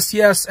 yes,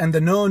 yes, and the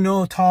no,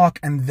 no talk,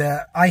 and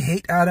the I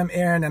hate Adam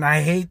Aaron, and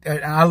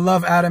I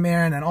love Adam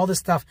Aaron, and all this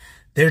stuff.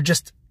 They're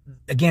just,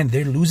 again,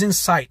 they're losing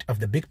sight of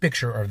the big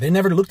picture, or they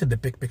never looked at the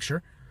big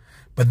picture,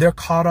 but they're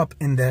caught up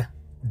in the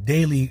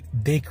day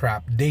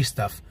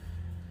stuff.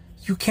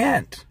 You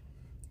can't.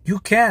 You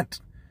can't.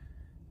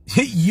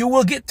 You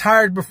will get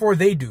tired before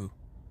they do.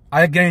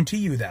 I guarantee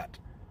you that.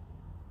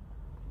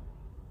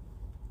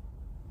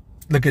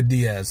 Look at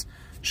Diaz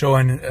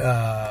showing,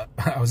 I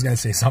was going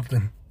to say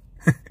something.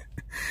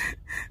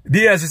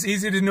 Diaz, it's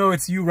easy to know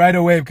it's you right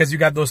away because you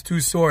got those two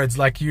swords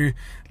like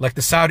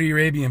the Saudi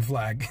Arabian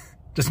flag.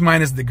 Just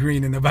minus the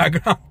green in the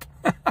background.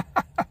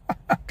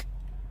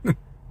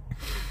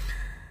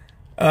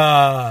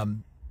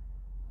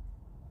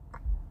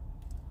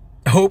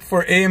 Hope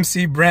for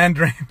AMC brand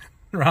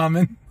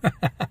ramen.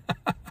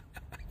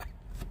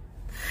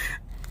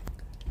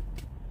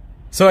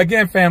 So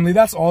again, family,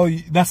 that's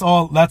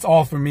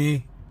all for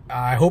me.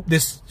 I hope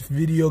this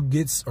video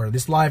gets, or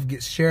this live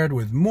gets shared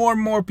with more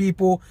and more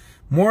people.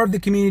 More of the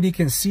community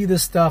can see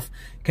this stuff.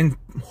 Can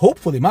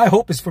hopefully, my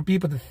hope is for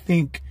people to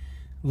think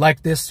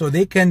like this so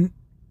they can,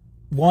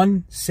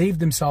 one, save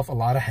themselves a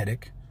lot of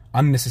headache,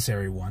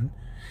 unnecessary one.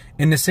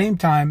 In the same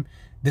time,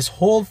 this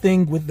whole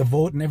thing with the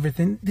vote and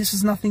everything, this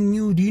is nothing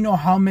new. Do you know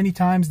how many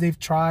times they've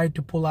tried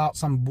to pull out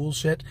some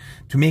bullshit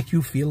to make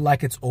you feel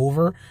like it's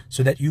over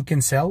so that you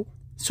can sell?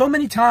 So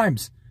many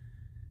times.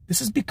 This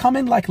is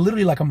becoming like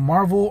literally like a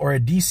Marvel or a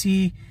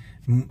DC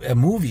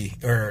movie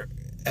or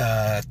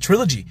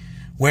trilogy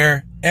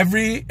where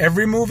every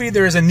movie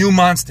there is a new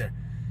monster.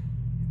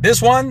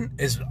 This one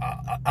is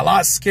a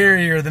lot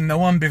scarier than the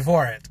one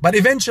before it. But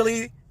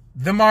eventually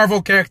the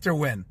Marvel character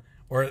win,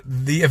 or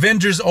the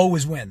Avengers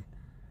always win.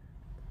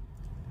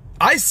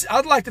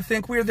 I'd like to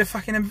think we're the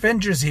fucking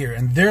Avengers here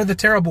and they're the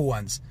terrible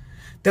ones.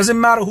 Doesn't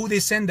matter who they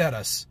send at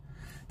us.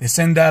 They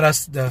send at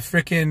us the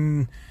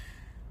freaking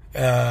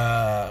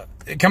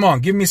come on,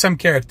 give me some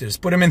characters.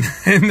 Put them in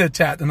the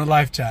chat, in the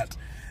live chat.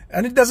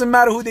 And it doesn't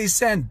matter who they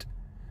send.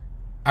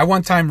 I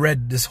one time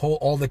read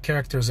all the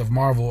characters of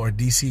Marvel or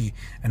DC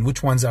and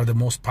which ones are the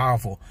most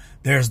powerful.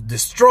 There's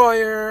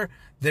Destroyer,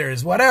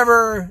 there's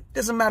whatever.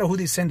 Doesn't matter who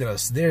they send at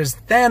us. There's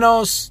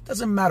Thanos.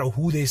 Doesn't matter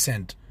who they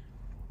send.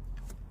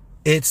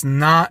 It's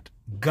not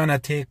gonna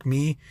take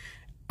me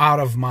out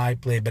of my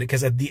play, but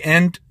because at the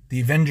end, the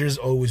Avengers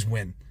always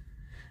win.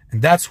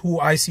 And that's who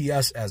I see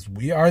us as.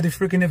 We are the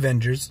freaking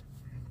Avengers.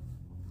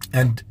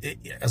 And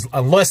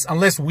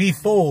unless we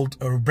fold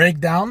or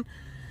break down,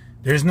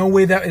 there's no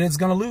way that it's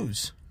going to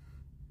lose.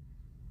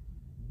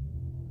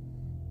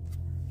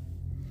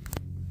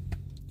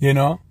 You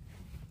know?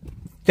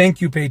 Thank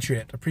you,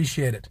 Patriot.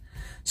 Appreciate it.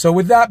 So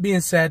with that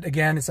being said,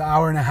 again, it's an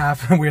hour and a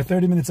half. And we're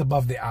 30 minutes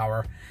above the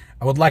hour.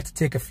 I would like to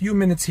take a few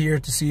minutes here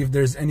to see if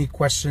there's any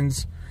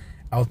questions.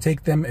 I'll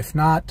take them. If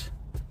not,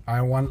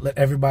 I want to let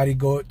everybody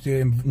go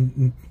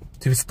to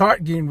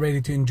start getting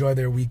ready to enjoy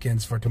their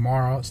weekends for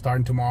tomorrow,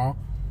 starting tomorrow.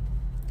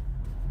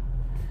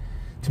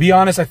 To be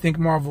honest, I think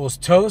Marvel's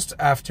toast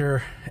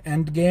after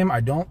Endgame. I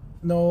don't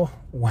know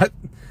what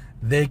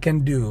they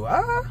can do.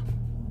 I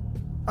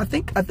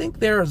think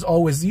there's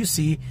always, you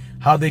see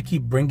how they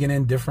keep bringing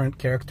in different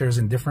characters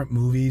in different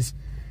movies.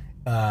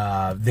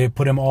 They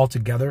put them all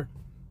together.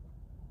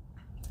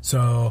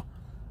 So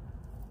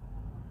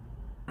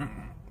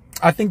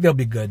I think they'll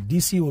be good.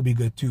 DC will be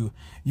good too.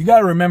 You got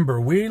to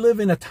remember, we live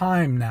in a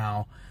time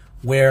now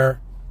where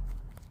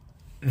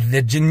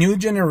the new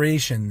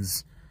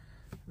generations,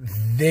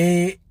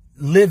 they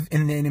live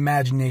in an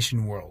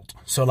imagination world.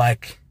 So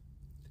like,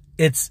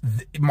 it's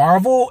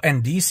Marvel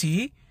and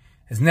DC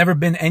has never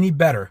been any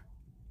better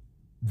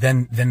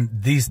than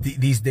these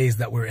days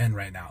that we're in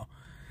right now.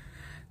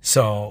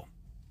 So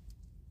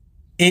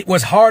it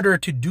was harder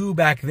to do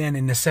back then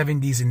in the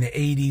 70s, in the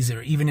 80s,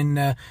 or even in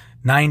the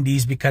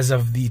 90s because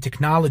of the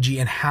technology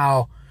and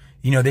how,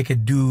 you know, they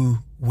could do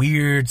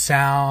weird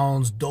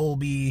sounds,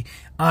 Dolby,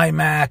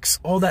 IMAX,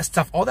 all that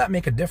stuff. All that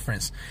make a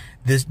difference.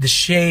 The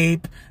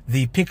shape,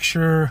 the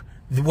picture,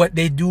 what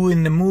they do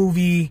in the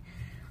movie,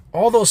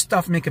 all those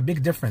stuff make a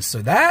big difference.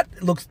 So that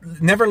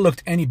never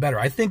looked any better.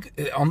 I think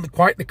on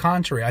quite the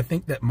contrary. I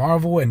think that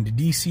Marvel and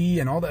DC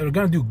and all that are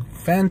going to do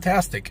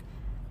fantastic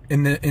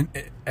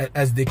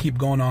as they keep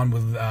going on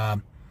with,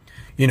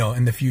 you know,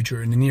 in the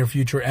future, in the near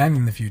future and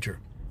in the future.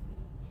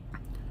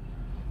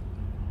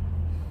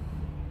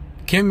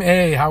 Kim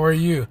A, how are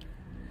you?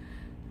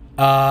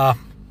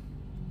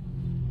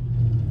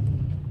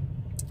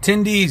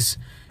 Tindies,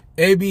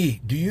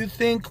 AB, do you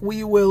think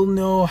we will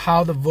know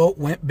how the vote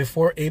went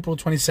before April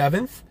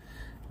 27th?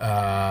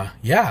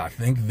 Yeah, I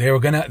think they're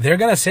gonna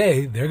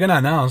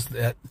announce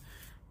that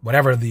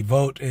whatever the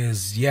vote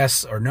is,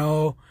 yes or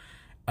no.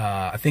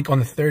 I think on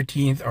the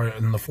 13th or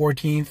on the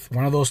 14th,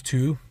 one of those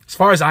two, as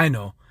far as I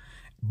know.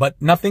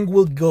 But nothing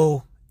will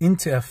go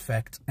into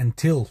effect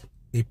until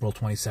April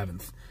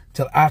 27th,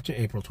 till after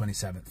April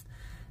 27th.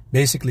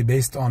 Basically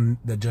based on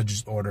the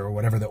judge's order or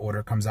whatever the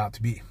order comes out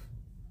to be.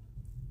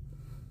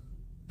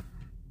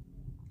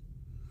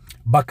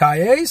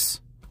 wkhs?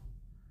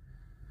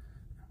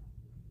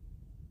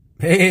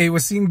 Hey,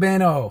 Wasim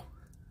Beno.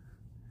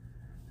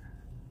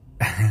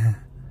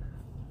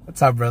 What's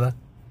up, brother?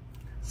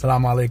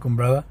 Assalamu alaikum,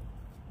 brother.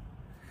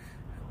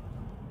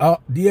 Oh,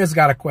 Diaz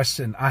got a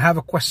question. I have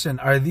a question.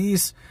 Are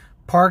these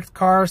parked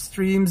car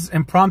streams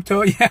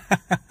impromptu? Yeah.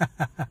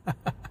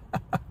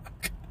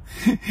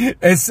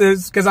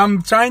 It's because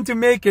I'm trying to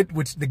make it,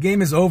 which the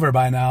game is over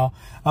by now.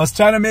 I was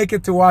trying to make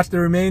it to watch the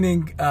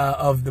remaining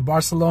of the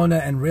Barcelona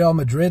and Real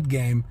Madrid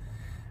game.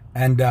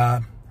 And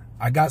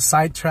I got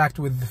sidetracked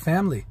with the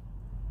family.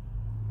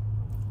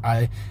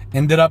 I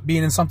ended up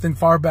being in something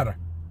far better.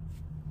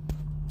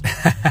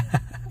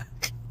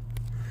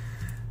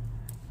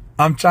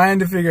 I'm trying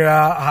to figure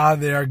out how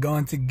they are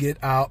going to get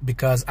out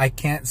because I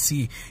can't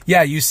see.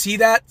 Yeah, you see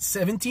that?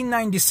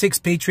 1796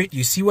 Patriot.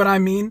 You see what I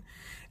mean?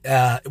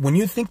 When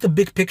you think the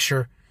big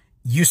picture,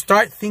 you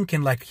start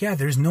thinking like, yeah,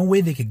 there's no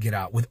way they could get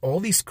out. With all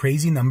these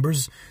crazy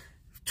numbers,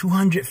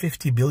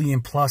 250 billion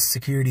plus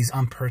securities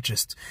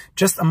unpurchased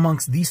just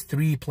amongst these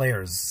three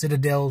players,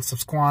 Citadel,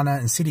 Susquehanna,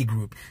 and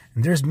Citigroup.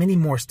 And there's many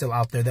more still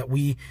out there that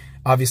we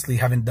obviously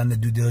haven't done the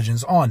due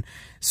diligence on.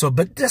 So,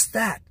 but just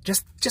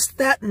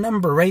that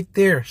number right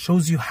there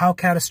shows you how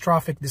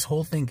catastrophic this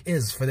whole thing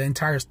is for the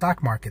entire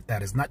stock market.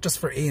 That is not just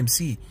for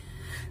AMC.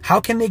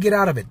 How can they get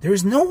out of it?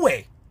 There's no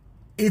way.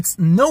 It's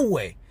no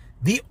way.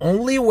 The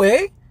only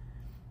way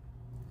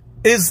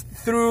is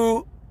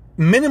through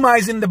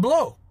minimizing the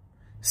blow.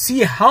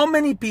 See how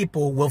many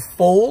people will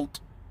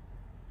fold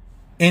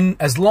in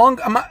as long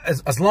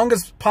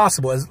as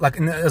possible,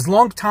 as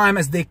long time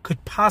as they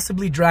could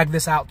possibly drag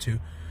this out to,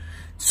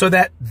 so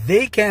that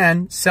they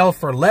can sell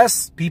for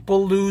less.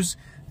 People lose.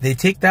 They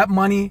take that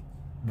money,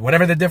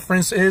 whatever the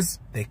difference is,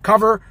 they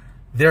cover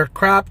their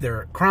crap,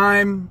 their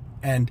crime,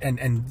 and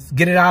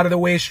get it out of the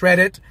way, shred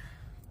it,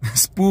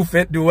 spoof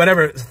it, do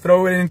whatever,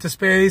 throw it into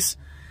space,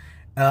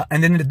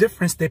 and then the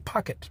difference they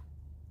pocket.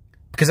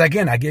 Because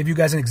again, I gave you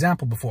guys an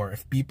example before.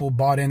 If people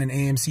bought in an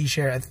AMC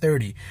share at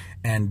 30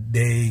 and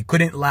they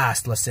couldn't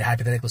last, let's say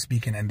hypothetically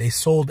speaking, and they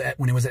sold at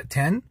when it was at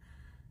 10.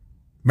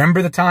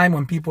 Remember the time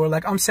when people were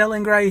like, I'm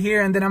selling right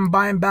here and then I'm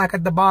buying back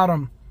at the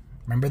bottom.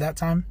 Remember that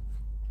time?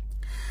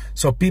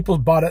 So people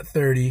bought at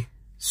 30,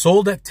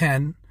 sold at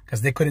 10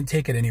 because they couldn't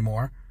take it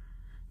anymore.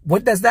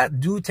 What does that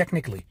do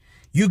technically?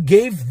 You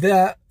gave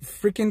the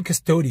freaking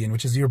custodian,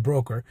 which is your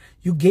broker,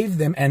 you gave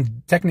them,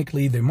 and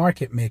technically the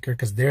market maker,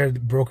 because they're the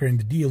broker in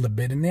the deal, the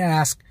bid and the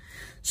ask.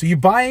 So you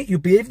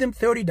gave them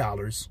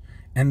 $30,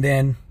 and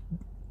then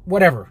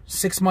whatever,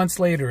 6 months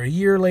later, a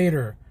year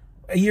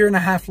and a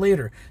half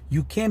later,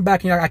 you came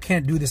back and you're like, I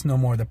can't do this no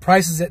more. The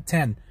price is at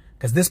 10,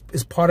 because this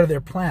is part of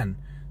their plan.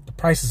 The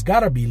price has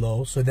got to be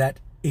low so that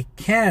it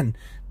can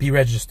be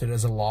registered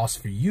as a loss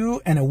for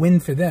you and a win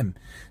for them.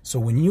 So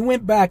when you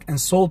went back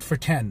and sold for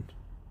 10,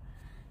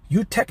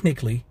 you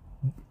technically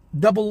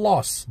double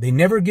loss. They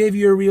never gave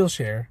you a real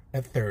share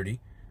at 30,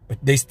 but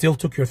they still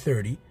took your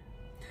 30.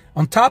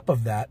 On top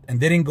of that, and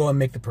they didn't go and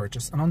make the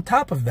purchase. And on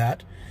top of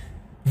that,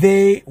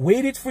 they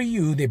waited for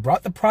you. They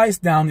brought the price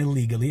down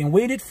illegally and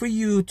waited for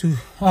you to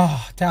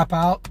tap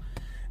out.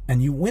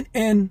 And you went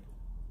in,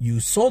 you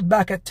sold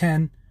back at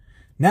 10.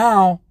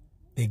 Now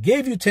they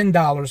gave you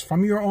 $10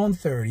 from your own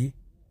 30,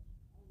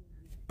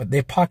 but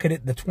they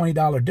pocketed the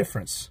 $20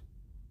 difference.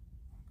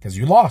 Because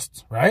you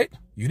lost, right?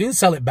 You didn't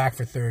sell it back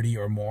for 30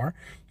 or more.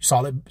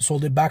 You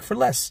sold it back for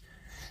less.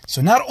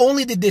 So not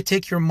only did they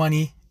take your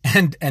money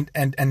and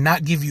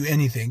not give you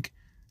anything,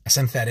 a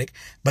synthetic,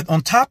 but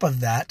on top of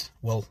that,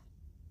 well,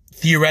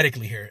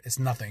 theoretically here, it's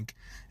nothing.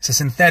 It's a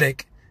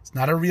synthetic. It's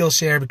not a real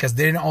share because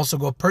they didn't also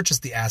go purchase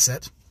the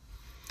asset.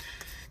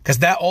 Because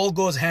that all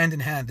goes hand in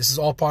hand. This is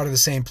all part of the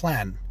same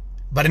plan.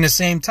 But in the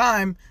same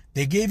time,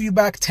 they gave you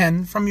back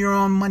 10 from your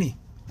own money.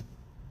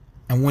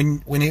 And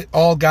when it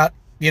all got,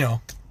 you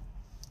know,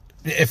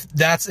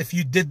 if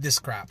you did this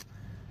crap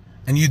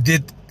and you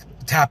did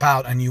tap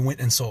out and you went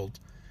and sold,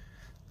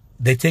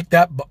 they take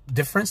that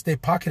difference, they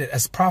pocket it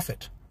as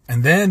profit.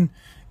 And then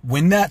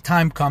when that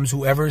time comes,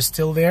 whoever is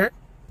still there,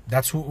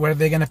 that's where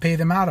they're going to pay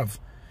them out of.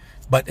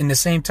 But in the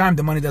same time,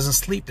 the money doesn't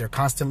sleep. They're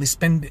constantly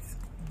spending,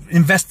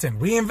 investing,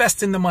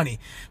 reinvesting the money,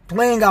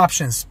 playing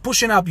options,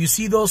 pushing up. You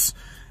see those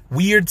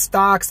weird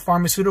stocks,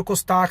 pharmaceutical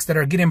stocks that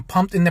are getting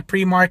pumped in the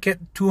pre-market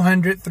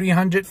 200,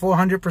 300,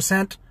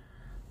 400%.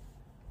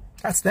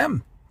 That's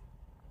them.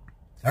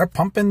 They're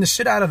pumping the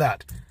shit out of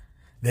that.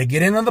 They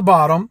get in on the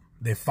bottom.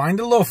 They find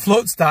a low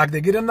float stock. They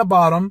get in the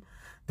bottom.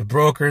 The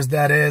brokers,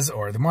 that is,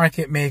 or the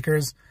market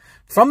makers,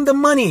 from the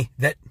money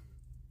that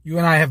you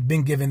and I have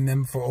been giving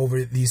them for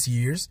over these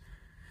years.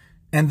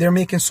 And they're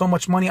making so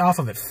much money off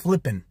of it,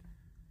 flipping.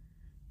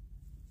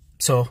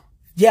 So,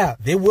 yeah,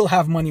 they will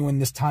have money when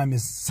this time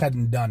is said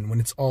and done, when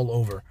it's all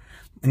over.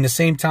 In the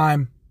same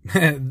time,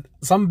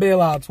 some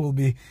bailouts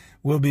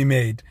will be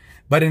made.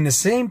 But in the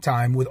same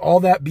time, with all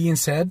that being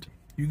said,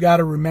 you got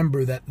to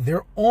remember that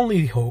their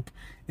only hope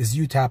is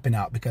you tapping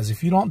out. Because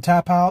if you don't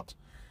tap out,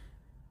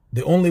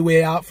 the only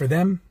way out for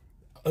them,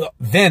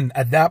 then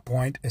at that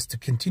point, is to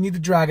continue to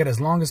drag it as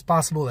long as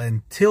possible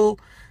until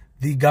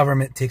the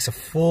government takes a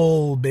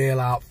full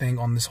bailout thing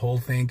on this whole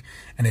thing,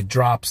 and it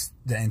drops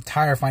the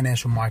entire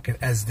financial market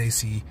as they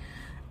see,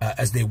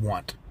 as they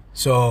want.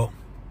 So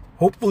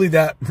hopefully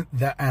that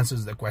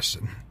answers the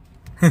question.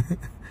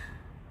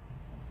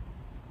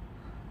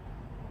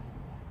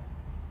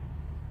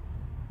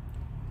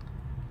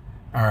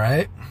 All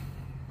right.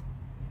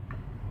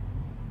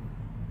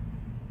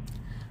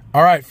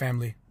 All right,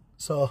 family.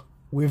 So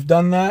we've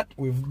done that.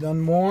 We've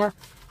done more,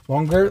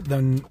 longer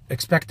than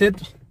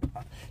expected.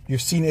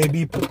 You've seen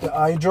AB put the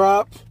eye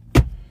drop.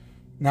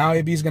 Now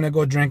AB is going to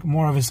go drink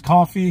more of his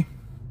coffee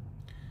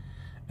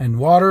and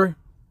water.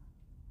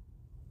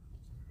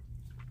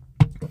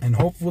 And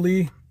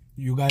hopefully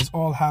you guys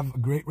all have a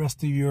great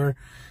rest of your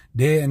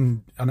day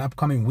and an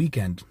upcoming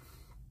weekend.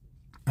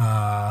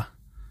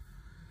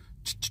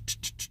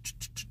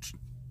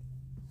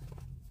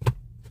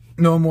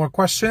 No more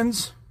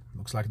questions.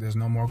 Looks like there's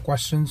no more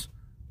questions.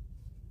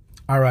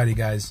 Alrighty,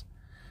 guys.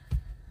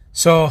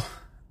 So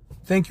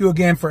thank you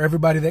again for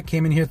everybody that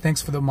came in here.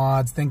 Thanks for the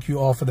mods. Thank you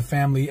all for the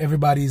family.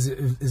 Everybody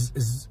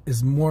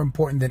is more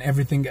important than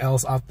everything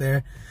else out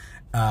there.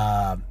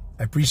 I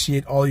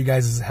appreciate all you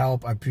guys'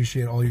 help. I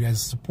appreciate all you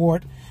guys'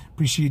 support.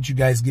 Appreciate you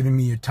guys giving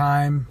me your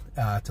time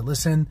to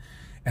listen.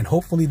 And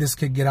hopefully this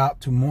could get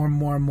out to more and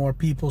more and more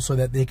people so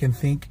that they can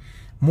think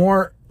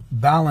more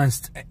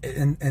balanced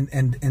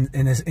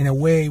in a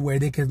way where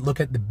they could look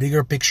at the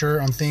bigger picture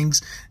on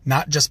things,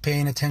 not just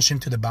paying attention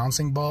to the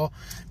bouncing ball.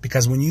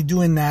 Because when you're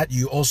doing that,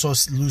 you also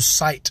lose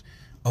sight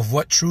of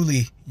what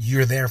truly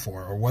you're there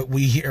for, or what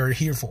we are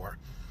here for.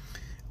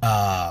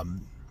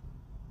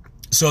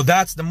 So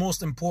that's the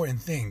most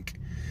important thing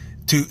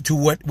to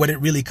what it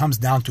really comes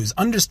down to, is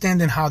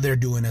understanding how they're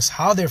doing this,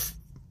 how they're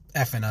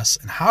effing us,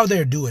 and how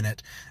they're doing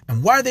it,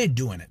 and why they're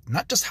doing it.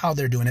 Not just how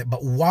they're doing it,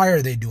 but why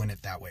are they doing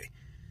it that way?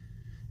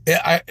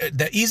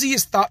 The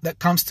easiest thought that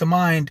comes to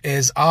mind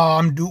is,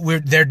 oh,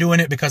 they're doing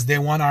it because they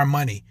want our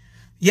money.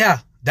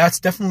 Yeah,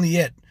 that's definitely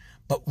it.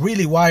 But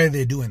really, why are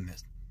they doing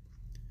this?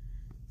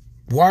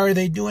 Why are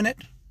they doing it?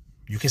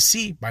 You can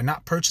see by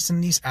not purchasing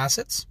these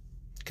assets.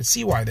 You can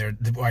see why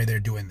they're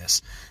doing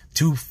this,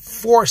 to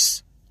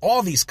force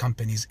all these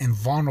companies in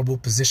vulnerable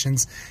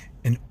positions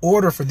in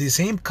order for the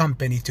same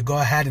company to go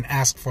ahead and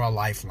ask for a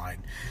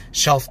lifeline,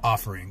 shelf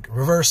offering,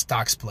 reverse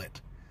stock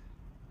split.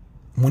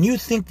 When you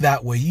think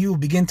that way, you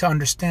begin to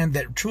understand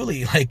that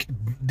truly, like,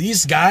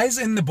 these guys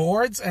in the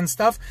boards and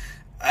stuff,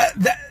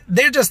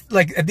 they're just,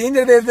 like, at the end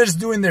of the day, they're just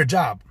doing their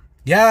job.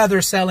 Yeah,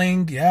 they're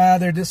selling. Yeah,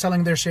 they're just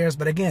selling their shares.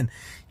 But again,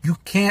 you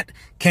can't,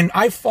 can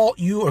I fault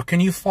you, or can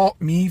you fault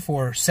me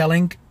for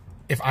selling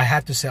if I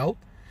had to sell?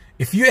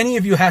 If any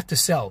of you have to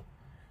sell,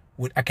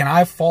 can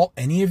I fault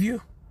any of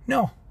you?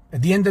 No.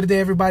 At the end of the day,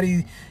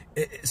 everybody's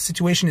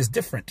situation is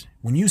different.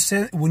 When you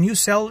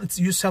sell, it's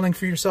you selling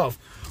for yourself.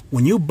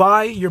 When you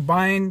buy, you're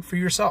buying for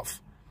yourself.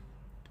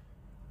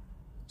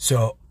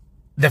 So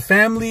the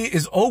family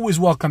is always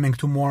welcoming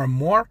to more and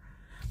more,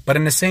 but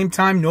in the same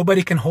time,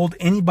 nobody can hold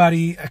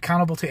anybody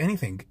accountable to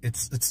anything.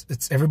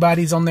 It's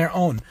everybody's on their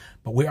own,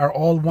 but we are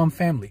all one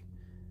family.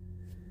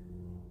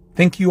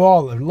 Thank you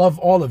all. I love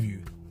all of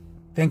you.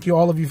 Thank you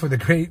all of you for the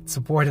great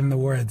support and the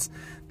words.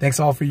 Thanks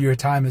all for your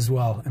time as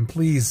well. And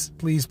please,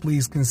 please,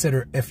 please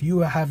consider, if you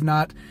have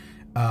not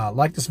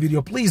liked this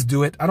video, please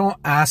do it. I don't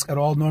ask at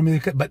all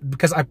normally, but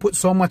because I put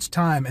so much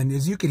time, and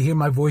as you can hear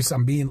my voice,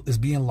 is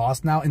being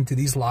lost now into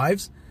these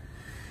lives.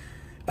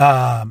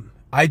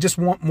 I just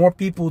want more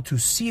people to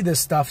see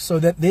this stuff so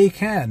that they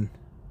can,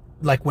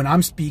 like when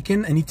I'm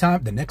speaking,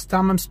 the next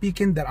time I'm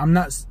speaking, that I'm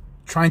not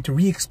trying to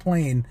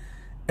re-explain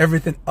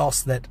everything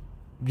else that,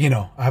 you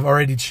know, I've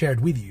already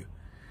shared with you.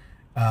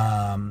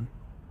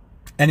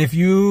 And if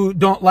you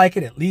don't like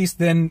it, at least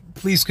then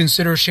please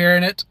consider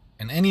sharing it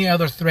in any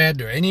other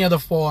thread or any other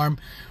forum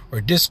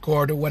or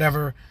Discord or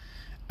whatever.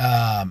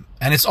 And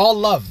it's all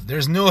love.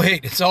 There's no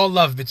hate. It's all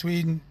love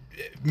between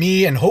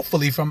me and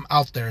hopefully from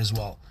out there as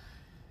well.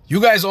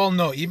 You guys all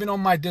know, even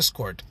on my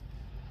Discord,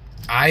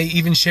 I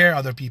even share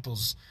other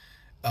people's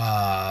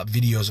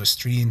videos or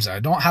streams. I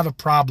don't have a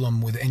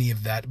problem with any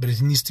of that, but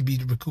it needs to be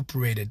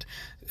recuperated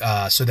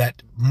so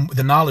that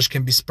the knowledge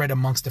can be spread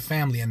amongst the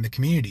family and the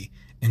community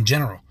in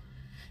general.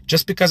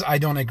 Just because I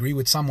don't agree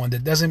with someone,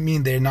 that doesn't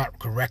mean they're not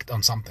correct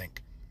on something,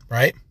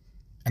 right?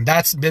 And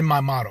that's been my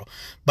motto.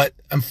 But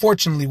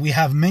unfortunately, we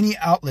have many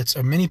outlets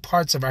or many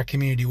parts of our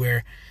community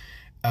where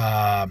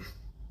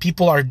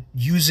people are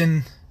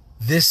using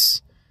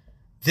this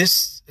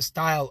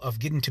style of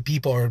getting to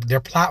people or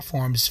their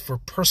platforms for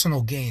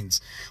personal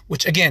gains,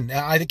 which again,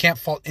 I can't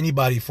fault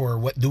anybody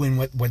for doing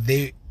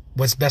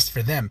what's best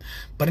for them.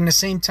 But in the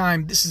same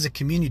time, this is a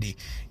community.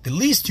 The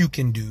least you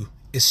can do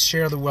is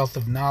share the wealth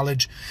of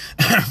knowledge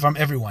from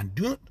everyone.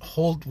 Don't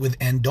hold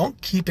within,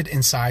 don't keep it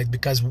inside,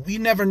 because we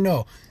never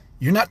know.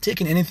 You're not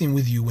taking anything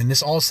with you when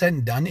this all said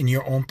and done in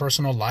your own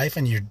personal life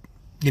and you're,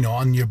 you know,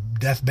 on your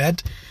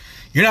deathbed.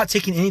 You're not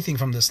taking anything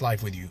from this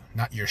life with you.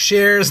 Not your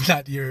shares,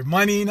 not your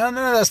money. None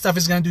of that stuff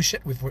is going to do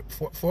shit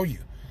for you.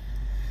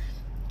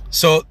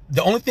 So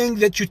the only thing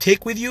that you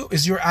take with you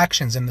is your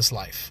actions in this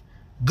life.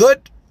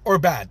 Good or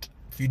bad.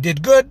 If you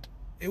did good,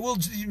 it will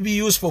be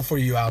useful for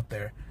you out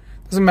there.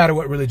 Doesn't matter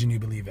what religion you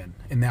believe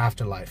in the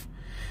afterlife.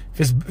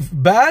 If it's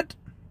bad,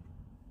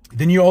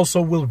 then you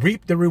also will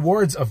reap the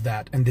rewards of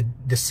that and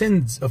the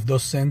sins of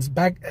those sins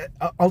back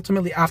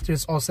ultimately after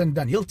it's all said and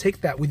done. You'll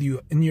take that with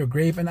you in your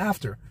grave and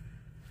after.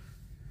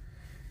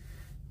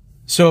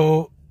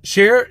 So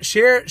share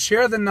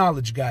the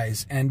knowledge,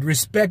 guys, and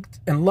respect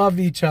and love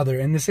each other.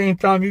 And at the same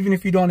time, even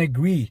if you don't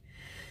agree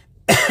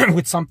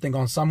with something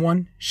on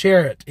someone,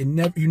 share it.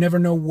 You never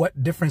know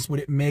what difference would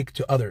it make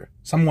to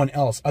someone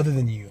else other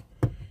than you,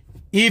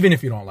 even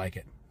if you don't like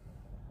it.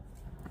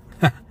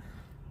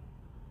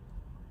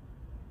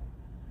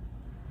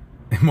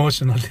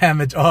 Emotional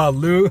damage. Oh,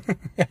 Lou.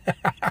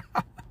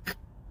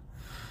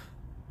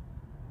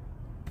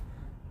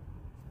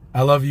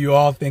 I love you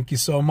all. Thank you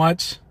so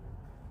much.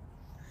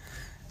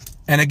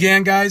 And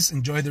again, guys,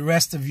 enjoy the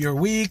rest of your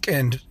week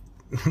and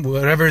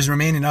whatever is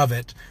remaining of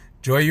it.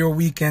 Enjoy your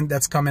weekend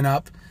that's coming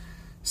up.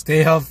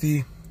 Stay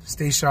healthy.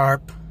 Stay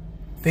sharp.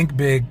 Think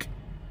big.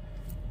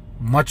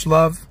 Much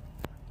love.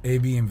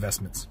 AB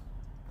Investments.